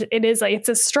 and it is like it's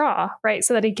a straw, right,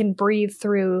 so that he can breathe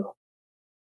through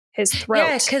his throat.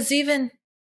 Yeah, because even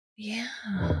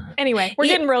Anyway, we're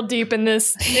getting real deep in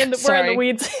this. We're in the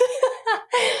weeds.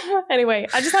 Anyway,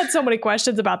 I just had so many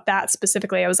questions about that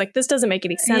specifically. I was like, this doesn't make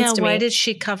any sense to me. Why did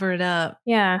she cover it up?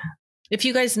 Yeah. If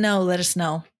you guys know, let us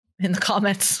know in the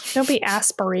comments. Don't be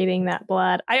aspirating that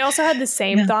blood. I also had the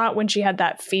same thought when she had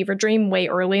that fever dream way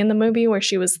early in the movie where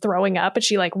she was throwing up and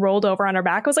she like rolled over on her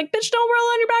back. I was like, bitch, don't roll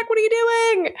on your back. What are you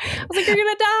doing? I was like, you're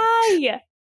going to die.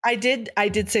 I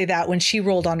did say that when she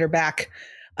rolled on her back.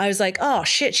 I was like, oh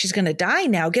shit, she's going to die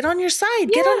now. Get on your side.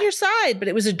 Get on your side. But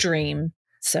it was a dream.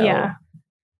 So, yeah.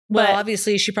 Well,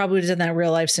 obviously she probably would have done that in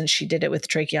real life since she did it with the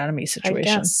tracheotomy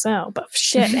situation. I guess so. But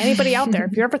shit, anybody out there,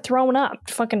 if you're ever throwing up,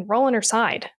 fucking roll on her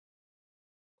side.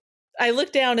 I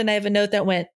looked down and I have a note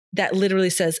that literally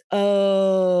says,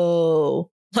 oh,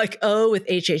 like O with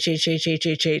H.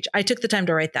 I took the time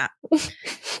to write that.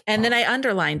 And then I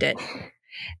underlined it.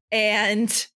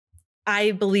 And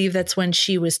I believe that's when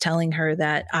she was telling her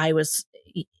that I was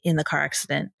in the car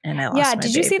accident and I lost my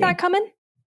did you see that coming?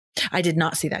 I did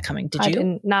not see that coming. Did you? I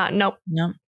did not. Nope.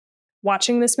 No.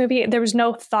 Watching this movie, there was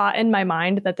no thought in my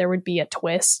mind that there would be a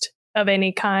twist of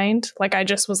any kind. Like, I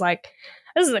just was like,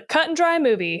 this is a cut and dry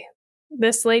movie.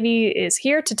 This lady is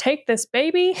here to take this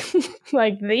baby.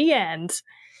 Like, the end.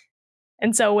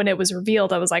 And so when it was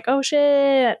revealed, I was like, oh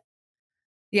shit.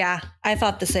 Yeah, I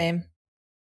thought the same.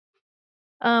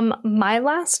 My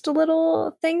last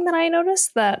little thing that I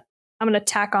noticed that I'm going to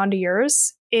tack onto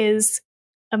yours is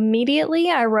immediately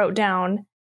I wrote down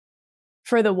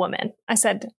for the woman. I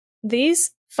said,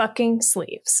 these fucking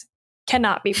sleeves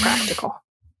cannot be practical.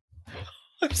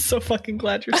 I'm so fucking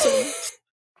glad you're saying this.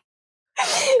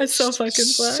 I'm so fucking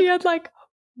glad. She had like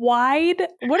wide,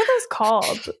 what are those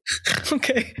called?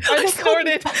 Okay. I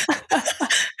snorted.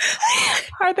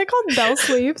 Are they called bell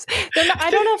sleeves? I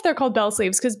don't know if they're called bell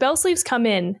sleeves because bell sleeves come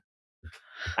in,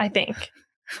 I think.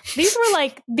 These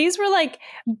were like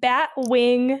bat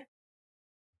wing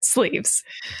sleeves.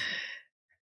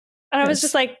 And I was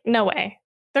just like, no way.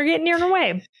 They're getting in her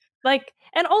way. Like,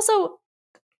 and also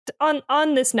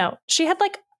on this note, she had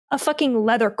like a fucking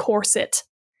leather corset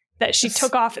that she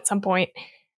took off at some point.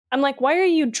 I'm like, why are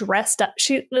you dressed up?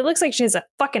 It looks like she has a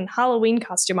fucking Halloween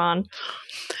costume on.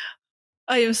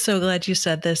 I am so glad you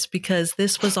said this because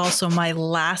this was also my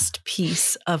last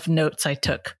piece of notes I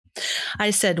took.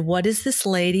 I said, what is this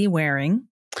lady wearing?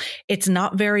 It's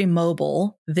not very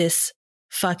mobile,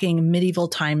 fucking medieval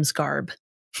times garb.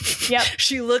 Yep.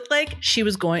 She looked like she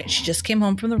just came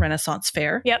home from the Renaissance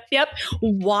fair. Yep.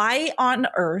 Why on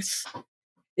earth?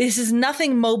 This is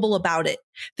nothing mobile about it.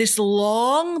 This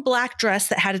long black dress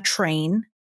that had a train,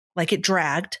 like it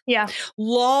dragged. Yeah.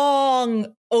 Long,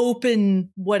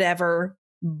 open, whatever,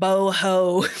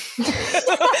 boho,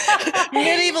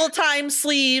 medieval time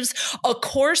sleeves, a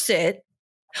corset.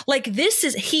 Like, this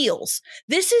is heels.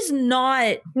 This is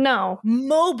not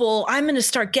mobile. I'm going to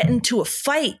start getting to a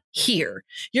fight here.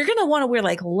 You're going to want to wear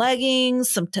like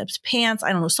leggings, some types of pants.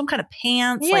 I don't know, some kind of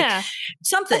pants, like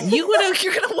something. You're going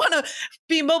to want to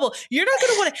be mobile. You're not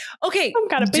going to want to. Okay, some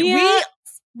kind of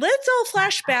let's all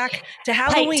flash back to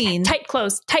Halloween. Tight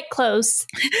clothes.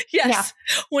 Yes, yeah.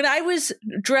 When I was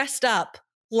dressed up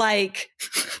like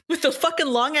with the fucking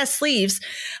long ass sleeves,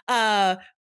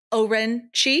 Oren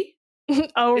Chi.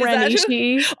 Oh,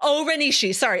 Renishi. Oh,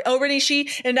 Renishi. Sorry. Oh,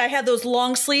 Renishi. And I had those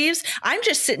long sleeves. I'm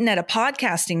just sitting at a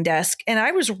podcasting desk and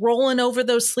I was rolling over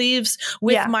those sleeves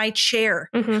with my chair.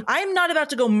 Mm-hmm. I'm not about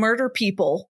to go murder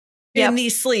people in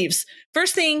these sleeves.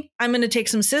 First thing, I'm going to take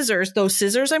some scissors. Those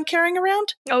scissors I'm carrying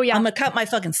around. Oh, yeah. I'm going to cut my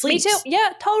fucking sleeves. Me too. Yeah,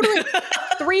 totally.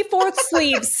 3/4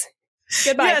 sleeves.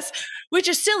 Goodbye. Yes. Which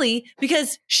is silly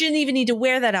because she didn't even need to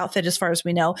wear that outfit as far as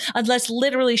we know, unless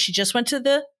literally she just went to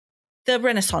the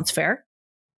Renaissance fair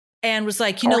and was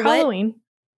like, you know Halloween.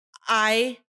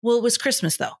 what? Well, it was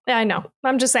Christmas though. Yeah, I know.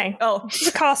 I'm just saying. Oh, it's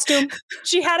a costume.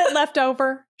 She had it left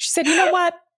over. She said, you know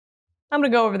what? I'm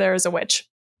going to go over there as a witch.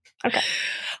 Okay.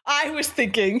 I was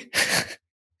thinking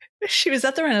she was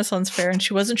at the Renaissance fair and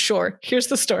she wasn't sure. Here's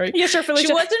the story. Yeah, sure, Felicia.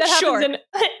 She wasn't that sure. happens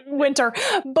in winter.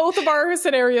 Both of our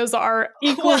scenarios are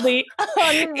equally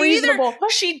unreasonable. Either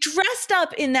she dressed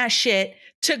up in that shit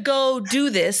to go do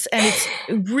this, and it's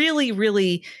really,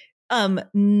 really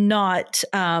not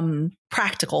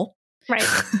practical. Right.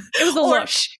 It was a look.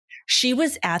 She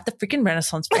was at the freaking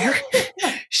Renaissance fair.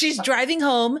 She's driving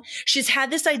home. She's had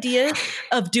this idea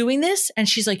of doing this, and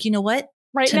she's like, you know what?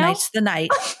 Right Tonight's the night.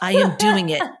 I am doing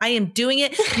it. I am doing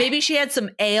it. Maybe she had some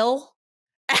ale.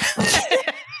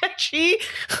 She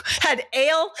had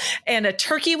ale and a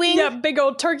turkey wing. Yeah, big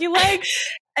old turkey leg.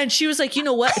 And she was like, you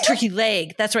know what? A turkey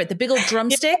leg. That's right. The big old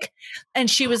drumstick. And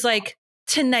she was like,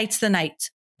 tonight's the night.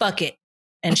 Fuck it.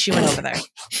 And she went over there.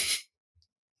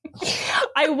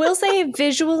 I will say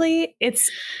visually, it's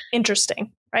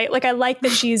interesting, right? Like I like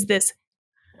that she's this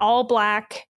all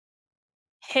black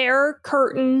hair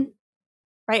curtain,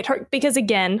 right? Because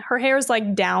again, her hair is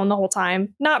like down the whole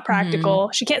time. Not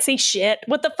practical. She can't see shit.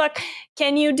 What the fuck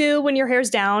can you do when your hair's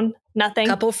down? Nothing.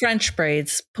 Couple French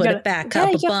braids. Put it back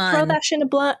up a bun. Throw that shit in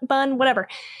a bun, whatever.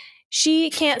 She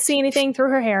can't see anything through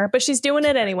her hair, but she's doing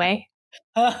it anyway.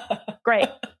 Great.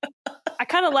 I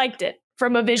kind of liked it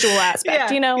from a visual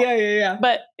aspect, you know? Yeah.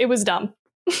 But it was dumb.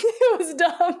 It was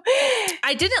dumb.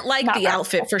 I didn't like the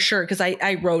outfit for sure because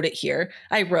I wrote it here.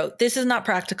 I wrote, this is not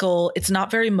practical. It's not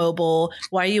very mobile.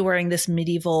 Why are you wearing this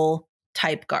medieval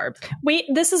type garb?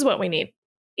 This is what we need.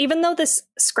 Even though this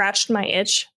scratched my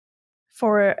itch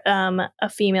for a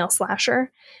female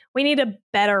slasher, we need a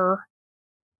better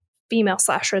female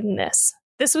slasher than this.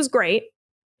 This was great.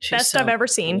 Best I've ever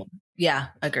seen. Cool. Yeah,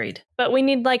 agreed. But we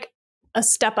need like a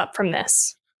step up from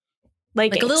this.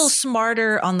 Like a little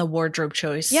smarter on the wardrobe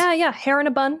choice. Yeah. Hair in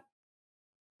a bun.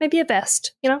 Maybe a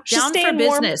vest. You know, she's down staying for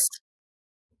business.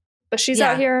 Warm, but she's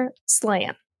out here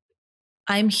slaying.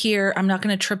 I'm here. I'm not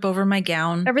going to trip over my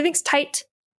gown. Everything's tight.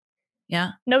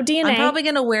 Yeah. No DNA. I'm probably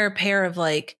going to wear a pair of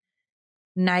like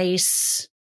nice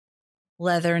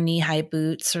leather knee-high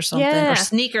boots or something. Yeah. Or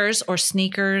sneakers.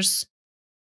 Sneakers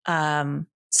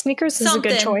is a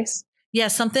good choice. Yeah,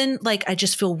 something like I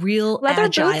just feel real leather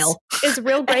agile. Boots is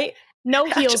real great. No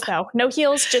heels though. No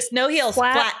heels, just no heels.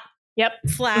 Flat. Yep.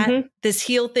 Flat. Mm-hmm. This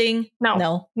heel thing.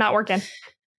 No. Not working.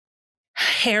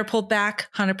 Hair pulled back,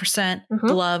 100%. Mm-hmm.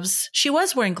 Gloves. She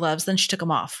was wearing gloves, then she took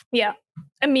them off. Yeah.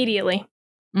 Immediately.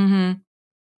 Mm-hmm.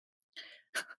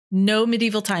 No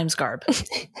medieval times garb.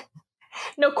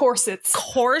 No corsets.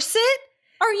 Corset?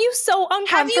 Are you so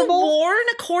uncomfortable? Have you worn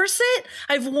a corset?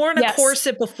 I've worn a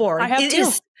corset before. I have It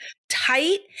is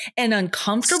tight and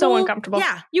uncomfortable. So uncomfortable.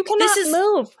 Yeah. You cannot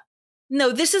move.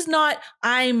 No, this is not,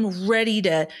 I'm ready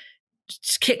to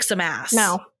kick some ass.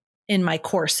 No. In my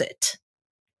corset.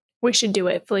 We should do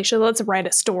it, Felicia. Let's write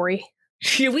a story.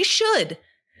 Yeah, we should.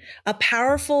 A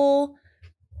powerful,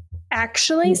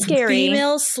 actually scary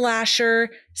female slasher,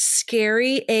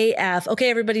 scary AF. Okay,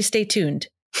 everybody stay tuned.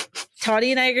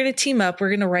 Tawny and I are going to team up. We're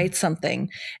going to write something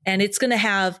and it's going to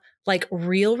have like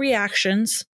real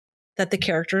reactions that the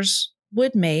characters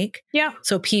would make. Yeah.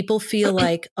 So people feel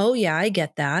like, oh yeah, I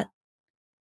get that.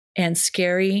 And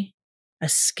a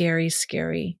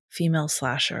scary female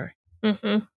slasher.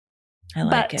 Mm-hmm. I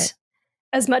like it.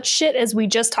 As much shit as we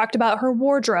just talked about her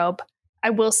wardrobe, I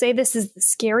will say this is the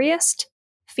scariest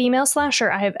female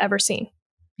slasher I have ever seen.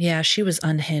 Yeah, she was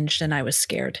unhinged and I was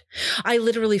scared. I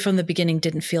literally from the beginning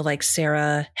didn't feel like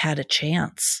Sarah had a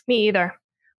chance. Me either.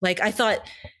 Like I thought,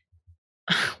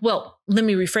 well, let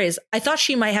me rephrase. I thought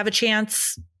she might have a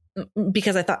chance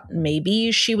because I thought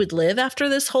maybe she would live after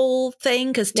this whole thing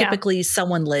because typically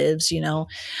someone lives, you know.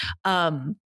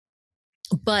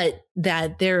 But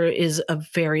that there is a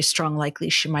very strong likely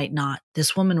she might not.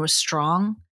 This woman was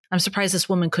strong. I'm surprised this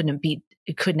woman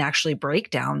couldn't actually break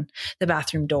down the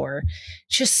bathroom door.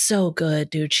 Just so good,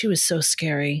 dude. She was so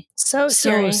scary. So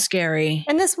scary.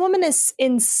 And this woman is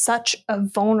in such a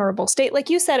vulnerable state. Like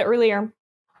you said earlier,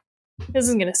 this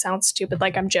is going to sound stupid,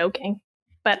 like I'm joking,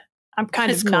 but I'm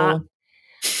kind of not.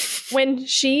 When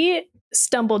she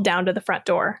stumbled down to the front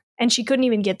door and she couldn't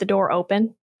even get the door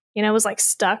open, you know, it was like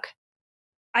stuck.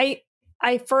 I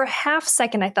for a half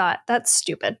second, I thought, that's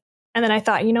stupid. And then I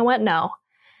thought, you know what? No,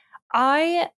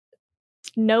 I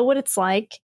know what it's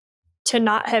like to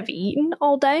not have eaten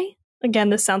all day. Again,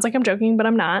 this sounds like I'm joking, but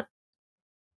I'm not.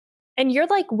 And you're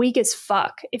like weak as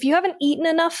fuck. If you haven't eaten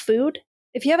enough food,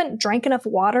 if you haven't drank enough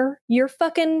water, you're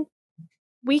fucking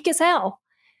weak as hell.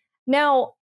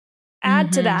 Now,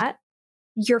 add to that,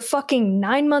 you're fucking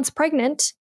 9 months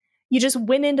pregnant. You just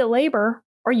went into labor,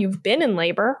 or you've been in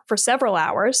labor for several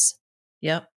hours.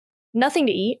 Yep. Nothing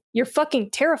to eat. You're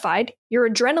fucking terrified. Your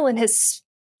adrenaline has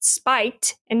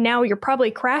spiked, and now you're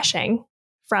probably crashing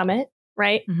from it,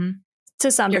 right?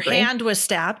 To some degree. Your hand was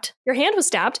stabbed. Your hand was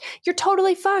stabbed. You're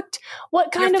totally fucked.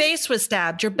 What kind Your of face was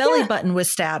stabbed. Your belly button was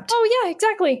stabbed. Oh, yeah,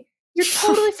 exactly. You're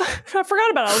totally fucked. I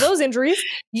forgot about all those injuries.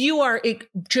 You are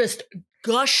just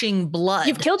gushing blood.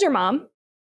 You've killed your mom.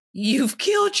 You've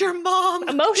killed your mom.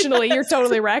 Emotionally, you're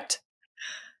totally wrecked.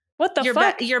 What the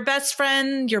fuck? Your best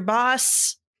friend, your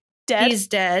boss, dead. He's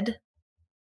dead.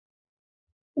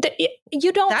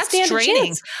 You don't That's stand draining. a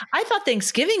chance. I thought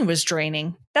Thanksgiving was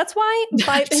draining. That's why,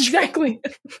 exactly.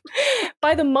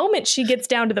 By the moment she gets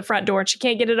down to the front door and she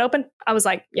can't get it open, I was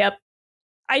like, yep.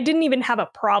 I didn't even have a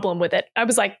problem with it. I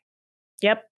was like,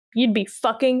 yep, you'd be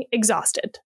fucking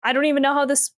exhausted. I don't even know how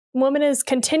this woman is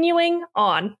continuing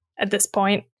on at this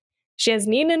point. She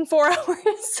hasn't eaten in 4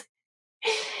 hours.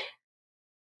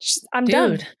 I'm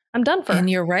done. I'm done for her. And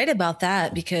you're right about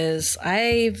that, because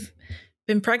I've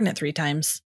been pregnant 3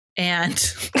 times. And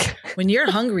when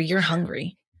you're hungry, you're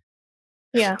hungry.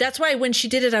 Yeah. That's why when she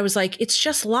did it, I was like, it's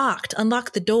just locked.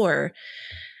 Unlock the door.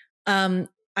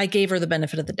 I gave her the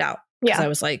benefit of the doubt. Because I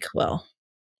was like, well.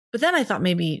 But then I thought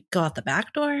maybe go out the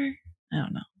back door. I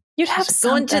don't know. You'd have just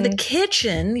something. go into the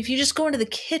kitchen. If you just go into the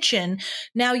kitchen,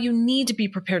 now you need to be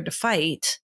prepared to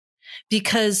fight,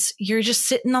 because you're just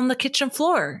sitting on the kitchen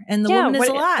floor and the woman is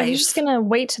alive. Are you just going to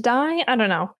wait to die? I don't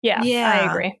know. Yeah,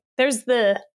 I agree. There's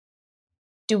the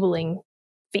dueling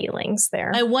feelings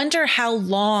there. I wonder how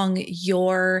long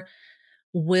your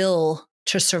will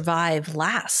to survive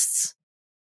lasts.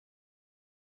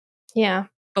 Yeah.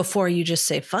 Before you just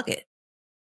say, fuck it.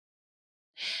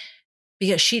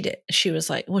 Because she did. She was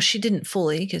like, well, she didn't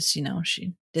fully, because, you know,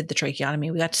 she did the tracheotomy.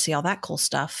 We got to see all that cool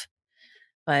stuff.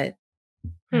 But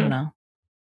I don't know.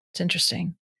 It's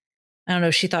interesting. I don't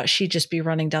know. She thought she'd just be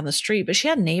running down the street, but she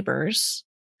had neighbors.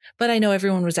 But I know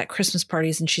everyone was at Christmas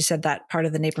parties, and she said that part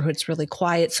of the neighborhood's really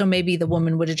quiet. So maybe the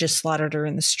woman would have just slaughtered her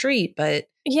in the street. But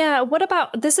yeah, what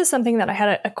about, this is something that I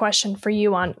had a question for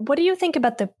you on. What do you think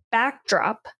about the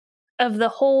backdrop of the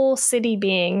whole city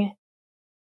being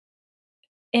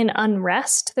in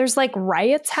unrest? There's like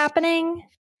riots happening.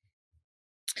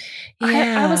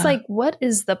 Yeah. I was like, what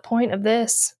is the point of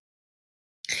this?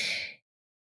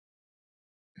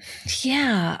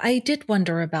 Yeah, I did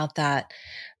wonder about that,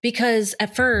 because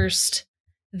at first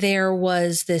there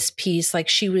was this piece, like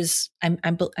she was,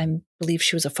 I believe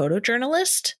she was a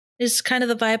photojournalist, is kind of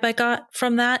the vibe I got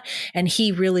from that. And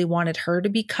he really wanted her to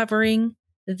be covering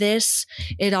this.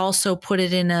 It also put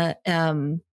it in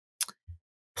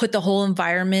put the whole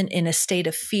environment in a state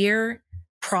of fear,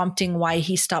 prompting why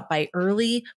he stopped by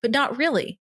early, but not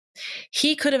really.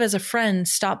 He could have, as a friend,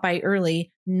 stopped by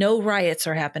early. No riots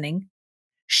are happening.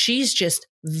 She's just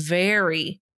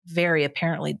very, very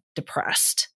apparently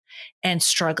depressed and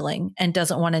struggling and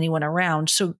doesn't want anyone around.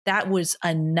 So that was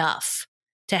enough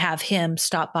to have him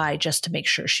stop by just to make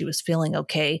sure she was feeling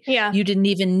okay. Yeah. You didn't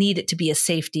even need it to be a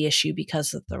safety issue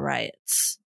because of the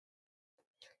riots.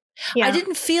 Yeah. I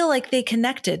didn't feel like they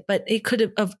connected, but it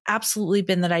could have absolutely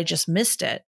been that I just missed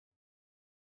it.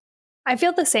 I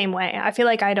feel the same way. I feel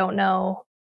like I don't know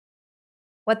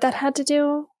what that had to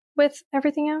do with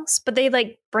everything else, but they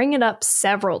like bring it up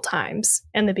several times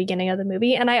in the beginning of the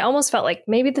movie. And I almost felt like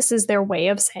maybe this is their way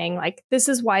of saying, like, this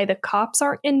is why the cops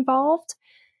aren't involved.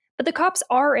 But the cops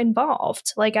are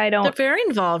involved. Like, I don't. They're very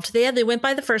involved. They went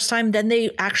by the first time. Then they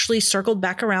actually circled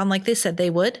back around like they said they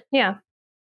would. Yeah.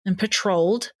 And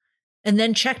patrolled and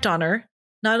then checked on her.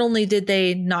 Not only did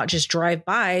they not just drive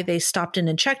by, they stopped in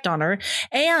and checked on her.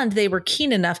 And they were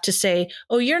keen enough to say,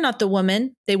 oh, you're not the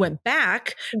woman. They went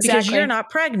back because you're not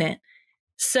pregnant.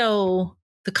 So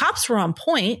the cops were on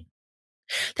point.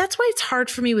 That's why it's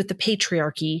hard for me with the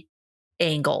patriarchy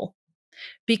angle,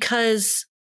 because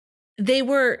they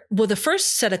were, well, the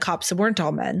first set of cops weren't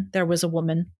all men. There was a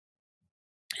woman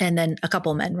and then a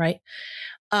couple of men, right?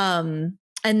 And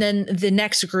then the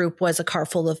next group was a car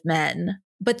full of men.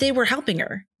 But they were helping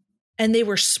her and they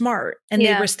were smart and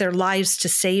they risked their lives to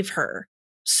save her.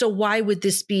 So why would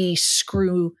this be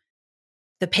screw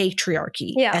the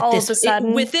patriarchy. Yeah, all of a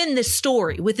sudden. Within the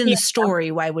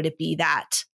story, why would it be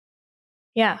that?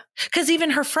 Yeah. Because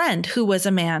even her friend, who was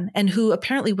a man and who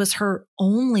apparently was her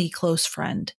only close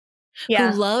friend,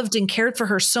 who loved and cared for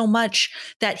her so much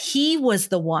that he was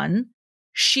the one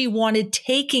she wanted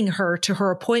taking her to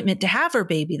her appointment to have her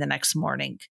baby the next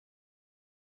morning.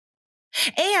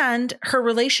 And her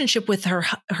relationship with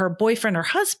her boyfriend or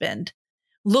husband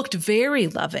looked very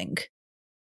loving,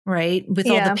 right? With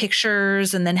all the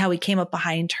pictures and then how he came up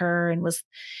behind her and was,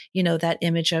 that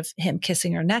image of him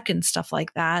kissing her neck and stuff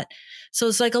like that. So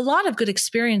it's like a lot of good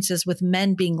experiences with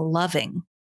men being loving.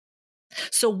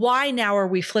 So why now are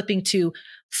we flipping to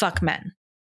fuck men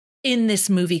in this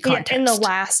movie context? In the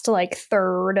last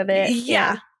third of it.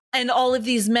 Yeah. And all of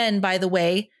these men, by the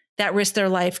way, that risk their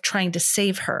life trying to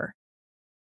save her.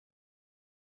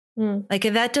 Like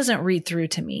that doesn't read through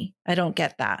to me. I don't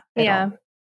get that. At all.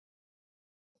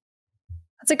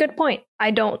 That's a good point. I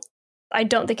don't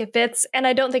think it fits. And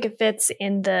I don't think it fits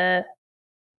in the,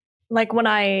 when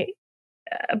I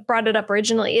brought it up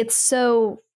originally, it's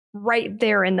so right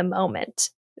there in the moment.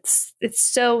 It's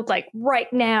so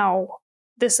right now,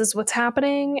 this is what's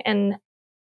happening. And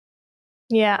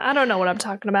I don't know what I'm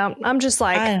talking about. I'm just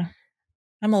I'm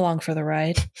along for the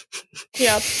ride.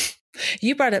 Yep.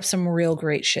 You brought up some real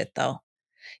great shit though.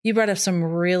 You brought up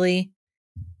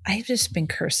I've just been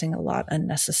cursing a lot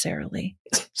unnecessarily.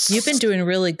 You've been doing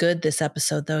really good this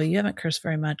episode though. You haven't cursed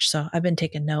very much. So I've been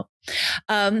taking note.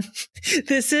 You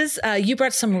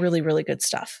brought some really, really good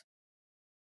stuff.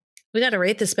 We got to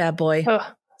rate this bad boy.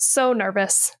 Oh, so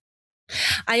nervous.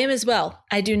 I am as well.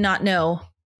 I do not know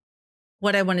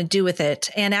what I want to do with it.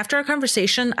 And after our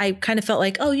conversation, I kind of felt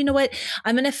like, oh, you know what?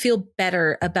 I'm going to feel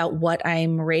better about what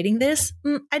I'm rating this.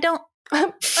 I don't.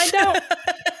 I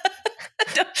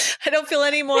don't feel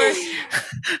any more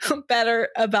better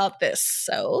about this.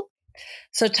 So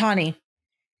Tawny,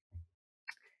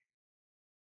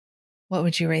 what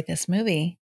would you rate this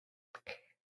movie?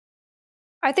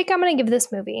 I think I'm going to give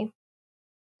this movie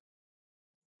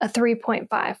a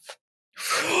 3.5.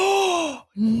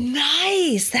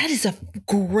 Nice. That is a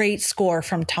great score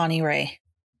from Tawny Ray.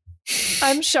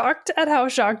 I'm shocked at how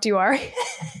shocked you are.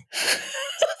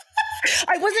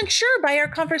 I wasn't sure by our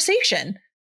conversation.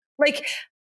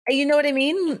 You know what I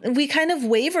mean? We kind of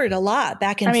wavered a lot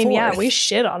back and forth. Yeah, we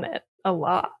shit on it a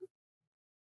lot.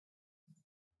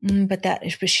 But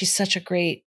she's such a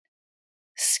great,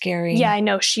 scary. Yeah, I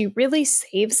know. She really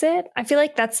saves it. I feel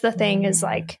like that's the thing is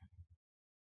I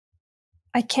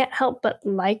can't help but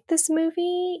like this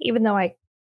movie, even though I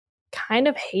kind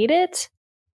of hate it.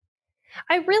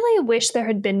 I really wish there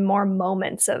had been more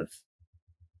moments of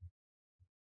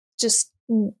just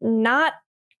not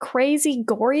crazy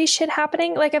gory shit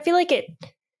happening. I feel like it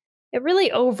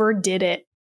really overdid it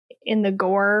in the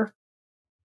gore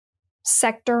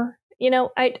sector. It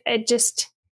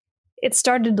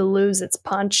started to lose its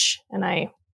punch, and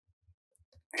I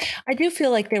do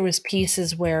feel like there was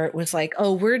pieces where it was like,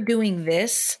 oh, we're doing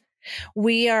this.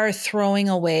 We are throwing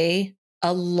away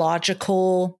a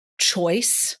logical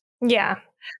choice. Yeah.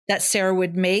 That Sarah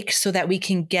would make so that we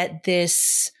can get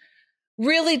this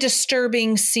really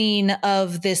disturbing scene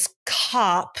of this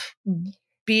cop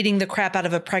beating the crap out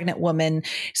of a pregnant woman.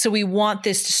 So we want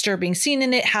this disturbing scene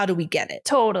in it. How do we get it?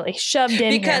 Totally shoved in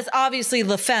because here. Obviously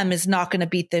Femme is not going to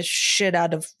beat the shit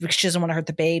out of, she doesn't want to hurt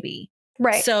the baby.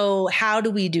 Right. So how do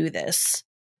we do this?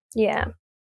 Yeah.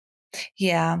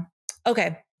 Yeah.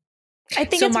 Okay. I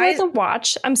think it's worth a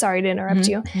watch. I'm sorry to interrupt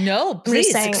you. No,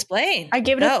 please explain. I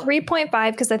gave it a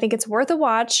 3.5 because I think it's worth a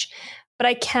watch, but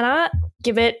I cannot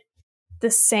give it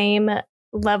the same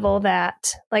level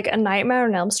that A Nightmare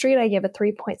on Elm Street, I gave a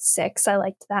 3.6. I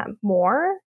liked that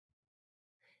more.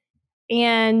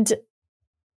 And,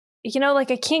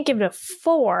 I can't give it a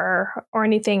 4 or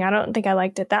anything. I don't think I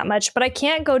liked it that much, but I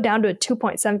can't go down to a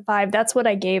 2.75. That's what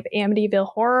I gave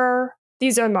Amityville Horror.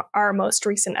 These are our most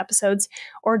recent episodes,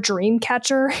 or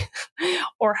Dreamcatcher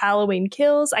or Halloween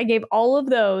Kills. I gave all of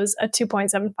those a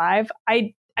 2.75.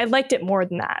 I liked it more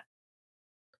than that.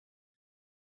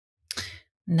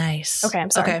 Nice. Okay,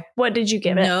 I'm sorry. Okay. What did you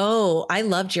give it? No, I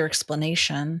loved your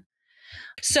explanation.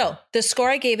 So the score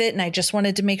I gave it, and I just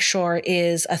wanted to make sure,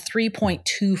 is a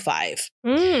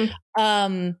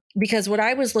 3.25. Because what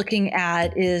I was looking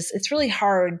at is, it's really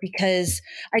hard because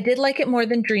I did like it more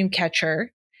than Dreamcatcher.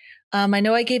 I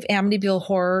know I gave Amityville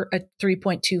Horror a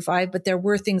 3.25, but there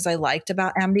were things I liked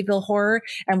about Amityville Horror,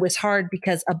 and was hard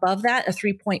because above that, a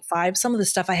 3.5, some of the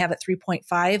stuff I have at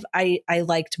 3.5, I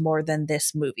liked more than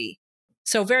this movie.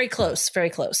 So very close,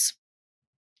 very close.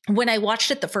 When I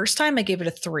watched it the first time, I gave it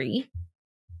a 3.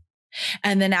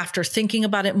 And then after thinking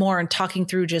about it more and talking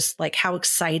through just like how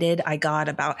excited I got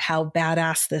about how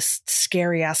badass this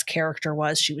scary ass character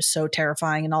was, she was so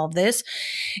terrifying and all of this,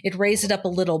 it raised it up a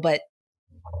little, but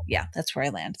yeah, that's where I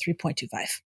land.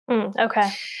 3.25. Okay.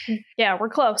 Yeah, we're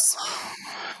close.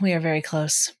 We are very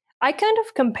close. I kind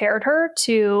of compared her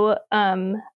to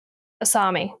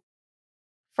Asami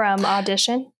from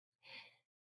Audition.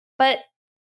 But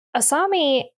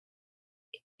Asami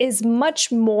is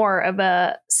much more of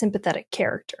a sympathetic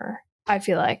character, I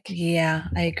feel like. Yeah,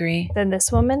 I agree. Than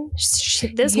this woman.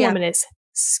 This woman is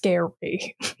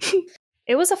scary.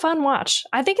 It was a fun watch.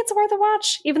 I think it's worth a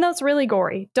watch, even though it's really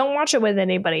gory. Don't watch it with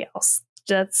anybody else.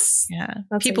 That's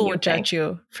people will judge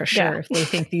you for sure if they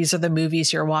think these are the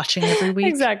movies you're watching every week.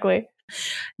 Exactly.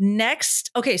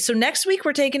 Next week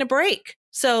we're taking a break.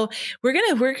 So we're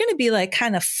gonna be like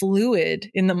kind of fluid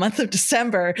in the month of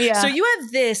December. Yeah. So you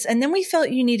have this, and then we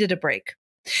felt you needed a break.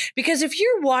 Because if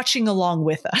you're watching along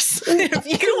with us, if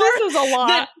you this is a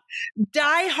lot.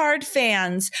 Die-hard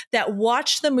fans that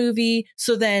watch the movie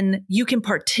so then you can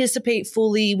participate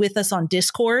fully with us on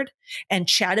Discord and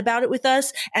chat about it with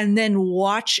us and then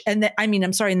and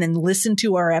then listen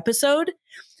to our episode,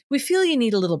 we feel you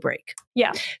need a little break.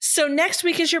 Yeah. So next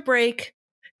week is your break.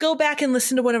 Go back and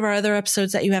listen to one of our other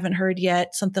episodes that you haven't heard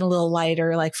yet, something a little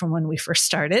lighter, like from when we first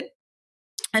started.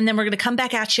 And then we're going to come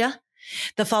back at you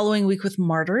the following week with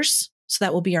Martyrs. So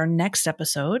that will be our next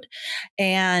episode.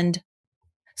 And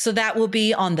so that will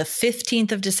be on the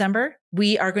 15th of December.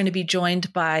 We are going to be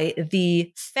joined by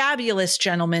the fabulous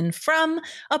gentleman from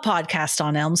a podcast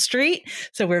on Elm Street.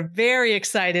 So we're very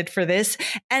excited for this.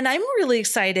 And I'm really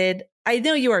excited. I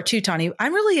know you are too, Tawny.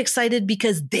 I'm really excited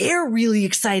because they're really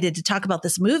excited to talk about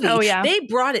this movie. Oh, yeah. They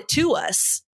brought it to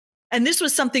us. And this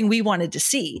was something we wanted to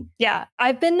see. Yeah.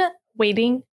 I've been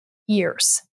waiting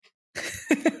years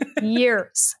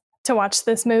to watch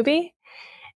this movie.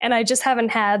 And I just haven't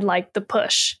had like the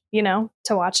push, to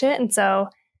watch it. And so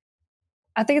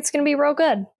I think it's going to be real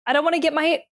good. I don't want to get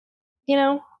my,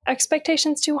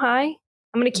 expectations too high.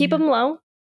 I'm going to keep them low.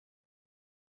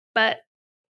 But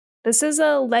this is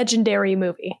a legendary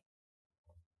movie.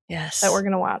 Yes. That we're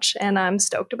going to watch. And I'm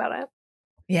stoked about it.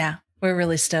 Yeah. We're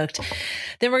really stoked.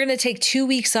 Then we're going to take 2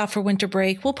 weeks off for winter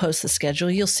break. We'll post the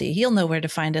schedule. You'll see. You'll know where to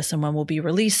find us and when we'll be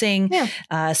releasing.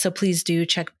 Yeah. So please do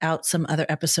check out some other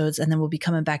episodes. And then we'll be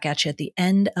coming back at you at the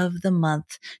end of the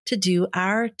month to do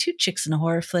our Two Chicks in a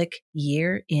Horror Flick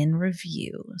year in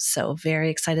review. So very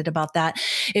excited about that.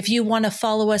 If you want to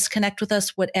follow us, connect with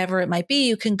us, whatever it might be,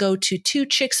 you can go to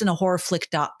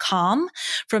twochicksandahorrorflick.com.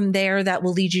 From there, that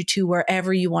will lead you to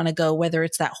wherever you want to go, whether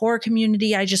it's that horror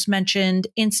community I just mentioned,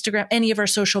 Instagram, any of our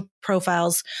social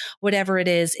profiles, whatever it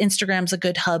is. Instagram's a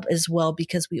good hub as well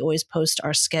because we always post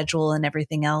our schedule and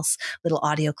everything else. Little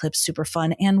audio clips, super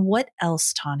fun. And what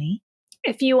else, Tawny?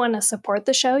 If you want to support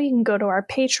the show, you can go to our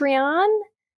Patreon.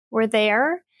 We're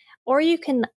there. Or you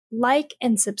can like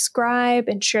and subscribe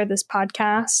and share this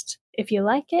podcast if you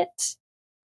like it.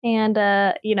 And,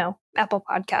 Apple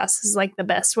Podcasts is like the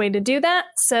best way to do that.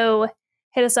 So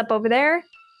hit us up over there.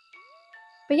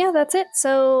 But yeah, that's it.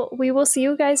 So we will see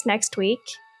you guys next week.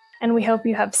 And we hope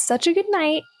you have such a good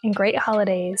night and great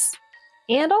holidays.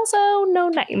 And also no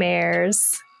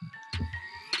nightmares.